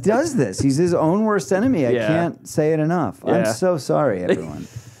just does this. He's his own worst enemy. I Yeah. can't say it enough. Yeah. I'm so sorry, everyone.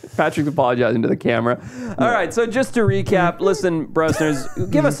 Patrick's apologizing to the camera. All right, so just to recap, listen, Brosners,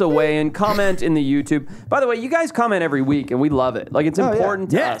 give us a weigh-in, comment in the YouTube. By the way, you guys comment every week, and we love it. Like, it's yeah. important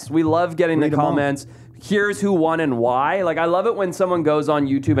to Yeah. us. We love getting Read the 'em all. comments. Here's who won and why. Like, I love it when someone goes on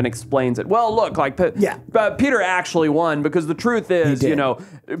YouTube and explains it. Well, look, like, Peter actually won because the truth is, did. you know,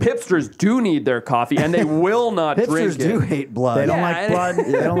 hipsters do need their coffee, and they will not drink Hipsters it. do hate blood. They don't Yeah, like and- blood.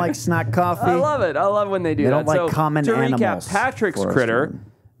 They don't like snot coffee. I love it. I love when they do They that. don't like So, common to animals. recap, Patrick's Forrest critter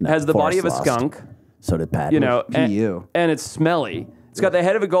won. has the body of a Forrest lost. skunk. So did Pat. You know, PU. and it's smelly. It's got the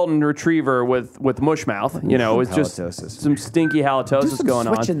head of a golden retriever with mush mouth. You know, it's just Halitosis. some stinky halitosis do some going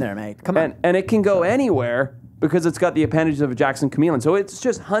on. switching there, mate. Come on. And it can go anywhere because it's got the appendages of a Jackson chameleon. So it's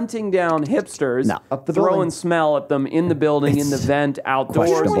just hunting down hipsters, No. Up the throwing building. smell at them in the building, in the It's vent, outdoors,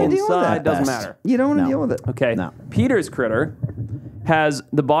 questionable. You don't wanna deal with inside, that doesn't best. matter. You don't want to No. deal with it. Okay. No. Peter's critter has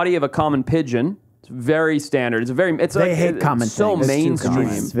the body of a common pigeon. It's very standard. They hate common so things. It's too mainstream. common.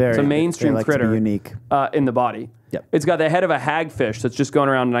 It's Very- a mainstream they like to be critter, unique. in the body. Yep. It's got the head of a hagfish that's just going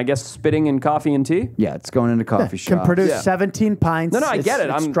around and I guess spitting in coffee and tea. Yeah, it's going into coffee Can shops. produce Yeah. 17 pints. No, I get it.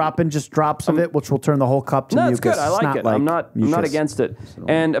 It's I'm dropping just drops of it, which will turn the whole cup to No, mucus. it's good. I It's like not it. I'm not mucus. against it.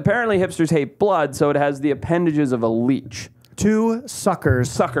 And apparently hipsters hate blood, so it has the appendages of a leech. 2 suckers.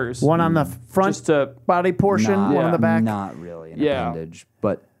 Suckers. One on the front Just to- body portion, Not, one on the back. Not really an Yeah. appendage,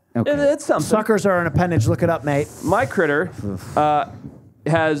 but okay. It's something. Suckers are an appendage. Look it up, mate. My critter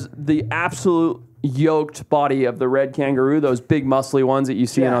has the absolute yoked body of the red kangaroo, those big muscly ones that you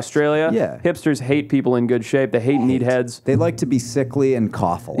see in Yeah. Australia. Yeah. Hipsters hate people in good shape. They hate meatheads. They like to be sickly and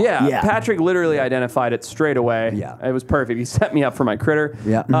cough a lot. Yeah, Patrick literally identified it straight away. Yeah. It was perfect. He set me up for my critter.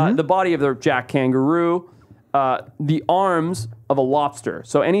 Yeah. The body of the jack kangaroo, the arms of a lobster.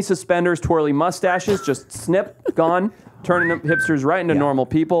 So any suspenders, twirly mustaches, just snip, gone. Turning them hipsters right into normal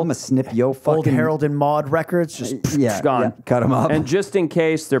people. I'm gonna snip yo fucking Old Harold and Maude records. Just gone. Yeah, cut them up. And just in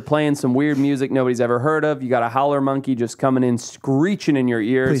case they're playing some weird music nobody's ever heard of, you got a howler monkey just coming in, screeching in your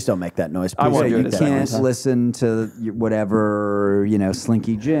ears. please don't make that noise. I Please won't don't do make it. that Can't noise. listen to whatever,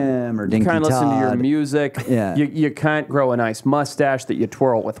 Slinky Jim or Dinky You can't listen to your Todd. music. Yeah. You can't grow a nice mustache that you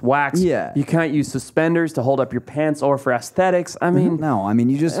twirl with wax. Yeah. You can't use suspenders to hold up your pants or for aesthetics. I mean, No, I mean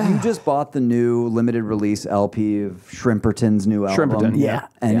you just bought the new limited release LP of Shrimperton's new album. Shrimperton. Yeah.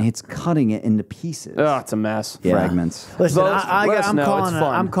 And it's cutting it into pieces. oh, it's a mess. Yeah. Fragments. Listen, Vote, let us I'm know. calling. It's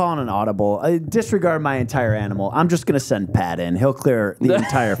fun. I'm calling an audible. Disregard my entire animal. I'm just gonna send Pat in. He'll clear the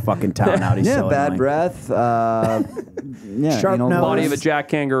entire fucking town out. He's Yeah, so bad annoying. breath. Yeah, Sharp nose. Body of a jack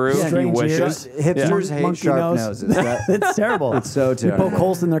kangaroo. He Strange wishes. ears. Hipsters Yeah. hate Monkey sharp nose. noses. It's terrible. It's so You terrible. poke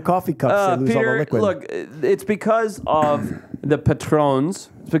holes in their coffee cups. They lose all the Peter, liquid. look, it's because of the patrons.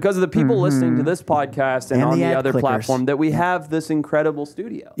 It's because of the people listening to this podcast and And on the the ad other clickers. platform that we have this incredible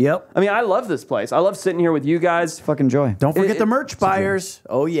studio. Yep. I mean, I love this place. I love sitting here with you guys. Fucking joy. Don't forget it- the merch buyers.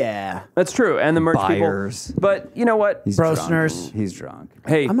 Oh yeah. That's true. And the merch Buyers. people. But you know what? He's Brosteners. drunk. He's drunk.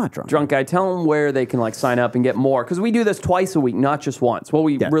 Hey, I'm not drunk. Drunk guy, tell them where they can sign up and get more because we do this twice a week, not just once. Well,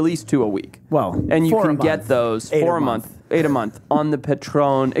 we release 2 a week. Well, and you 4 a can get month. those 8 4 a a month, 8 a month on the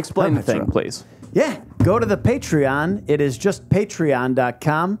Patron. Explain the thing, Patron. please. Yeah. Go to the Patreon. It is just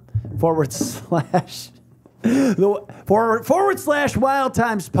patreon.com/ / Wild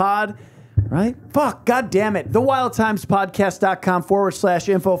Times Pod. Right? Fuck. God damn it. The wildtimespodcast.com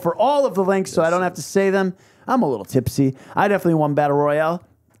 / info for all of the links so I don't have to say them. I'm a little tipsy. I definitely won Battle Royale.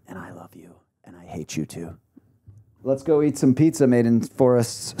 And I love you. And I hate you too. Let's go eat some pizza made in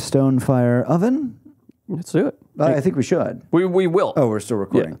Forest's Stonefire oven. Let's do it. I think we should. We will. Oh, we're still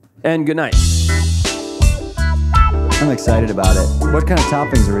recording. And good night. I'm excited about it. What kind of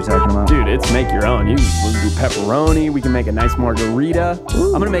toppings are we talking about? Dude, it's make your own. We can do pepperoni. We can make a nice margarita.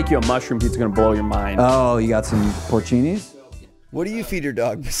 I'm going to make you a mushroom pizza. It's going to blow your mind. Oh, you got some porcinis? What do you feed your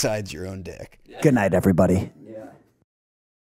dog besides your own dick? Good night, everybody.